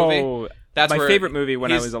spider movie. That's my where favorite movie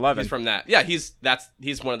when I he's- was 11. He's from that. Yeah, he's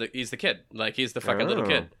the kid. Like he's the fucking little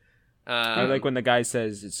kid. I like when the guy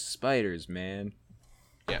says, "It's spiders, man."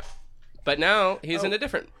 Yeah, but now he's in a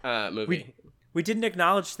different movie. We didn't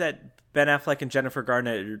acknowledge that Ben Affleck and Jennifer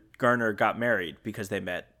Garner got married because they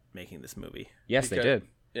met making this movie. Yes, they Because- did.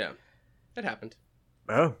 Yeah, it happened.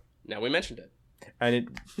 Oh, Now we mentioned it. and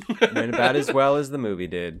it went about as well as the movie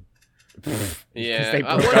did. Yeah. They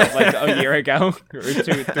broke up like a year ago or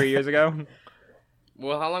 3 years ago.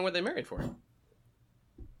 Well, how long were they married for?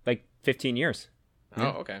 Like 15 years. Oh,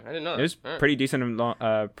 okay. I didn't know that. It was All right.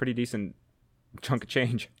 pretty decent chunk of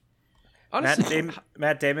change. Honestly,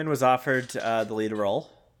 Matt Damon was offered the lead role,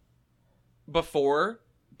 before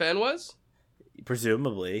Ben was?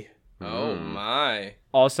 presumably. Oh my.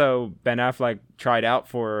 Also, Ben Affleck tried out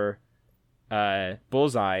for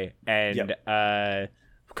Bullseye, and Yep.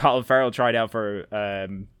 Colin Farrell tried out for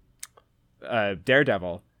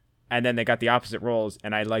Daredevil, and then they got the opposite roles,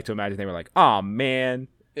 and I'd like to imagine they were like, oh man.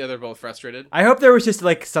 Yeah, they're both frustrated. I hope there was just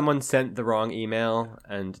like someone sent the wrong email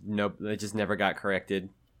and nope, they just never got corrected.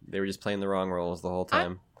 They were just playing the wrong roles the whole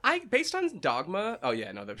time. I based on Dogma. Oh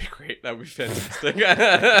yeah, no, that'd be great. That would be fantastic.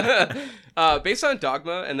 Based on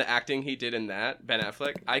Dogma and the acting he did in that, Ben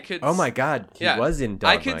Affleck, I could. Oh my God, he was in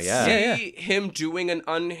Dogma. I could see him doing an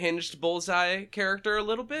unhinged Bullseye character a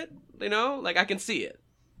little bit. You know, like I can see it.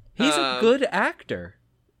 He's a good actor.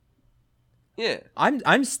 Yeah,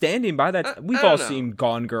 I'm standing by that. We've all seen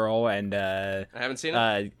Gone Girl and I haven't seen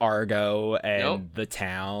it. Argo and The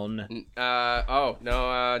Town.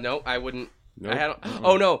 No, I wouldn't. Nope. I had.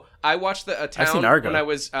 Oh no, I watched the Town when I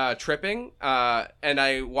was tripping, and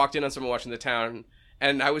I walked in on someone watching The Town,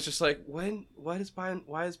 and I was just like, why is Ben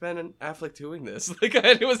Affleck doing this? Like,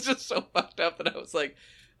 it was just so fucked up that I was like,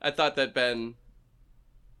 I thought that Ben.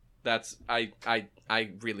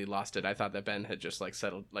 I really lost it. I thought that Ben had just like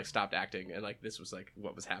settled, like stopped acting, and like this was like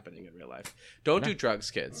what was happening in real life. Don't do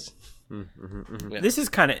drugs, kids. Yeah. This is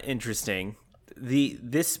kind of interesting.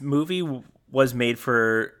 This movie was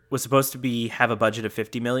supposed to have a budget of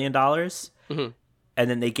 $50 million, and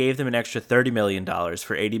then they gave them an extra $30 million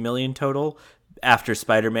for $80 million total after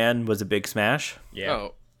Spider-Man was a big smash. Yeah.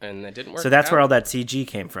 Oh, and that didn't work. So that's where all that CG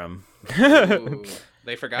came from. Ooh,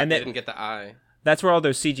 they forgot they didn't get the eye. That's where all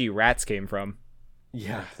those CG rats came from.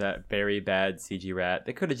 Yeah, that very bad CG rat.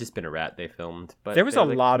 They could have just been a rat they filmed, but there was a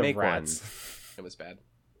lot of rats. It was bad.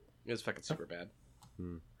 It was fucking super bad.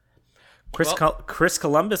 Chris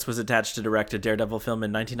Columbus was attached to direct a Daredevil film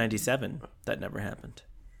in 1997. That never happened.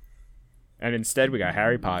 And instead, we got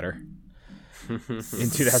Harry Potter in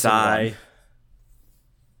 2001. Sigh.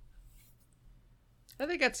 I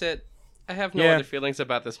think that's it. I have no other feelings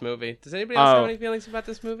about this movie. Does anybody else have any feelings about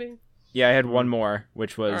this movie? Yeah, I had one more,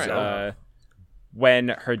 which was when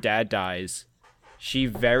her dad dies, she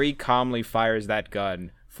very calmly fires that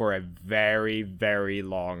gun for a very, very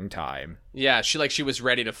long time. Yeah, she was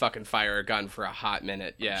ready to fucking fire a gun for a hot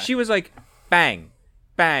minute. Yeah. She was like, bang,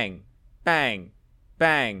 bang, bang,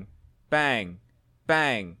 bang, bang,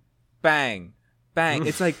 bang, bang, bang.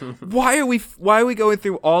 It's like, why are we going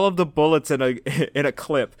through all of the bullets in a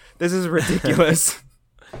clip? This is ridiculous.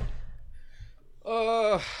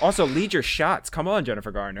 Also, lead your shots. Come on,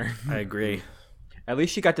 Jennifer Garner. I agree. At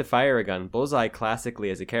least she got to fire a gun. Bullseye,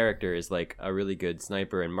 classically as a character, is like a really good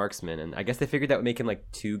sniper and marksman, and I guess they figured that would make him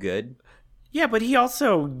like too good. Yeah, but he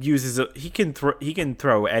also uses he can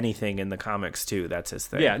throw anything in the comics too. That's his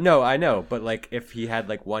thing. Yeah, no, I know, but like if he had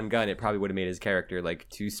like one gun, it probably would have made his character like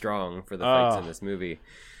too strong for the fights in this movie.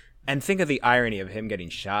 And think of the irony of him getting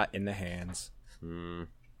shot in the hands. All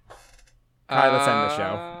right, let's end the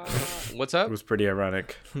show. What's up? It was pretty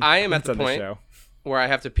ironic. I am at the point where I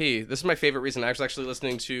have to pee. This is my favorite reason. I was actually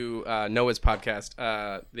listening to Noah's podcast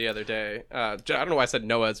the other day. I don't know why I said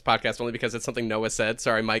Noah's podcast, only because it's something Noah said.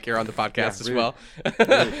 Sorry, Mike, you're on the podcast as well.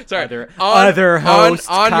 Sorry. Other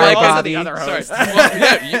host. On Kai your Bobby. Other host. Sorry.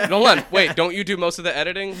 Well, hold on. Wait, don't you do most of the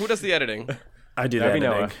editing? Who does the editing? I do the editing.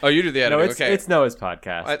 Noah. Oh, you do the editing. No, okay. It's Noah's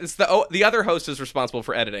podcast. It's the other host is responsible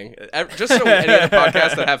for editing. Just so any other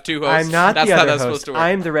podcasts that have two hosts, I'm not that's the how other that's host. supposed to work.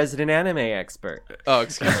 I'm the resident anime expert. Oh,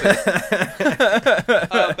 excuse me.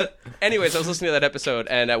 But anyways, I was listening to that episode,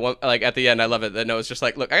 and at the end, I love it that Noah's just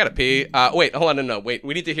like, "Look, I gotta pee." Wait, hold on, no, wait.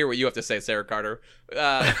 We need to hear what you have to say, Sarah Carter.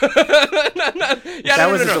 That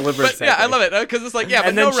was a deliberate. Yeah, I love it because it's like, yeah, but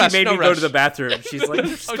and then no she rush, made no me rush. go to the bathroom. She's like,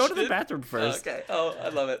 "Just go to the did? bathroom first." Okay. Oh, I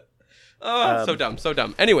love it. Oh, so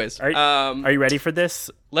dumb. Anyways, are you ready for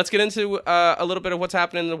this? Let's get into a little bit of what's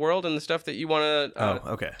happening in the world and the stuff that you want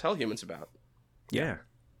to tell humans about. Yeah.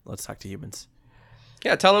 Let's talk to humans.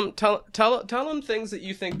 Yeah, tell them things that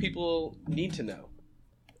you think people need to know.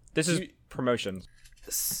 This is promotion.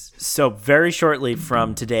 So very shortly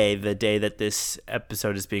from today, the day that this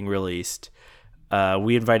episode is being released,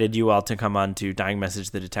 we invited you all to come on to Dying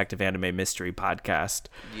Message, the Detective Anime Mystery Podcast.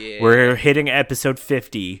 Yeah. We're hitting episode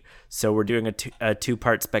 50, so we're doing a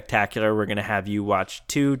two-part spectacular. We're going to have you watch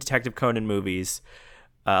 2 Detective Conan movies,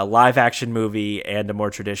 a live-action movie, and a more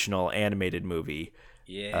traditional animated movie.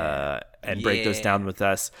 Yeah. And break those down with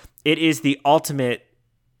us. It is the ultimate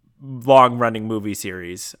long-running movie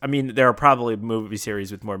series. I mean, there are probably movie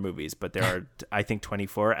series with more movies, but there are, I think,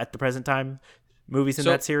 24 at the present time movies in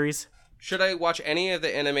that series. Should I watch any of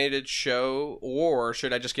the animated show, or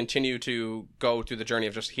should I just continue to go through the journey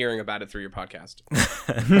of just hearing about it through your podcast?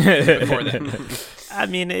 Before then. I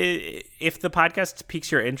mean, if the podcast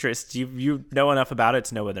piques your interest, you know enough about it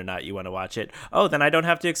to know whether or not you want to watch it. Oh, then I don't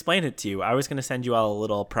have to explain it to you. I was going to send you all a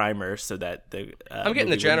little primer so that the I'm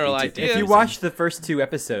getting the general idea. If you watch the first 2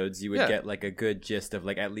 episodes, you would get like a good gist of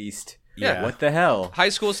like at least Yeah. What the hell? High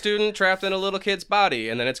school student trapped in a little kid's body,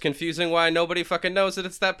 and then it's confusing why nobody fucking knows that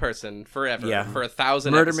it's that person forever. Yeah. For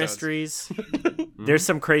 1,000 Murder episodes. mysteries. There's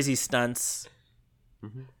some crazy stunts.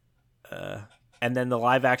 And then the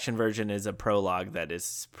live action version is a prologue that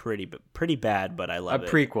is pretty bad, but I love it.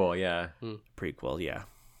 A prequel, yeah. Prequel, yeah.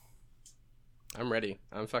 I'm ready.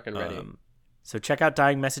 I'm fucking ready. So check out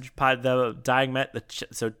Dying Message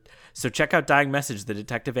So check out Dying Message, the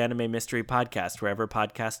detective anime mystery podcast, wherever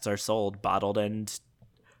podcasts are sold, bottled and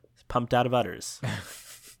pumped out of udders.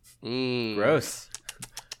 Gross.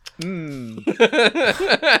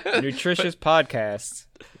 Nutritious podcast.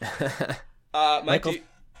 Mike, Michael?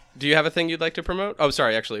 do you have a thing you'd like to promote? Oh,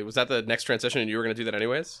 sorry. Actually, was that the next transition, and you were going to do that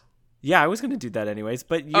anyways? Yeah, I was going to do that anyways,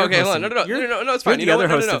 but you're Okay, hold on. No, it's fine. You're You know the other what?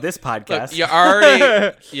 host No. of this podcast.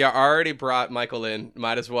 Look, you already brought Michael in.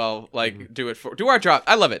 Might as well do our job.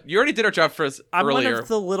 I love it. You already did our job for us I'm earlier. one of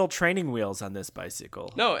the little training wheels on this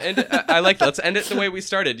bicycle. No, and I like that. Let's end it the way we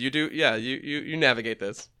started. You do, yeah. You navigate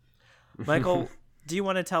this. Michael, do you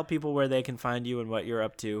want to tell people where they can find you and what you're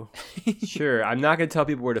up to? Sure, I'm not going to tell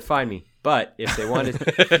people where to find me, but if they want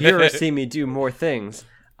to hear or see me do more things,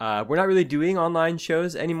 we're not really doing online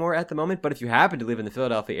shows anymore at the moment, but if you happen to live in the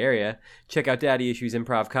Philadelphia area, check out Daddy Issues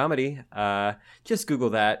Improv Comedy. Just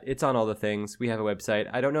Google that. It's on all the things. We have a website.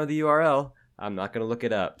 I don't know the URL. I'm not going to look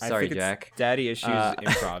it up. Sorry, Jack.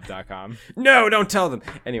 DaddyIssuesImprov.com. No, don't tell them.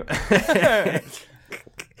 Anyway.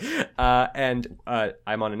 And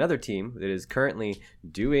I'm on another team that is currently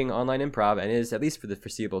doing online improv and is, at least for the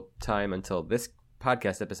foreseeable time until this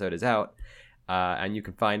podcast episode is out, and you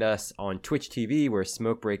can find us on Twitch TV. We're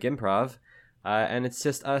Smoke Break Improv, and it's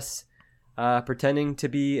just us pretending to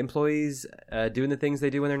be employees doing the things they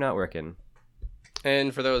do when they're not working.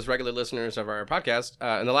 And for those regular listeners of our podcast,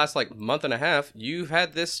 in the last month and a half, you've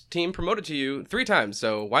had this team promoted to you 3 times.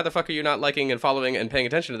 So why the fuck are you not liking and following and paying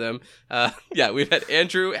attention to them? Yeah, we've had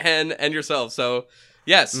Andrew, Hen, and yourself. So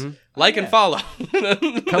yes, like and follow.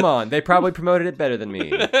 Come on, they probably promoted it better than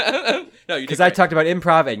me. No, you did because I great. talked about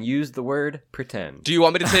improv and used the word pretend. Do you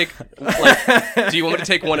want me to take do you want me to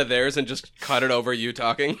take one of theirs and just cut it over you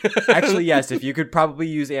talking? Actually, yes. If you could probably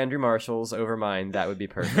use Andrew Marshall's over mine, that would be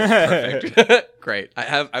perfect. Perfect. Great.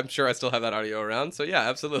 I'm sure I still have that audio around. So yeah,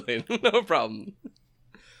 absolutely. No problem.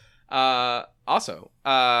 Also,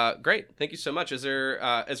 great. Thank you so much. Is there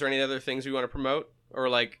any other things you want to promote or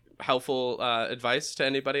helpful advice to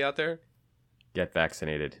anybody out there? Get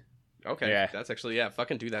vaccinated. Okay. Yeah. That's actually,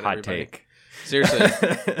 fucking do that, Hot everybody. take.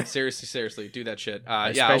 Seriously, do that shit.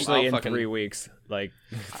 Especially I'll in fucking 3 weeks.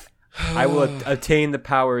 I will attain the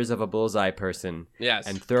powers of a bullseye person Yes.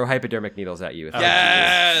 and throw hypodermic needles at you. If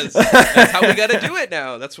Yes. That's how we got to do it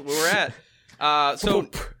now. That's where we're at.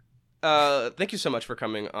 Thank you so much for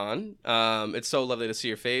coming on. It's so lovely to see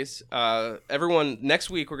your face. Everyone, next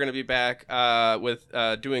week we're going to be back with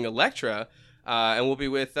doing Elektra, and we'll be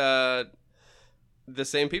with the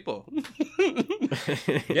same people.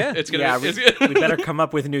 Yeah. It's gonna. We better come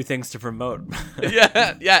up with new things to promote.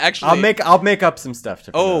 Yeah. Actually, I'll make up some stuff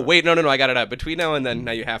to promote. Oh wait, no, I got it up. Between now and then,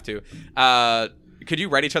 now you have to. Could you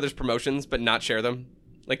write each other's promotions but not share them?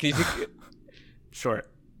 Can you? Sure.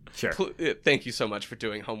 Sure. Thank you so much for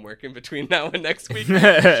doing homework in between now and next week.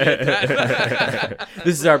 This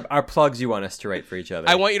is our plugs you want us to write for each other.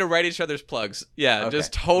 I want you to write each other's plugs. Yeah, Okay.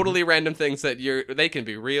 just totally random things that they can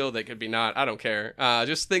be real, they could be not. I don't care.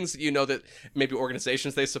 Just things that that maybe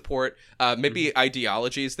organizations they support, maybe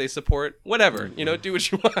ideologies they support, whatever. Do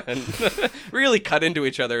what you want. Really cut into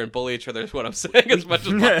each other and bully each other is what I'm saying as much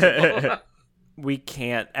as possible. We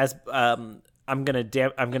can't I'm gonna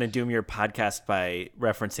doom your podcast by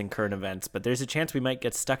referencing current events, but there's a chance we might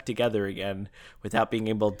get stuck together again without being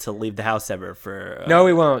able to leave the house ever for. No,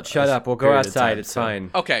 we won't. Shut up. We'll go period of outside. time, It's so- fine.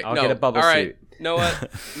 Okay, I'll no. get a bubble All right. suit. You know what?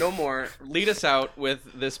 No more. Lead us out with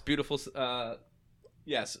this beautiful.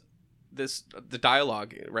 Yes, the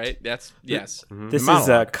dialogue. Right. That's yes. This is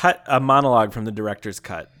a monologue from the director's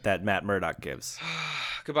cut that Matt Murdock gives.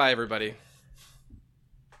 Goodbye, everybody.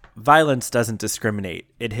 Violence doesn't discriminate.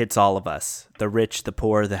 It hits all of us. The rich, the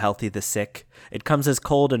poor, the healthy, the sick. It comes as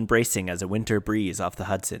cold and bracing as a winter breeze off the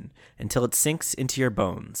Hudson, until it sinks into your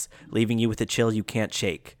bones, leaving you with a chill you can't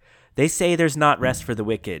shake. They say there's not rest for the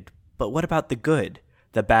wicked, but what about the good?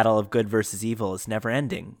 The battle of good versus evil is never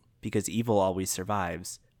ending, because evil always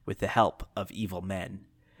survives, with the help of evil men.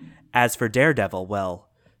 As for Daredevil, well,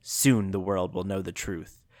 soon the world will know the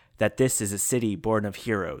truth, that this is a city born of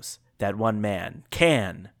heroes, that one man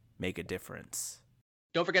can make a difference.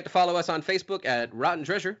 Don't forget to follow us on Facebook at Rotten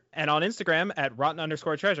Treasure. And on Instagram at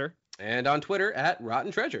rotten_treasure. And on Twitter at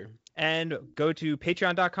Rotten Treasure. And go to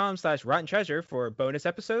patreon.com/Rotten Treasure for bonus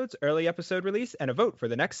episodes, early episode release, and a vote for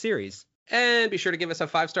the next series. And be sure to give us a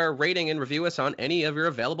 5-star rating and review us on any of your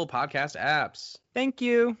available podcast apps. Thank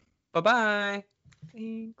you. Bye-bye.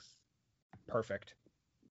 Thanks. Perfect.